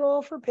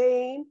Tylenol for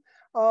pain.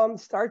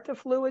 Start the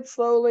fluid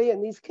slowly,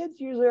 and these kids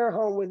usually are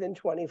home within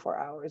 24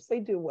 hours. They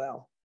do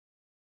well.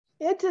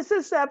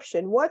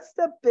 Intussusception, what's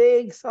the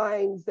big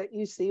signs that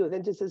you see with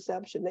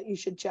intussusception that you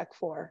should check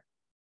for?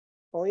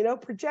 Well,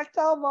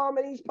 projectile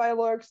vomiting,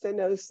 pyloric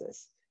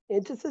stenosis.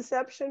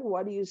 Intussusception,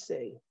 what do you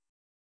see?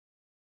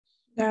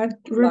 That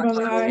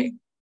ribbon-like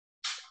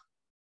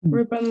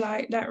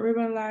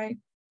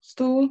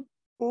stool.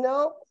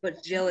 No,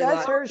 But jelly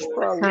that's like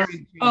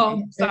Hirschsprung.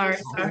 Oh, sorry.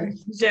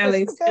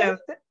 Jelly. Okay.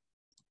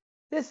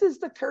 This is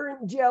the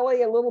current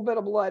jelly, a little bit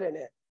of blood in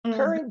it.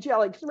 Current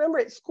jelly, because remember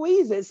it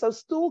squeezes, so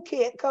stool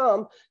can't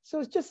come. So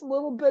it's just a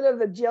little bit of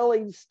the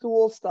jelly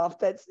stool stuff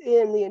that's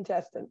in the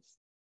intestines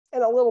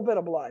and a little bit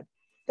of blood.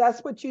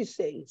 That's what you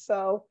see.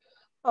 So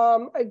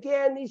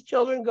again, these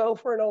children go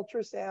for an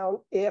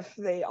ultrasound. If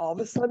they all of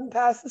a sudden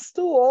pass the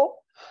stool,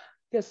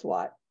 guess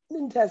what?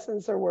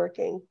 Intestines are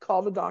working.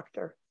 Call the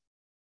doctor.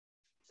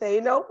 Say,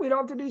 nope, we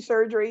don't have to do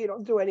surgery. You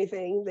don't do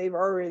anything. They've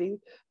already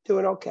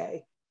doing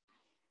okay.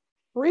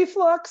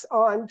 Reflux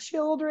on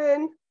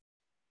children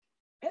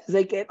as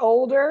they get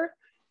older.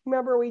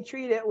 Remember, we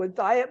treat it with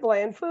diet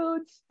bland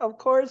foods. Of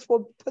course,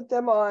 we'll put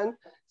them on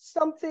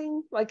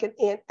something like an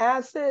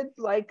antacid,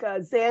 like a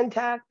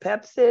Zantac,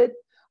 Pepcid.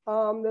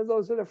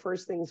 Those are the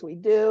first things we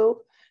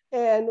do.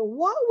 And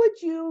what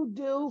would you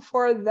do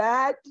for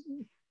that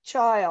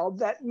child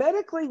that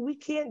medically we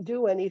can't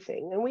do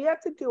anything? And we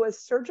have to do a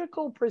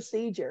surgical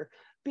procedure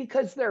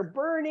because they're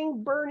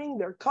burning,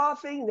 they're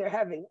coughing, they're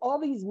having all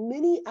these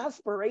mini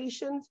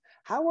aspirations.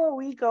 How are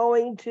we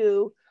going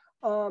to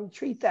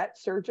treat that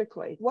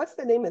surgically? What's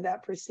the name of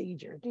that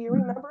procedure? Do you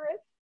remember it?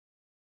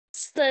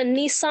 It's the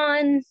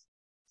Nissan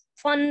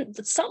something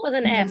with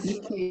an F.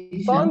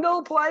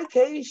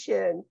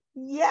 Fundoplication.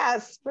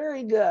 Yes,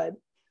 very good.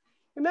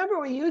 Remember,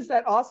 we use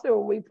that also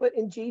when we put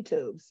in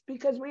G-tubes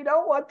because we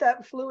don't want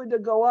that fluid to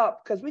go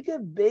up because we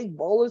get big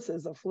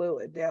boluses of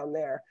fluid down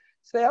there.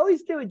 So they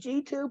always do a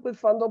G-tube with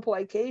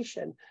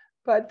fundoplication,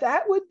 but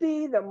that would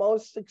be the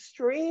most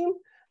extreme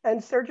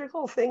and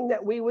surgical thing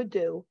that we would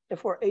do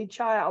for a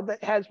child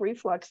that has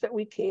reflux that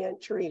we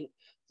can't treat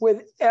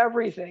with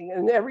everything,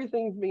 and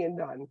everything's being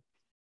done.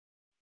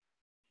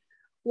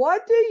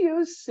 What do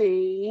you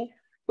see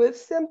with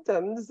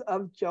symptoms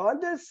of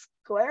jaundice?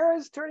 Sclera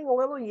is turning a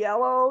little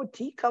yellow,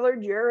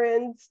 tea-colored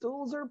urine,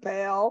 stools are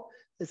pale.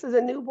 This is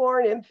a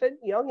newborn infant,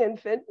 young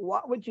infant.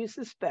 What would you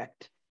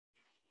suspect?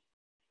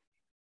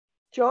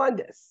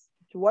 Jaundice.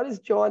 What is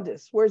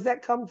jaundice? Where does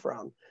that come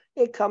from?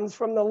 It comes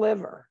from the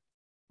liver.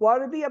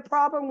 What would be a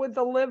problem with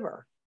the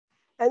liver?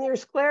 And your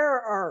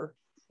sclera are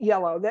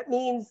yellow. That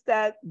means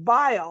that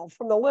bile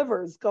from the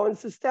liver is going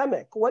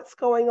systemic. What's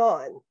going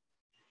on?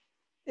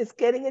 It's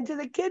getting into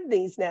the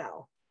kidneys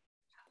now.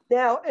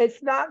 Now,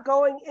 it's not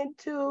going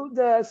into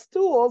the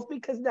stools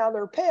because now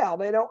they're pale.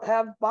 They don't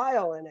have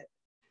bile in it.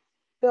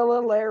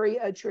 Biliary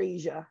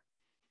atresia.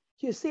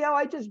 Do you see how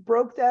I just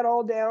broke that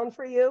all down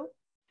for you?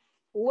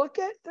 Look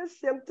at the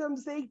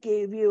symptoms they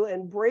gave you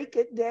and break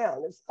it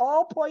down. It's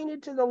all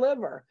pointed to the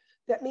liver.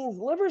 That means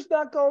liver's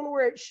not going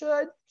where it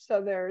should.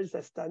 So there's a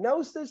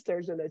stenosis,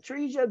 there's an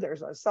atresia,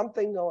 there's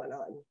something going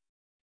on.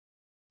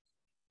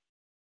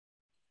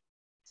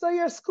 So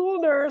you're a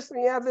school nurse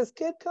and you have this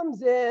kid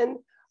comes in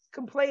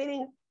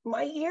complaining,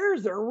 my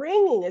ears are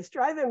ringing, it's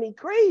driving me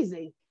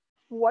crazy.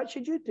 What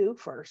should you do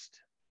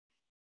first?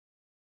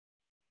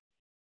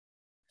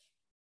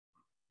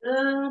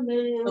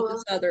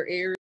 Focus other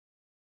ears.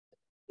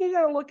 You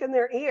gotta look in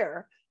their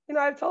ear. You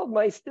know, I've told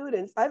my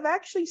students, I've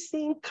actually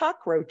seen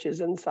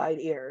cockroaches inside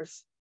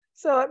ears.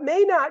 So it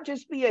may not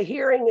just be a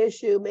hearing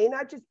issue, may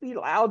not just be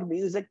loud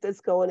music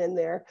that's going in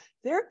there.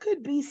 There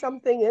could be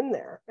something in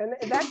there. And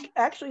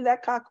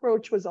that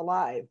cockroach was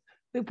alive.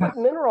 We put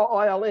mineral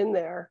oil in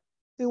there.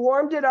 We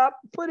warmed it up,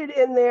 put it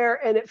in there,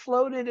 and it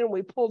floated and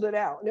we pulled it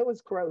out. And it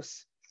was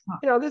gross.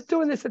 You know,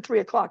 doing this at 3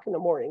 o'clock in the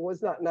morning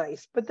was not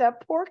nice. But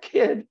that poor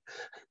kid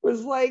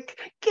was like,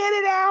 get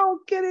it out,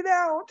 get it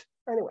out.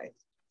 Anyway,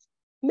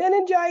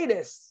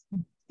 meningitis.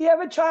 You have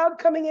a child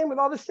coming in with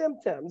all the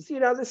symptoms, you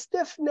know, the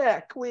stiff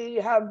neck, we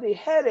have the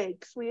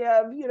headaches, we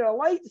have, you know,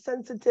 light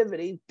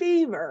sensitivity,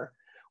 fever.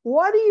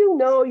 What do you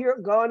know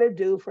you're going to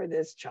do for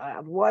this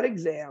child? What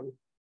exam?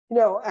 You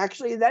know,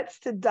 actually, that's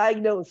to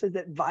diagnose, is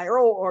it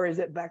viral or is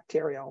it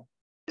bacterial?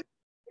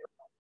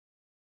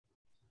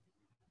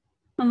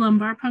 A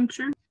lumbar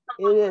puncture.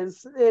 It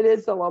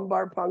is a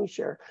lumbar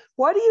puncture.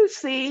 What do you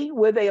see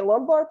with a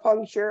lumbar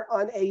puncture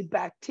on a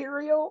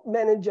bacterial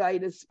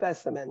meningitis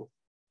specimen?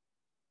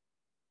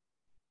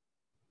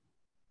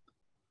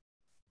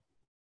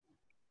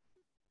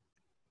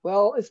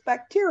 Well, it's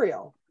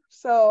bacterial.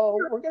 So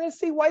we're going to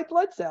see white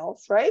blood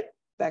cells, right?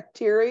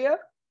 Bacteria,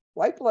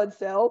 white blood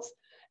cells.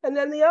 And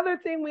then the other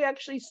thing we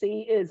actually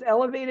see is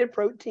elevated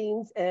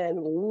proteins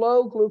and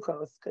low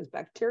glucose because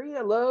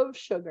bacteria love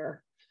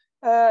sugar.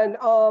 And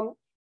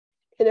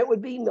it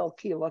would be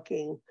milky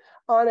looking.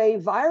 On a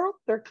viral,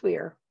 they're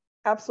clear,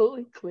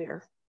 absolutely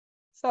clear.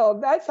 So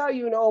that's how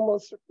you know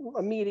almost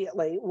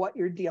immediately what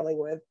you're dealing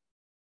with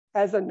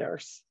as a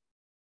nurse.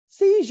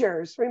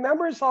 Seizures,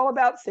 remember, it's all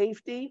about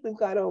safety. We've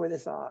gone over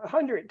this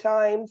 100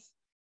 times.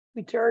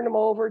 We turn them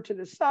over to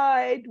the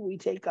side. We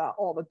take out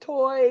all the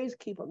toys,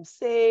 keep them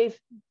safe,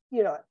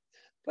 you know,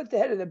 put the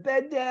head of the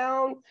bed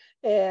down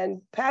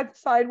and pat the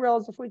side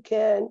rails if we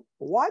can.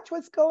 Watch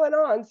what's going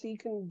on so you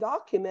can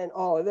document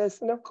all of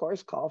this and, of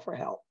course, call for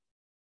help.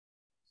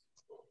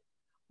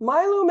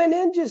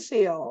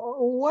 Myelomeningocele.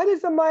 What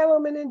is a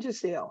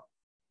myelomeningocele?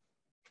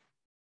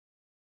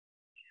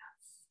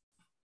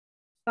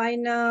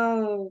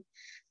 Spinal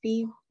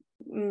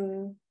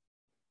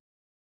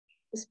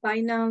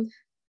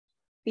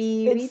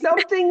It's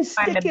something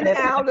sticking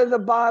out of the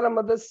bottom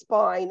of the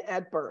spine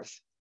at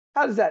birth.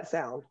 How does that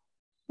sound?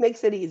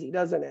 Makes it easy,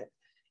 doesn't it?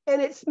 And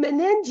it's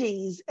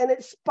meninges and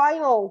it's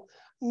spinal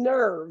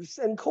nerves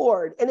and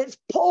cord, and it's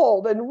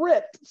pulled and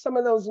ripped some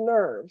of those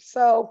nerves.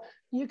 So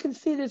you can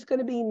see there's going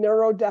to be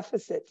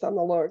neurodeficits on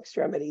the lower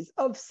extremities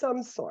of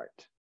some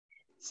sort.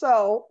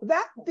 So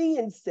that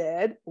being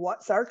said,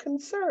 what's our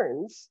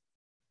concerns?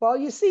 Well,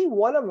 you see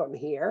one of them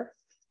here.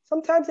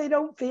 Sometimes they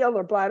don't feel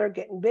their bladder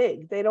getting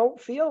big. They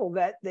don't feel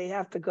that they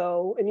have to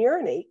go and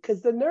urinate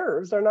because the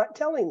nerves are not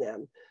telling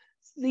them.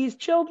 These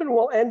children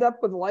will end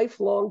up with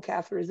lifelong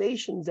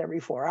catheterizations every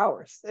 4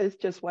 hours. It's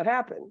just what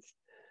happens.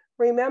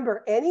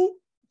 Remember,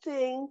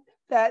 anything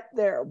that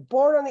they're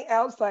born on the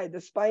outside,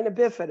 the spina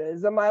bifida,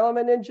 the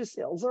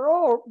myelomeningocele, are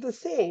all the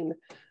same.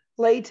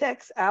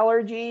 Latex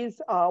allergies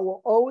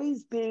will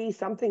always be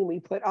something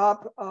we put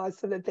up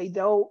so that they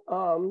don't,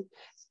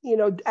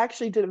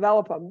 actually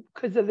develop them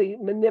because of the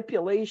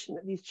manipulation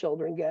that these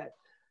children get.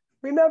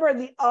 Remember,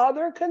 the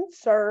other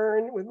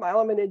concern with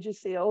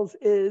myelomeningocele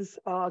is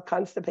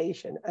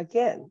constipation.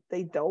 Again,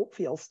 they don't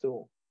feel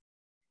stool.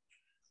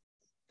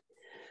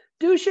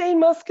 Duchenne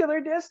muscular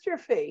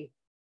dystrophy.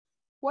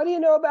 What do you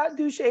know about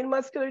Duchenne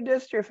muscular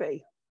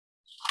dystrophy?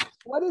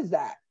 What is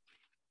that?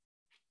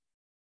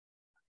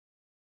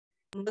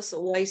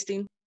 Muscle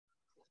wasting.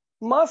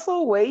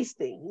 Muscle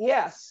wasting,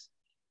 yes.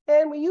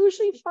 And we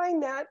usually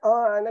find that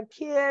on a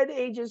kid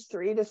ages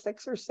 3 to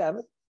 6 or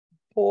 7,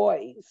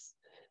 boys.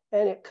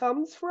 And it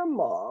comes from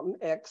mom,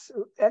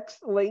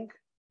 X-link,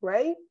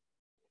 right?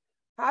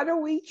 How do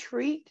we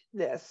treat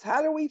this?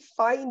 How do we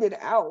find it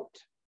out?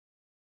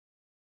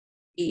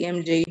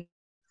 EMG.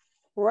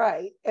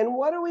 Right. And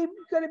what are we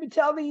going to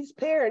tell these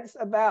parents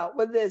about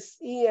with this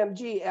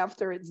EMG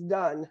after it's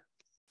done?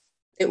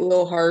 It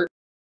will hurt.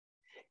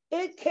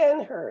 It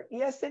can hurt.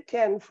 Yes, it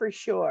can for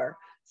sure.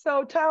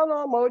 So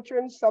Tylenol,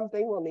 Motrin,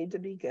 something will need to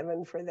be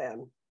given for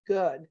them.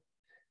 Good.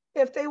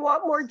 If they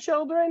want more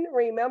children,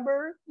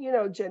 remember,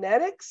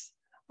 genetics,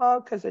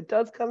 because it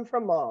does come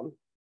from mom.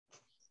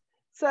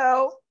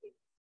 So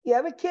you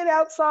have a kid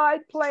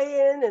outside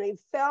playing and he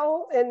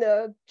fell in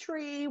the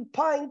tree,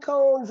 pine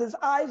cones, his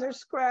eyes are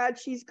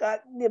scratched, he's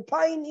got the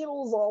pine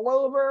needles all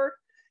over,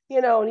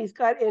 and he's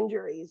got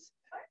injuries.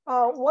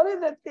 One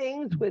of the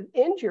things with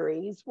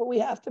injuries, what we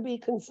have to be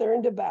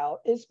concerned about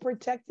is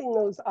protecting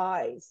those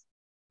eyes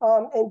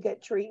and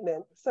get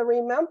treatment. So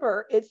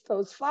remember, it's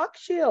those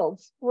Fox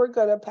shields. We're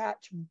going to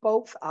patch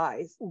both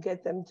eyes and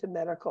get them to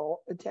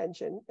medical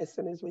attention as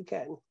soon as we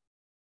can.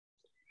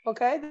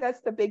 Okay,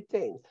 that's the big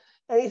thing.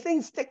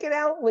 Anything sticking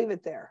out, leave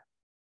it there.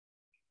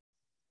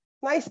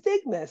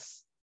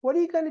 Nystagmus, what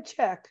are you going to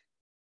check?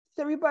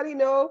 Does everybody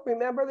know,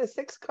 remember the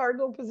 6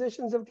 cardinal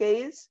positions of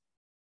gaze?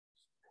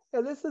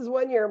 Now, this is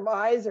when your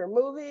eyes are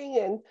moving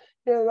and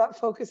not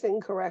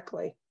focusing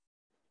correctly.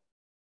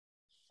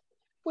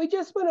 We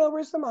just went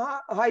over some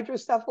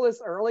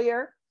hydrocephalus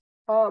earlier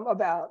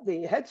about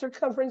the head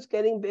circumference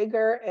getting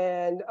bigger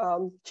and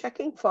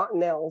checking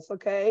fontanelles,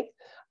 okay?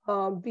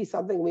 Be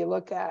something we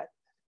look at.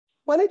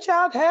 When a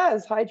child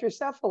has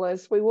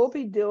hydrocephalus, we will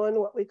be doing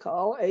what we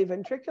call a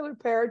ventricular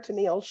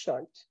peritoneal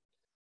shunt.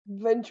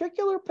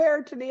 Ventricular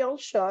peritoneal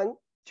shunt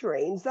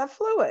drains that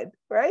fluid,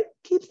 right?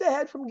 Keeps the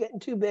head from getting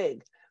too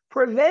big,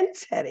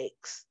 prevents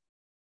headaches.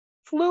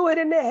 Fluid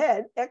in the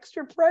head,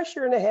 extra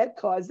pressure in the head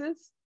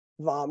causes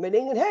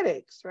vomiting and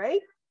headaches,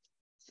 right?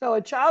 So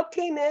a child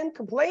came in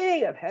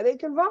complaining of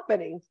headache and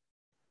vomiting.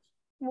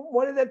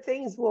 One of the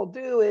things we'll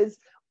do is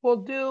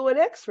we'll do an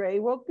x-ray.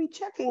 We'll be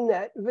checking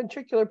that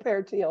ventricular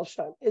peritoneal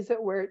shunt. Is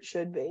it where it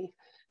should be?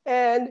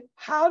 And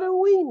how do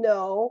we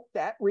know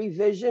that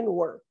revision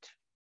worked?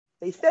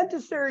 They sent to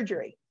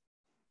surgery.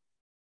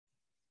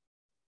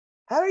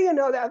 How do you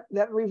know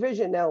that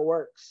revision now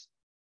works?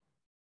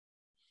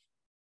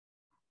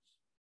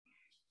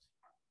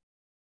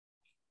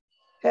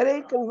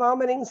 Headache and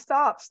vomiting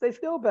stops. They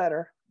feel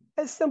better.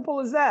 As simple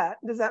as that.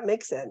 Does that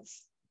make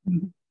sense?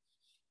 Mm-hmm.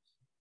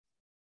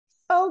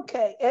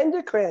 Okay,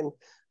 endocrine.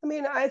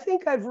 I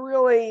think I've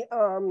really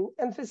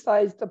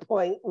emphasized the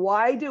point.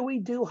 Why do we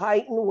do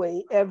height and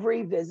weight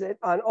every visit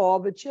on all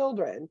the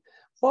children?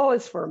 Well,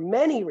 it's for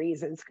many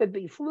reasons. Could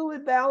be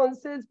fluid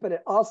balances, but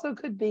it also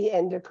could be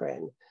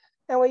endocrine.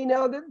 And we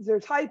know that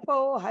there's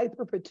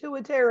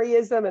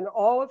hyperpituitarism, and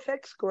all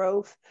affects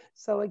growth.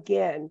 So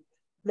again,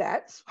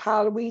 that's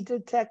how we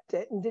detect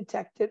it and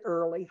detect it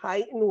early,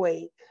 height and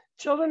weight.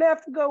 Children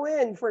have to go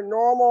in for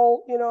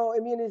normal,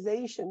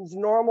 immunizations,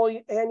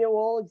 normal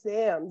annual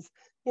exams,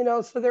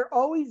 so they're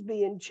always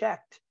being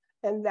checked.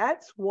 And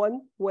that's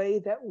one way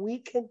that we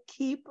can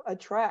keep a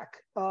track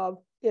of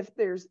if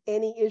there's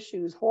any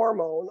issues,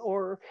 hormone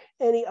or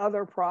any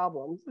other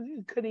problem.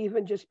 It could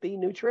even just be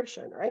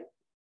nutrition, right?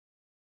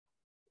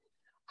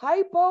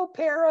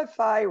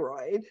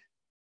 Hypoparathyroid.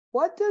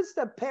 What does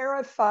the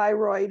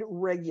parathyroid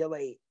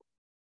regulate?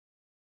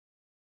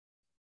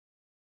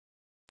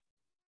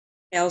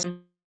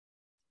 Calcium.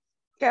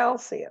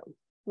 Calcium.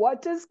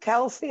 What does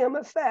calcium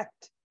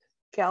affect?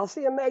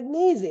 Calcium,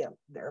 magnesium.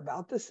 They're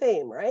about the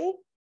same, right?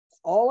 It's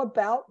all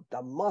about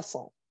the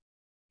muscle.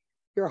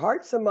 Your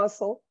heart's a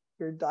muscle.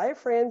 Your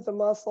diaphragm's a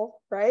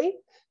muscle, right?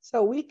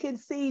 So we could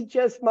see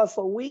just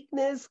muscle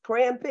weakness,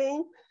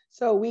 cramping.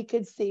 So we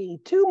could see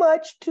too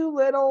much, too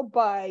little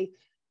by,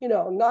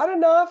 not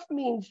enough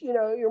means,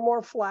 you're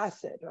more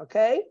flaccid,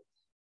 okay?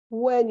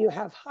 When you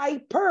have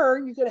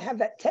hyper, you're going to have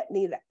that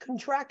tetany, that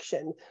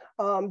contraction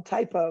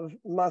type of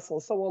muscle.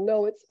 So we'll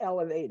know it's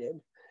elevated.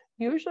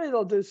 Usually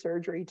they'll do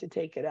surgery to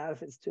take it out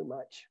if it's too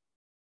much.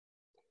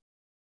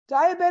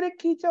 Diabetic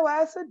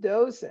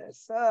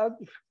ketoacidosis.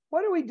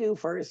 What do we do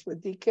first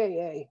with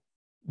DKA?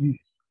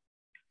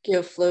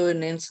 Give fluid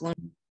and insulin.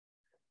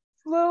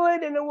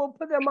 Fluid, and then we'll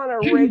put them on a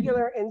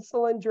regular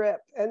insulin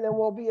drip, and then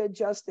we'll be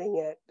adjusting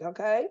it,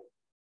 okay?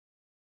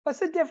 What's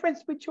the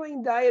difference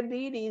between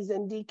diabetes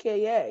and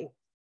DKA?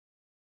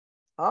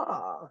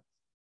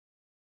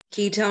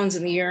 Ketones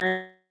in the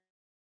urine.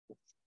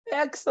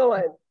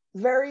 Excellent.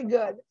 Very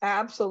good.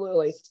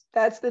 Absolutely.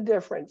 That's the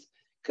difference.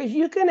 Because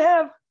you can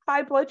have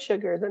high blood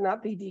sugar and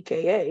not be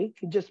DKA. It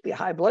can just be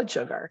high blood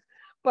sugar.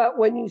 But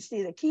when you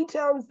see the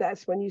ketones,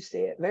 that's when you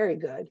see it. Very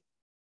good.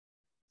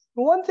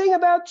 One thing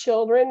about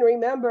children,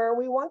 remember,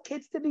 we want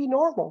kids to be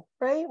normal,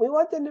 right? We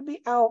want them to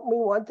be out. We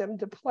want them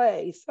to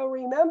play. So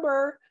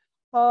remember,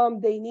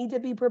 they need to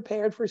be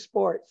prepared for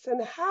sports.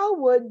 And how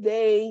would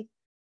they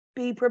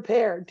be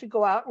prepared to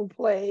go out and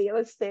play,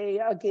 let's say,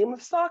 a game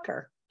of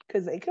soccer?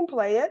 Because they can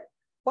play it.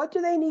 What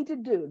do they need to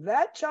do?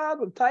 That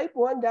child with type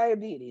 1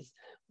 diabetes,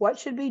 what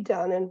should be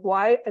done and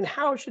why and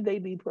how should they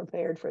be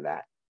prepared for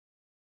that?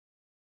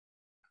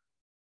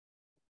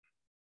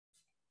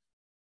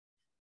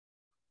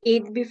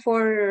 Eat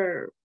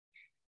before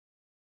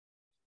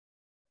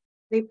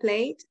they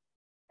played?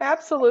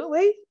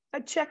 Absolutely.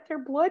 I check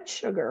their blood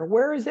sugar.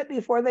 Where is it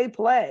before they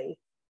play?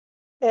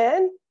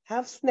 And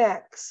have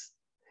snacks.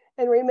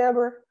 And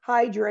remember,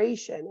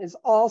 hydration is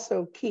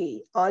also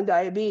key on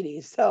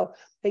diabetes. So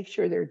make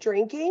sure they're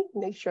drinking,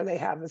 make sure they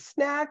have a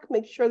snack,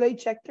 make sure they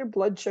check their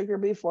blood sugar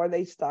before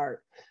they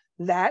start.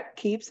 That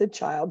keeps a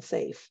child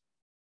safe.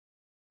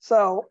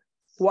 So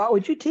what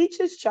would you teach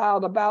this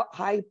child about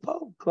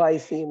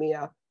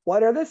hypoglycemia?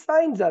 What are the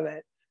signs of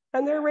it?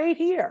 And they're right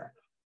here.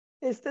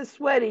 It's the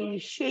sweaty,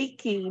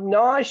 shaky,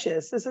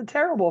 nauseous. It's a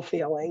terrible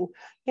feeling,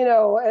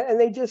 and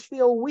they just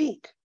feel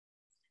weak.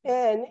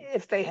 And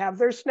if they have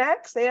their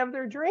snacks, they have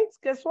their drinks,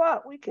 guess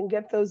what? We can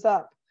get those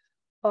up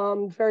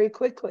very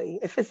quickly.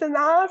 If it's in the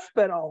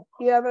hospital,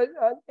 you have a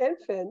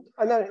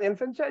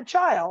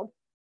child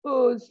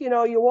who's,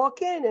 you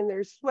walk in and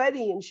they're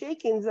sweaty and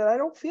shaking and I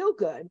don't feel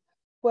good.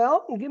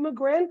 Well, give them a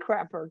graham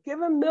cracker, give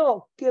them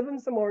milk, give them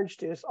some orange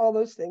juice. All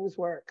those things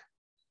work.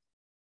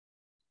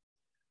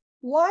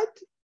 What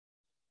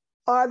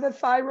are the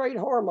thyroid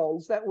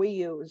hormones that we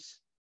use?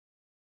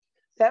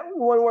 That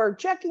when we're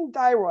checking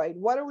thyroid,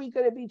 what are we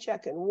going to be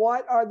checking?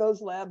 What are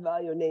those lab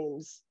value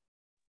names?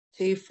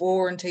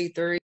 T4 and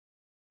T3.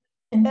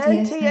 And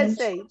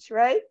TSH,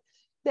 right?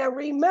 Now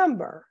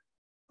remember,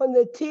 when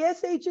the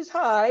TSH is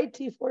high,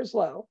 T4 is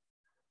low.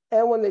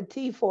 And when the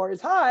T4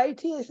 is high,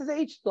 TSH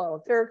is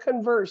low. They're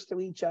converse to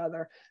each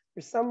other.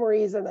 For some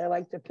reason, I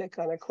like to pick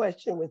on a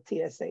question with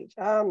TSH.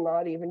 I'm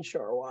not even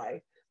sure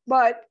why.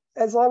 But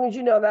as long as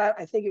you know that,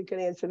 I think you can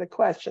answer the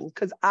question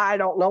because I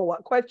don't know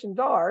what questions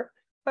are,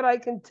 but I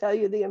can tell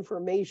you the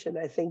information.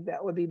 I think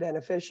that would be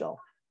beneficial.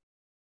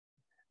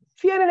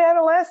 If you had an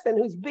adolescent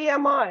whose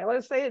BMI,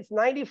 let's say it's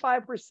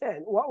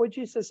 95%, what would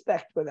you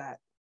suspect with that?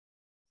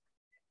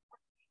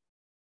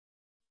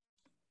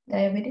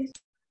 Diabetes.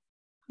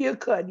 You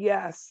could,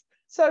 yes.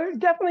 So you're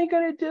definitely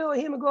going to do a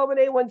hemoglobin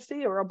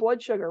A1C or a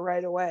blood sugar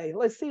right away.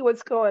 Let's see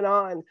what's going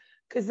on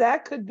because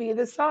that could be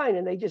the sign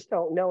and they just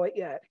don't know it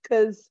yet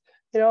because,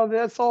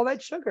 that's all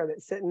that sugar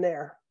that's sitting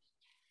there.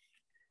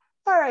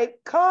 All right,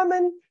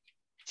 common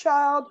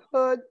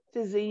childhood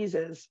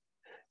diseases.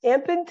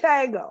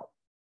 Impetigo.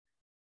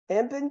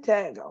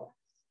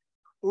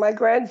 My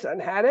grandson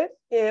had it.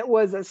 It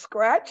was a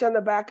scratch on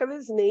the back of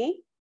his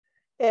knee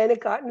and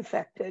it got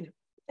infected.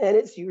 And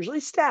it's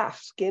usually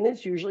staph. Skin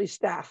is usually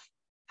staph.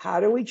 How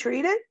do we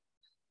treat it?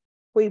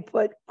 We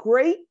put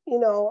great,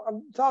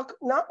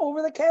 not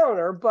over the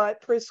counter,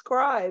 but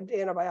prescribed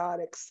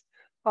antibiotics.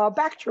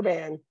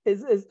 Bactroban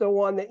is the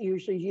one that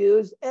usually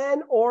used,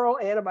 and oral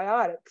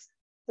antibiotics.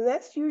 And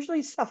that's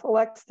usually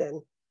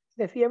cephalexin.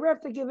 If you ever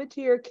have to give it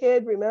to your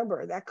kid,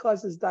 remember that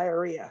causes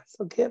diarrhea.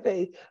 So give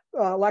a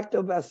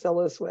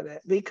lactobacillus with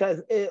it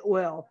because it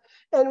will.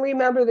 And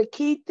remember the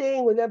key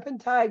thing with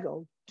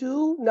impetigo,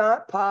 do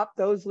not pop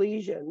those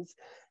lesions.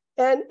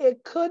 And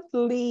it could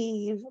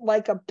leave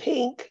like a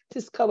pink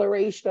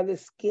discoloration of the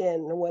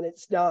skin when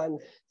it's done,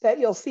 that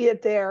you'll see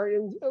it there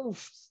and,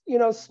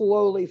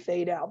 slowly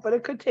fade out, but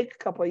it could take a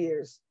couple of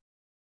years.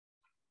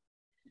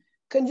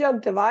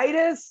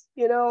 Conjunctivitis,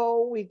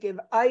 we give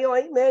eye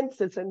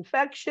ointments, it's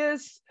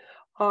infectious.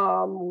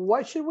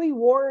 What should we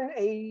warn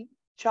a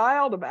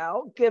child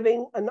about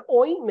giving an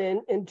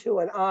ointment into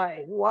an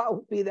eye? What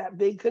would be that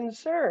big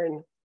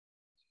concern?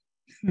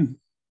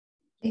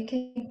 It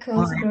can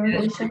cause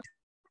coloration.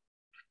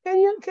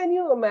 Can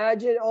you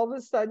imagine all of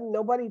a sudden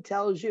nobody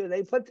tells you,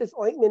 they put this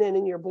ointment in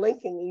and you're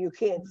blinking and you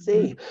can't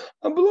see.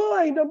 I'm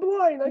blind,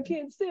 I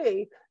can't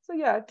see. So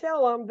yeah,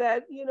 tell them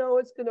that,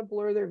 it's going to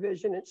blur their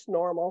vision. It's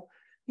normal.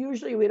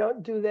 Usually we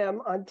don't do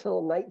them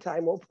until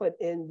nighttime. We'll put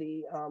in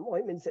the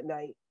ointments at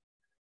night.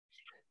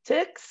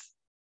 Ticks,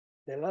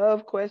 they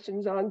love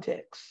questions on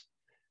ticks.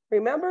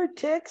 Remember,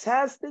 ticks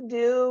has to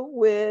do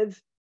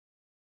with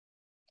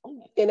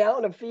being out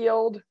in a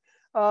field,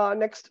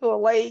 next to a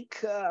lake,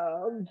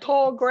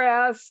 tall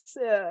grass,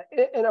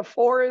 in a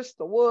forest,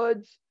 the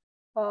woods.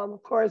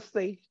 Of course,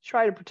 they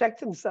try to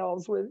protect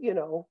themselves with, you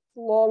know,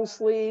 long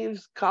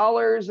sleeves,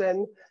 collars,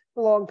 and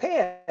long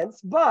pants,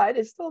 but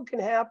it still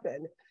can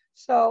happen.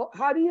 So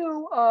how do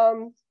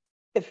you,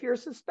 if you're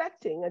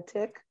suspecting a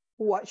tick,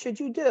 what should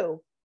you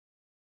do?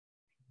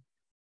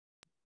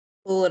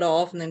 Pull it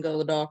off and then go to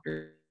the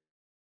doctor.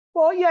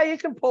 Well, yeah, you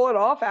can pull it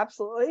off,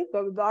 absolutely.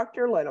 Go to the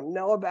doctor, let them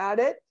know about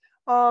it.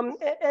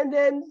 And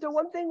then the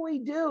one thing we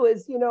do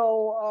is, you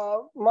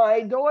know, my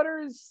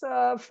daughter's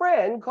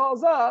friend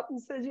calls up and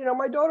says, you know,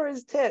 my daughter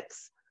has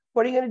ticks.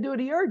 What are you going to do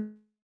to your?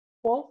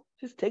 Well,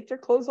 just take their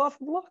clothes off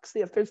and look, see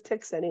if there's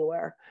ticks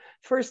anywhere.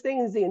 First thing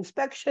is the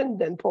inspection,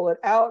 then pull it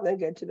out, and then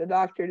get to the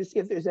doctor to see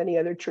if there's any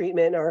other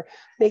treatment or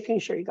making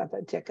sure you got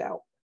that tick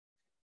out.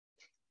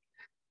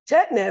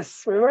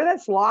 Tetanus, remember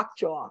that's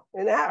lockjaw,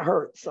 and that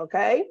hurts,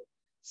 okay?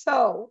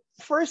 So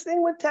first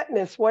thing with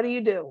tetanus, what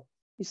do?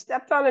 You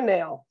stepped on a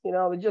nail, you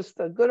know, just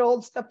a good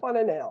old step on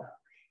a nail.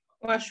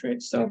 Wash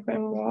with soap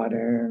and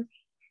water.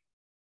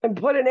 And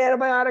put an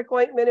antibiotic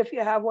ointment if you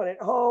have one at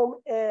home.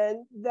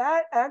 And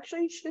that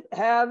actually should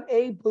have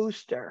a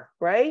booster,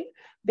 right?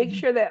 Make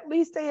sure that at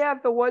least they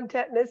have the one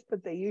tetanus,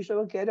 but they usually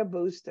will get a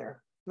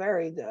booster.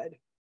 Very good.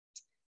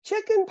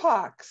 Chicken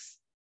pox.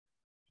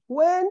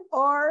 When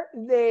are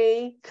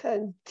they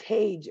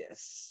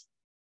contagious?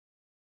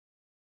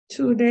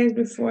 2 days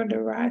before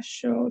the rash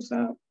shows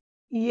up.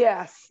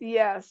 Yes,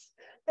 yes.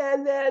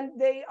 And then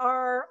they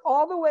are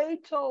all the way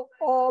till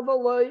all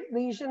the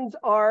lesions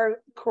are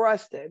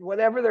crusted.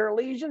 Whenever their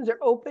lesions are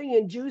open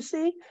and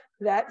juicy,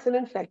 that's an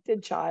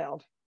infected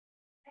child.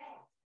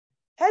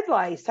 Head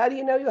lice, how do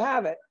you know you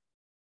have it?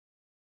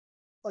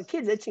 Well,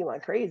 kids itching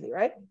like crazy,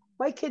 right?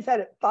 My kids had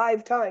it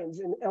 5 times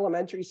in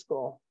elementary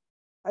school.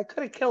 I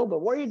could have killed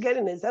him. Where are you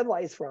getting his head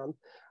lice from?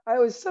 I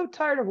was so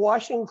tired of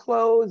washing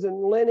clothes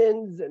and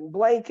linens and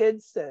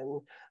blankets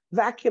and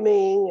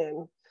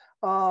vacuuming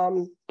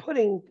and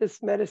putting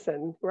this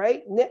medicine,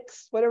 right?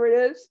 Nix, whatever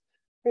it is.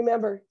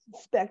 Remember,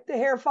 inspect the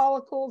hair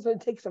follicles,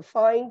 and it takes a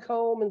fine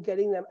comb and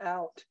getting them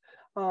out,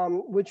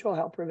 which will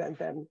help prevent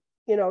them,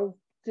 you know,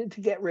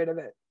 to get rid of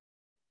it.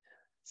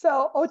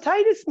 So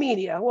otitis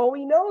media, well,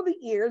 we know the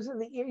ears are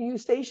the ear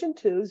eustachian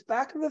tubes,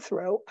 back of the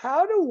throat.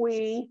 How do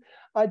we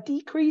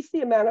decrease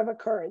the amount of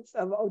occurrence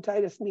of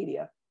otitis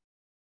media?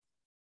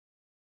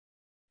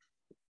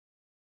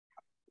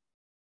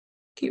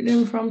 Keep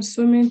them from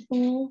swimming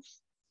pools.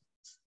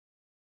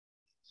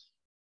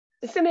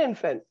 It's an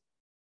infant.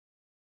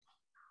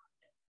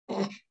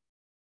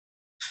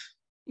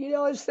 You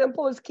know, as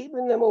simple as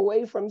keeping them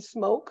away from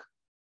smoke,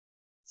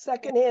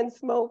 secondhand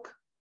smoke.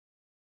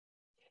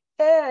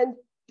 And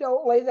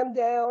don't lay them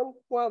down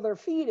while they're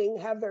feeding,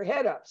 have their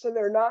head up so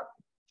they're not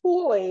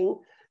pooling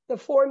the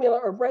formula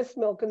or breast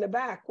milk in the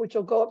back, which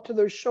will go up to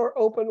those short,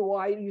 open,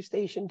 wide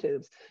eustachian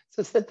tubes.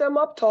 So sit them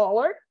up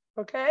taller,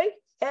 okay?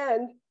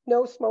 And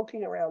no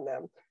smoking around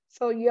them.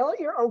 So yell at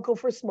your uncle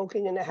for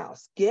smoking in the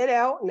house. Get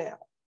out now.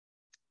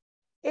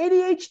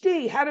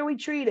 ADHD, how do we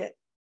treat it?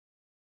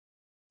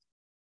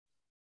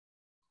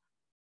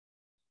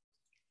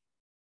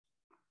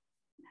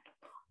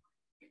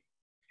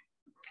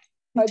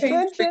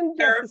 Attention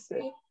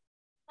deficit.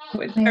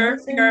 With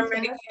therapy or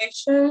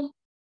medication?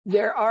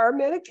 There are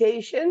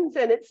medications,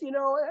 and it's, you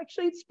know,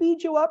 actually it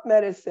speeds you up.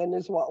 Medicine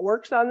is what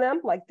works on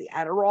them, like the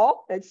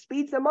Adderall, it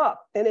speeds them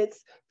up. And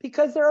it's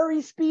because they're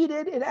already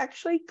speeded, it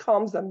actually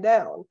calms them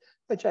down,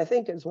 which I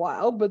think is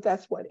wild, but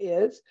that's what it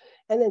is.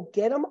 And then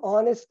get them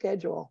on a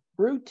schedule,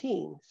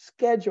 routine,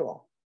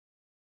 schedule.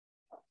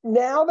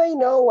 Now they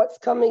know what's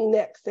coming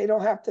next. They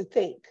don't have to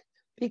think,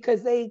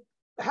 because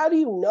how do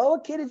you know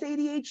a kid is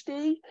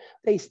ADHD?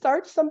 They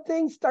start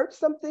something,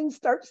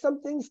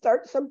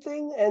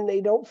 and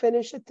they don't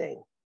finish a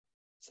thing.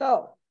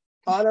 So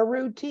on a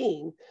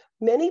routine,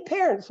 many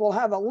parents will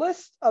have a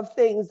list of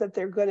things that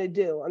they're going to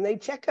do, and they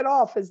check it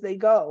off as they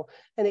go,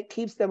 and it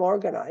keeps them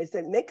organized.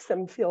 It makes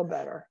them feel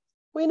better.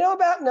 We know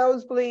about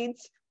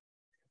nosebleeds.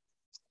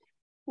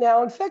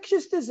 Now,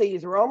 infectious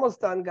disease, we're almost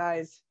done,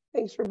 guys.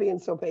 Thanks for being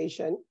so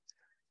patient.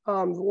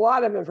 A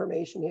lot of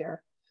information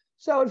here.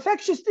 So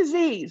infectious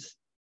disease.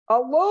 A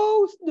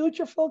low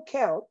neutrophil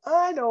count.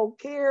 I don't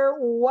care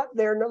what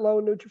their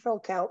low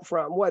neutrophil count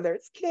from, whether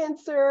it's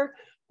cancer,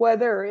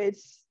 whether it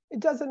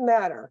doesn't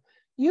matter.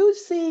 You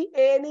see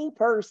any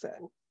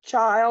person,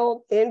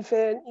 child,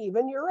 infant,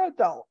 even your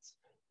adults,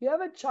 you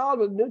have a child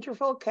with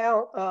neutrophil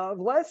count of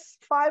less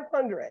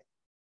 500.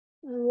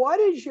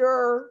 What is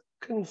your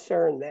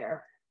concern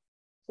there?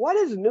 What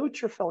does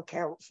neutrophil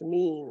counts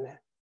mean?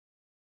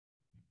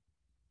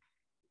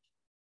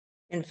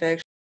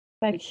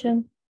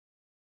 Infection.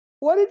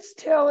 What it's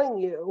telling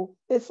you,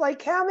 it's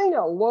like having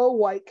a low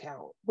white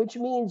count, which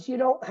means you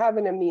don't have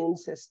an immune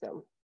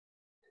system.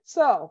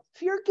 So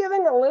if you're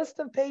giving a list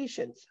of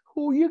patients,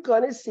 who are you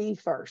going to see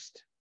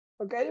first?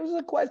 Okay, this is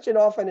a question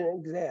often in an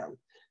exam.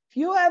 If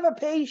you have a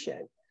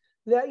patient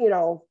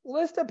that,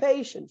 list of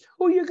patients,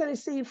 who are you going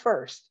to see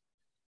first?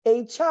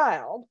 A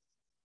child,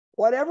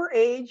 whatever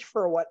age,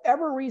 for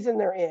whatever reason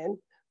they're in,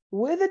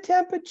 with a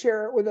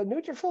temperature, with a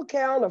neutrophil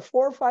count of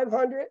 400 or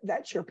 500,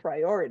 that's your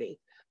priority.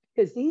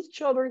 Because these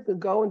children could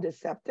go into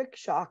septic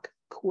shock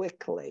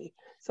quickly.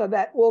 So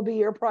that will be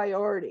your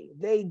priority.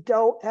 They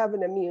don't have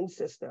an immune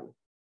system.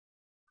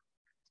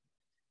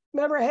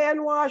 Remember,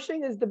 hand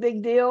washing is the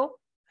big deal.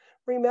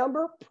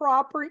 Remember,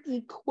 proper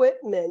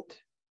equipment.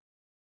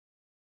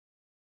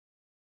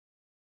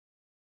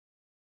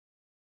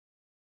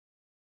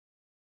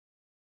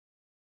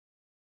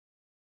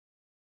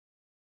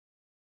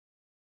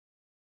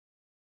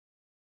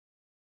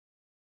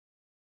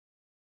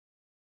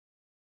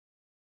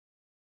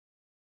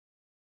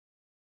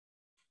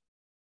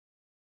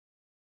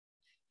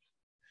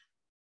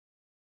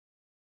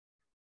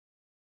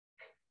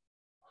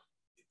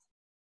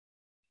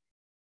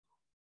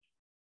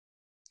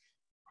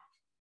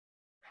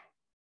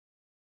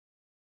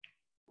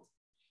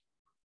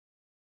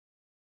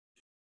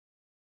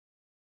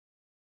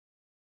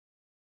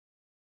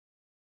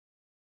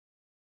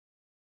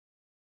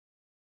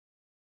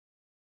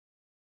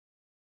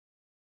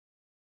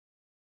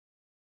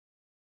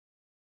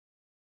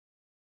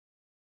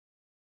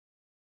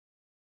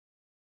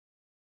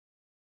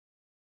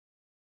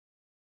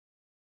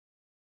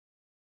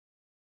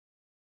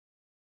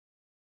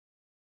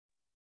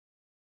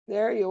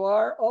 There you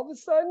are. All of a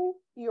sudden,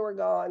 you were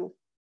gone.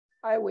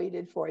 I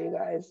waited for you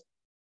guys.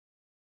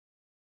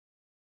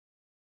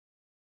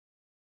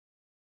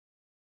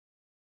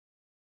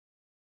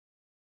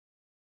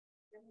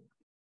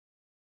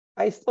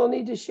 I still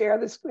need to share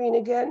the screen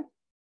again.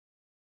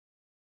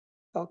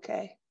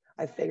 Okay,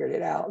 I figured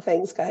it out.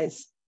 Thanks,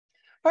 guys.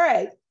 All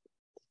right.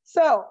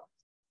 So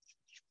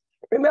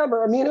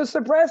remember,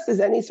 immunosuppressed is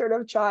any sort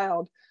of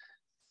child.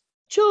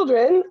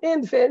 Children,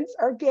 infants,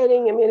 are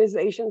getting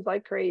immunizations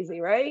like crazy,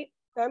 right?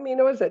 I mean,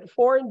 what was it,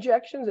 4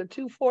 injections at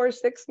 2, 4,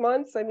 6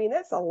 months? I mean,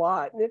 that's a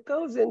lot. And it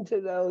goes into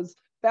those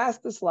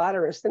vastus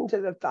lateralis, into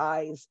the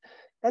thighs.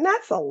 And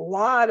that's a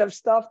lot of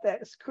stuff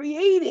that's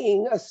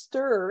creating a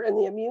stir in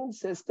the immune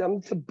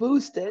system to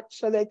boost it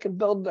so they can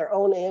build their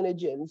own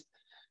antigens.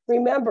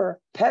 Remember,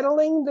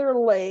 pedaling their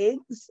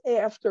legs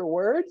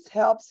afterwards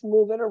helps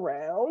move it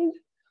around.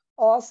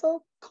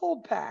 Also,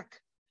 cold pack.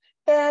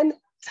 And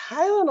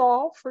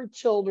Tylenol for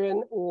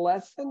children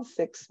less than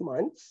 6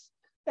 months.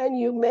 And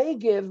you may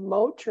give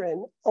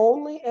Motrin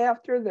only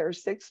after they're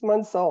 6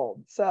 months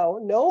old. So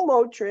no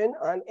Motrin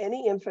on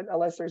any infant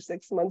unless they're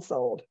 6 months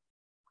old.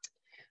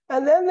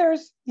 And then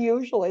there's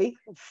usually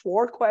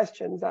 4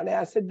 questions on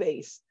acid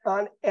base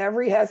on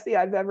every HESI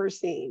I've ever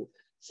seen.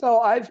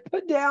 So I've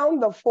put down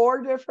the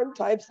 4 different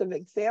types of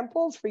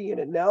examples for you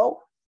to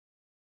know.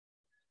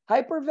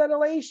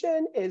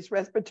 Hyperventilation is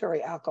respiratory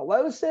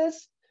alkalosis.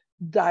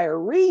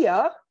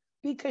 Diarrhea,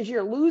 because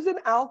you're losing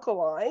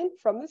alkaline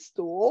from the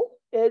stool,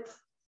 it's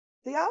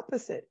the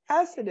opposite,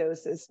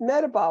 acidosis,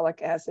 metabolic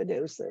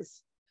acidosis.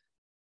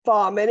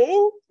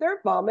 Vomiting,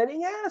 they're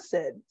vomiting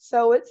acid.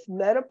 So it's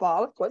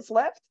metabolic, what's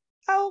left?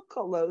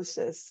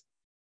 Alkalosis.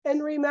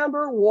 And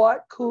remember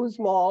what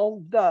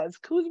Kussmaul does.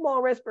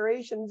 Kussmaul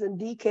respirations and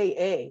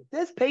DKA.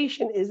 This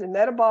patient is in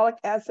metabolic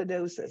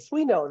acidosis.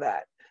 We know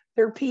that.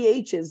 Their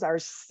pHs are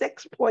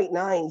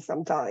 6.9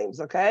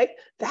 sometimes, okay?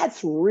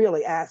 That's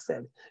really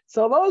acid.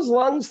 So those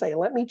lungs say,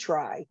 let me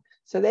try.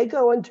 So they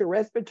go into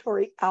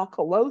respiratory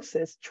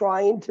alkalosis,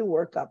 trying to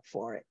work up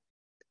for it.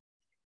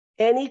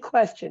 Any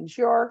questions?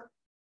 Your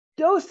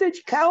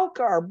dosage calc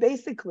are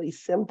basically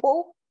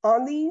simple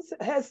on these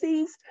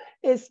HESIs.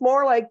 It's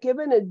more like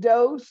given a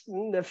dose,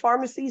 and the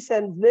pharmacy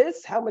sends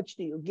this, how much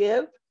do you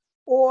give?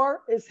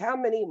 Or is how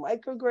many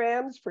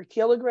micrograms per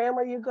kilogram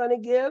are you going to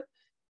give?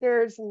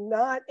 There's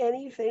not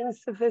anything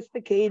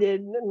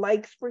sophisticated,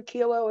 mics per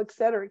kilo, et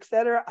cetera, et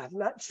cetera. I've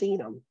not seen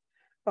them,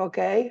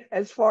 okay,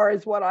 as far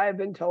as what I've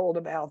been told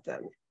about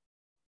them.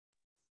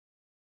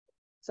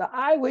 So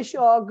I wish you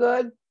all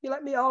good. You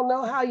let me all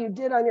know how you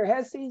did on your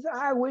HESIs.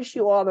 I wish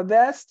you all the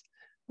best.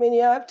 I mean,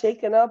 yeah, I've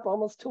taken up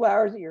almost 2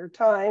 hours of your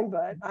time,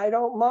 but I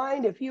don't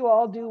mind if you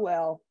all do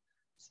well.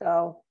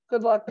 So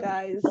good luck,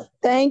 guys.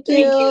 Thank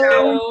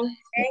you.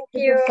 Thank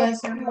you.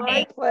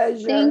 My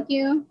pleasure. Thank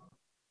you.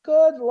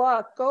 Good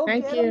luck. Go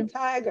Thank get you. them,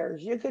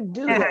 Tigers. You could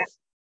do Yeah. this.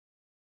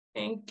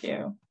 Thank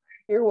you.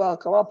 You're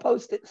welcome. I'll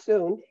post it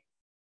soon.